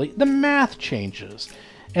supposedly the math changes.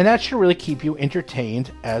 And that should really keep you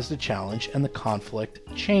entertained as the challenge and the conflict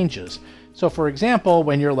changes. So for example,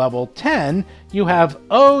 when you're level 10, you have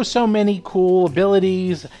so many cool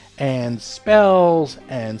abilities and spells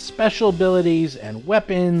and special abilities and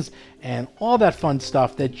weapons and all that fun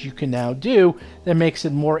stuff that you can now do that makes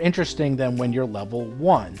it more interesting than when you're level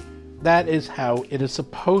 1. That is how it is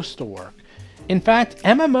supposed to work. In fact,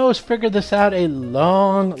 MMOs figured this out a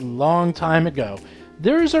long, long time ago.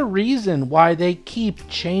 There's a reason why they keep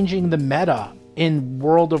changing the meta in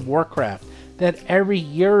World of Warcraft, that every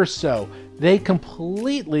year or so they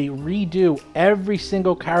completely redo every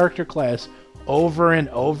single character class over and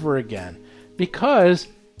over again, because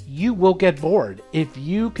you will get bored. If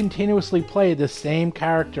you continuously play the same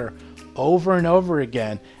character over and over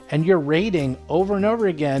again and you're raiding over and over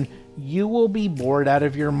again, you will be bored out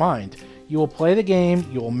of your mind. You will play the game,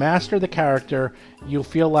 you will master the character, you'll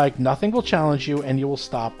feel like nothing will challenge you, and you will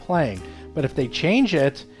stop playing. But if they change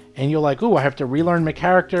it, and you're like, ooh, I have to relearn my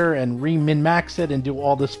character and re-min-max it and do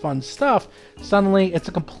all this fun stuff, suddenly it's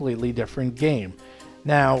a completely different game.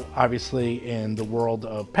 Now, obviously, in the world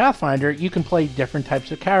of Pathfinder, you can play different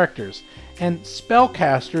types of characters, and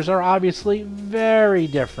spellcasters are obviously very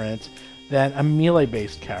different than a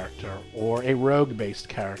melee-based character or a rogue-based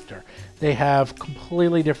character. They have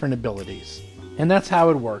completely different abilities, and that's how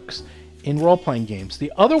it works. in role-playing games.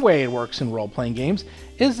 The other way it works in role-playing games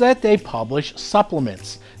is that they publish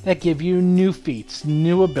supplements that give you new feats,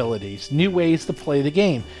 new abilities, new ways to play the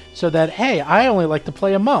game. So that, hey, I only like to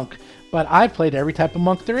play a monk, but I've played every type of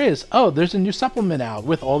monk there is. Oh, there's a new supplement out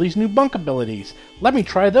with all these new monk abilities. Let me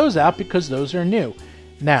try those out because those are new.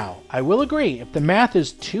 Now, I will agree, if the math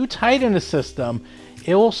is too tight in a system,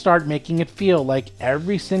 it will start making it feel like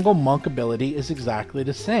every single monk ability is exactly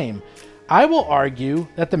the same. I will argue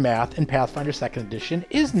that the math in Pathfinder 2nd Edition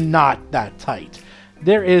is not that tight.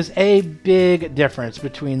 There is a big difference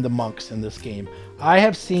between the monks in this game. I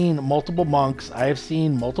have seen multiple monks, I have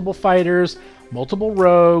seen multiple fighters, multiple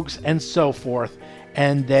rogues, and so forth,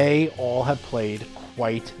 and they all have played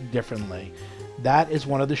quite differently. That is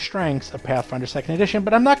one of the strengths of Pathfinder 2nd Edition,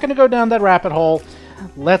 but I'm not going to go down that rabbit hole.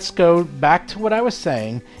 Let's go back to what I was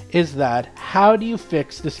saying, is that how do you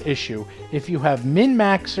fix this issue if you have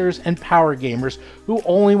min-maxers and power gamers who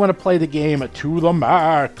only want to play the game to the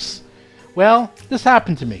max? Well, this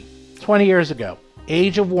happened to me 20 years ago,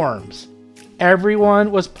 Age of Worms. Everyone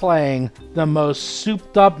was playing the most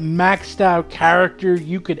souped up, maxed out character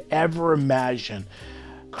you could ever imagine.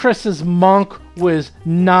 Chris's monk was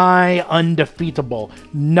nigh undefeatable.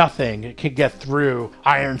 Nothing could get through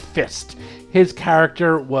Iron Fist. His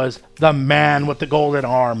character was the man with the golden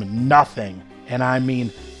arm. Nothing, and I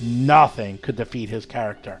mean nothing, could defeat his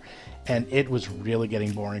character. And it was really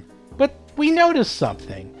getting boring. But we noticed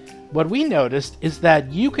something. What we noticed is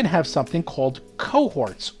that you can have something called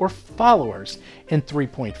cohorts or followers in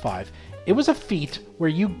 3.5. It was a feat where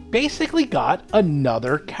you basically got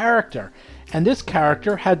another character. And this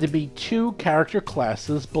character had to be 2 character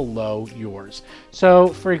classes below yours. So,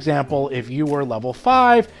 for example, if you were level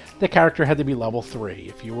 5, the character had to be level 3.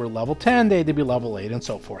 If you were level 10, they had to be level 8, and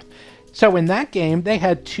so forth. So in that game, they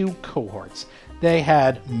had 2 cohorts. They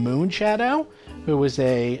had Moonshadow, who was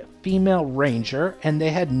a female ranger, and they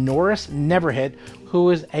had Norris Neverhit, who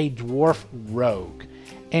was a dwarf rogue.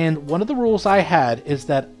 And one of the rules I had is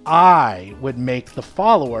that I would make the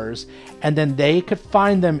followers, and then they could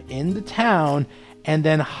find them in the town and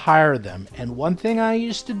then hire them. And one thing I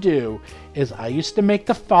used to do is I used to make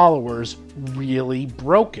the followers really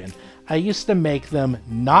broken. I used to make them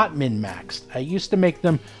not min-maxed. I used to make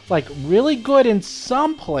them like really good in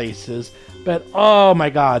some places, but oh my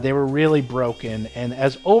god, they were really broken. And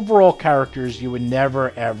as overall characters, you would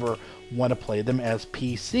never ever want to play them as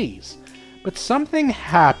PCs. But something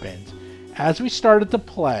happened. As we started to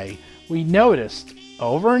play, we noticed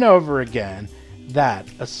over and over again that,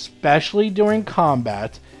 especially during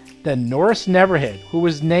combat, that Norris Neverhit, who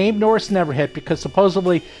was named Norris Neverhit because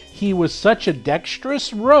supposedly he was such a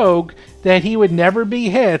dexterous rogue that he would never be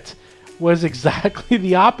hit, was exactly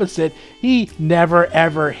the opposite. He never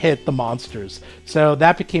ever hit the monsters. So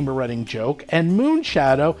that became a running joke. And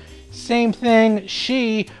Moonshadow, same thing.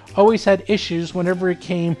 She always had issues whenever it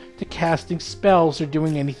came to casting spells or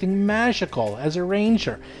doing anything magical as a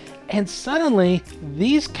ranger. And suddenly,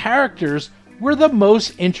 these characters were the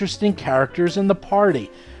most interesting characters in the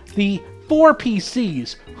party. The 4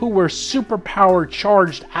 PCs who were superpower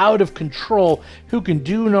charged, out of control, who can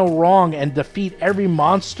do no wrong and defeat every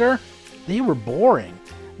monster, they were boring.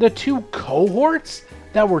 The 2 cohorts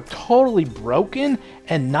that were totally broken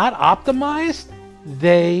and not optimized,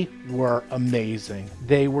 they were amazing.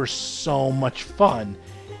 They were so much fun.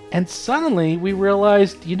 And suddenly we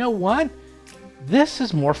realized, you know what? This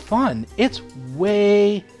is more fun. It's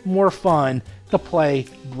way more fun to play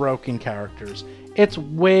broken characters. It's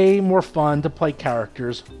way more fun to play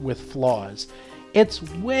characters with flaws. It's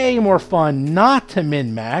way more fun not to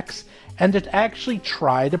min-max and to actually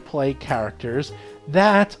try to play characters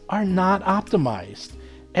that are not optimized.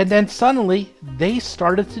 And then suddenly they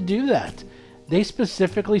started to do that. They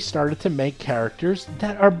specifically started to make characters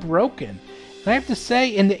that are broken. And I have to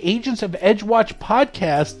say, in the Agents of Edgewatch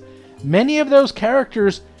podcast, many of those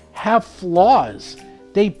characters have flaws.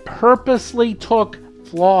 They purposely took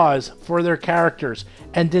flaws for their characters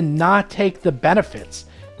and did not take the benefits.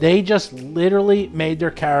 They just literally made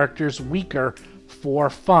their characters weaker for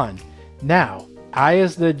fun. Now, I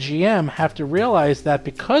as the GM have to realize that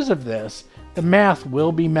because of this, the math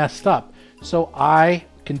will be messed up. So I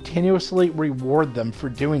continuously reward them for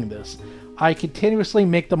doing this. I continuously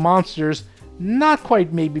make the monsters not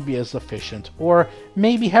quite maybe be as efficient, or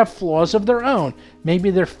maybe have flaws of their own.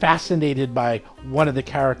 Maybe they're fascinated by one of the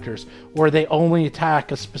characters, or they only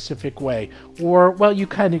attack a specific way, or, well, you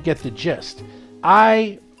kind of get the gist.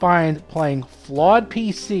 I find playing flawed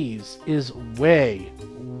PCs is way,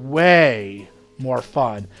 way more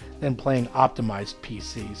fun than playing optimized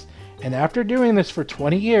PCs. And after doing this for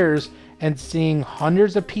 20 years, and seeing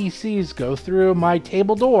hundreds of PCs go through my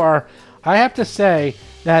table door, I have to say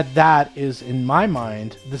that is, in my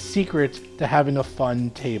mind, the secret to having a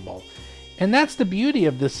fun table. And that's the beauty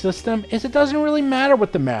of this system, is it doesn't really matter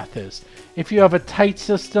what the math is. If you have a tight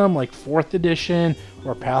system like 4th edition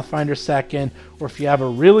or Pathfinder 2nd, or if you have a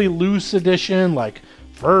really loose edition like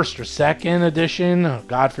 1st or 2nd edition,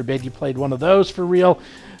 God forbid you played one of those for real,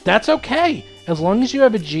 that's okay. As long as you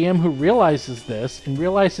have a GM who realizes this and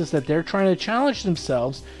realizes that they're trying to challenge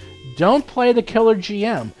themselves, don't play the killer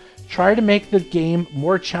GM. Try to make the game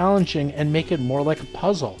more challenging and make it more like a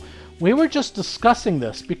puzzle. We were just discussing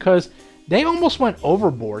this because they almost went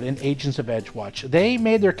overboard in Agents of Edgewatch. They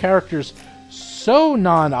made their characters so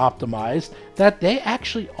non-optimized that they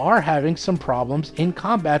actually are having some problems in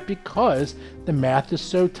combat because the math is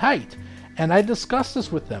so tight. And I discussed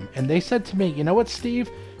this with them, and they said to me, you know what, Steve?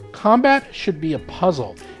 Combat should be a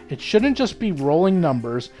puzzle. It shouldn't just be rolling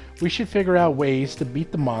numbers. We should figure out ways to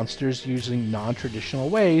beat the monsters using non-traditional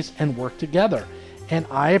ways and work together. And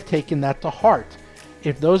I have taken that to heart.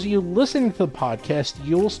 If those of you listening to the podcast,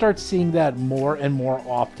 you will start seeing that more and more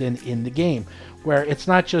often in the game, where it's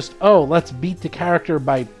not just, oh, let's beat the character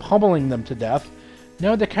by pummeling them to death.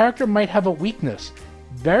 No, the character might have a weakness.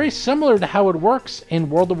 Very similar to how it works in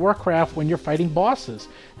World of Warcraft when you're fighting bosses.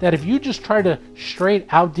 That if you just try to straight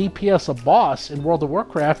out DPS a boss in World of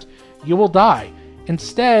Warcraft, you will die.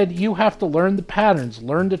 Instead, you have to learn the patterns,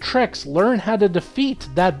 learn the tricks, learn how to defeat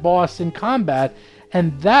that boss in combat,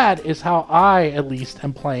 and that is how I, at least,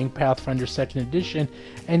 am playing Pathfinder 2nd Edition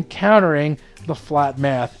and countering the flat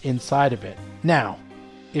math inside of it. Now,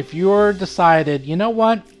 if you're decided, you know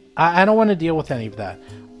what, I don't want to deal with any of that.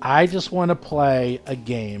 I just want to play a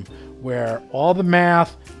game where all the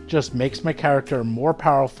math just makes my character more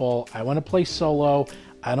powerful. I want to play solo.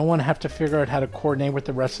 I don't want to have to figure out how to coordinate with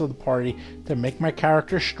the rest of the party to make my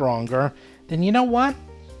character stronger. Then you know what?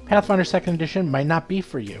 Pathfinder 2nd Edition might not be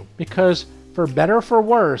for you. Because for better or for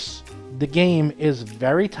worse, the game is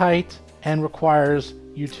very tight and requires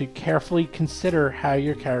you to carefully consider how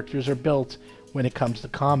your characters are built when it comes to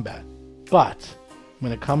combat. But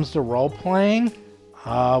when it comes to role-playing,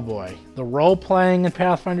 oh boy, the role-playing in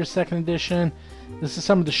Pathfinder 2nd Edition, this is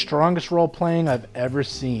some of the strongest role-playing I've ever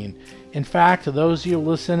seen. In fact, to those of you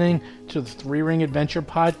listening to the Three Ring Adventure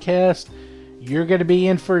podcast, you're going to be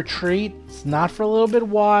in for a treat. It's not for a little bit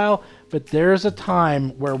while, but there's a time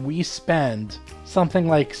where we spend something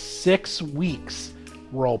like 6 weeks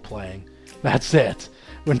role-playing. That's it.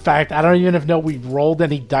 In fact, I don't even know if we've rolled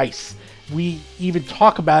any dice. We even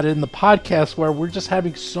talk about it in the podcast where we're just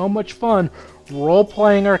having so much fun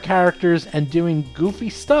role-playing our characters and doing goofy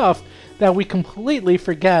stuff that we completely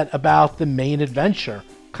forget about the main adventure,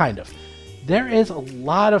 kind of. There is a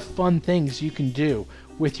lot of fun things you can do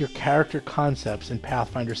with your character concepts in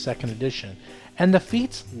Pathfinder 2nd Edition, and the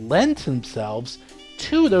feats lend themselves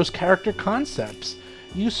to those character concepts.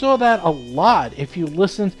 You saw that a lot if you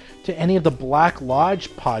listened to any of the Black Lodge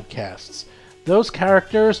podcasts. Those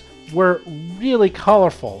characters were really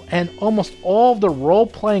colorful, and almost all of the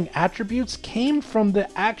role-playing attributes came from the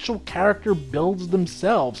actual character builds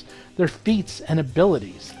themselves, their feats and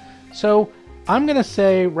abilities. So I'm going to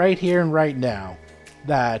say right here and right now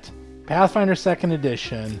that Pathfinder 2nd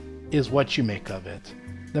Edition is what you make of it.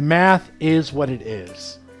 The math is what it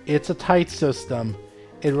is. It's a tight system.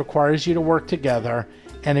 It requires you to work together,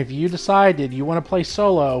 and if you decided you want to play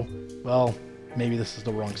solo, well, maybe this is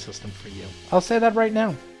the wrong system for you. I'll say that right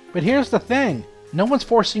now. But here's the thing. No one's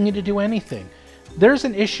forcing you to do anything. There's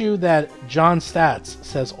an issue that John Statz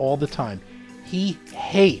says all the time. He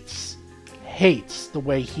hates the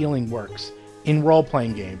way healing works in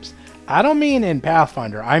role-playing games. I don't mean in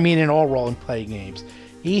Pathfinder. I mean in all role-playing games.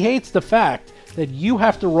 He hates the fact that you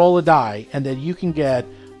have to roll a die and that you can get,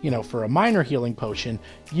 for a minor healing potion,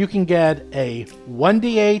 you can get a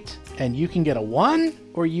 1d8 and you can get a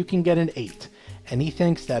 1 or you can get an 8. And he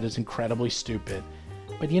thinks that is incredibly stupid.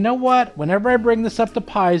 But you know what? Whenever I bring this up to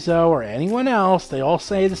Paizo or anyone else, they all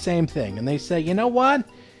say the same thing. And they say, you know what?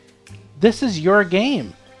 This is your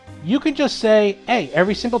game. You can just say, hey,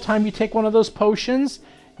 every single time you take one of those potions,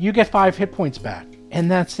 you get 5 hit points back.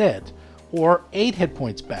 And that's it. Or 8 hit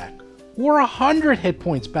points back. Or 100 hit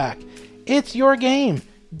points back. It's your game.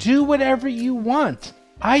 Do whatever you want.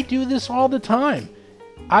 I do this all the time.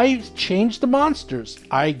 I change the monsters.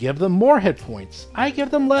 I give them more hit points. I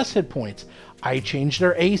give them less hit points. I change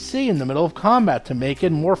their AC in the middle of combat to make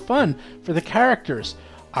it more fun for the characters.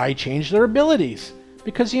 I change their abilities.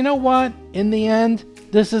 Because you know what? In the end,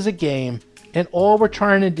 this is a game, and all we're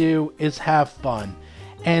trying to do is have fun.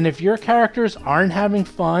 And if your characters aren't having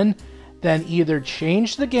fun, then either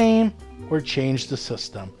change the game or change the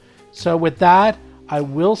system. So with that, I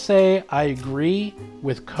will say I agree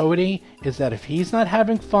with Cody, is that if he's not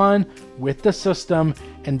having fun with the system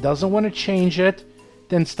and doesn't want to change it,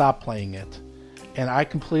 then stop playing it. And I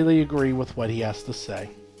completely agree with what he has to say.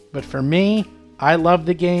 But for me, I love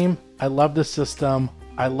the game, I love the system,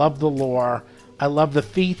 I love the lore, I love the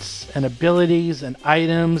feats and abilities and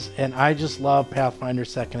items, and I just love Pathfinder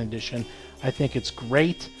 2nd Edition. I think it's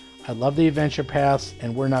great. I love the adventure paths,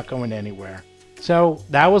 and we're not going anywhere. So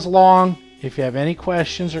that was long. If you have any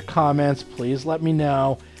questions or comments, please let me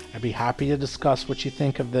know. I'd be happy to discuss what you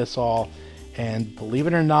think of this all. And believe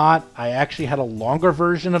it or not, I actually had a longer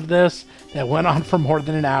version of this that went on for more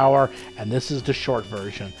than an hour, and this is the short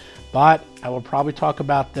version. But I will probably talk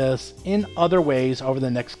about this in other ways over the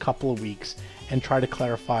next couple of weeks and try to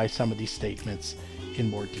clarify some of these statements in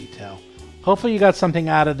more detail. Hopefully you got something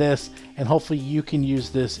out of this, and hopefully you can use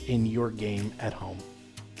this in your game at home.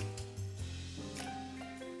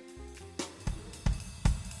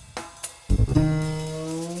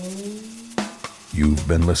 You've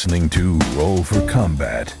been listening to Roll for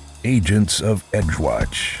Combat, Agents of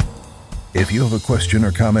Edgewatch. If you have a question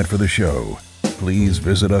or comment for the show, please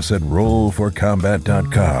visit us at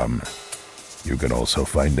rollforcombat.com. You can also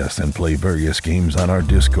find us and play various games on our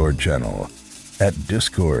Discord channel at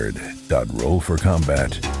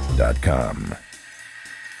discord.rollforcombat.com.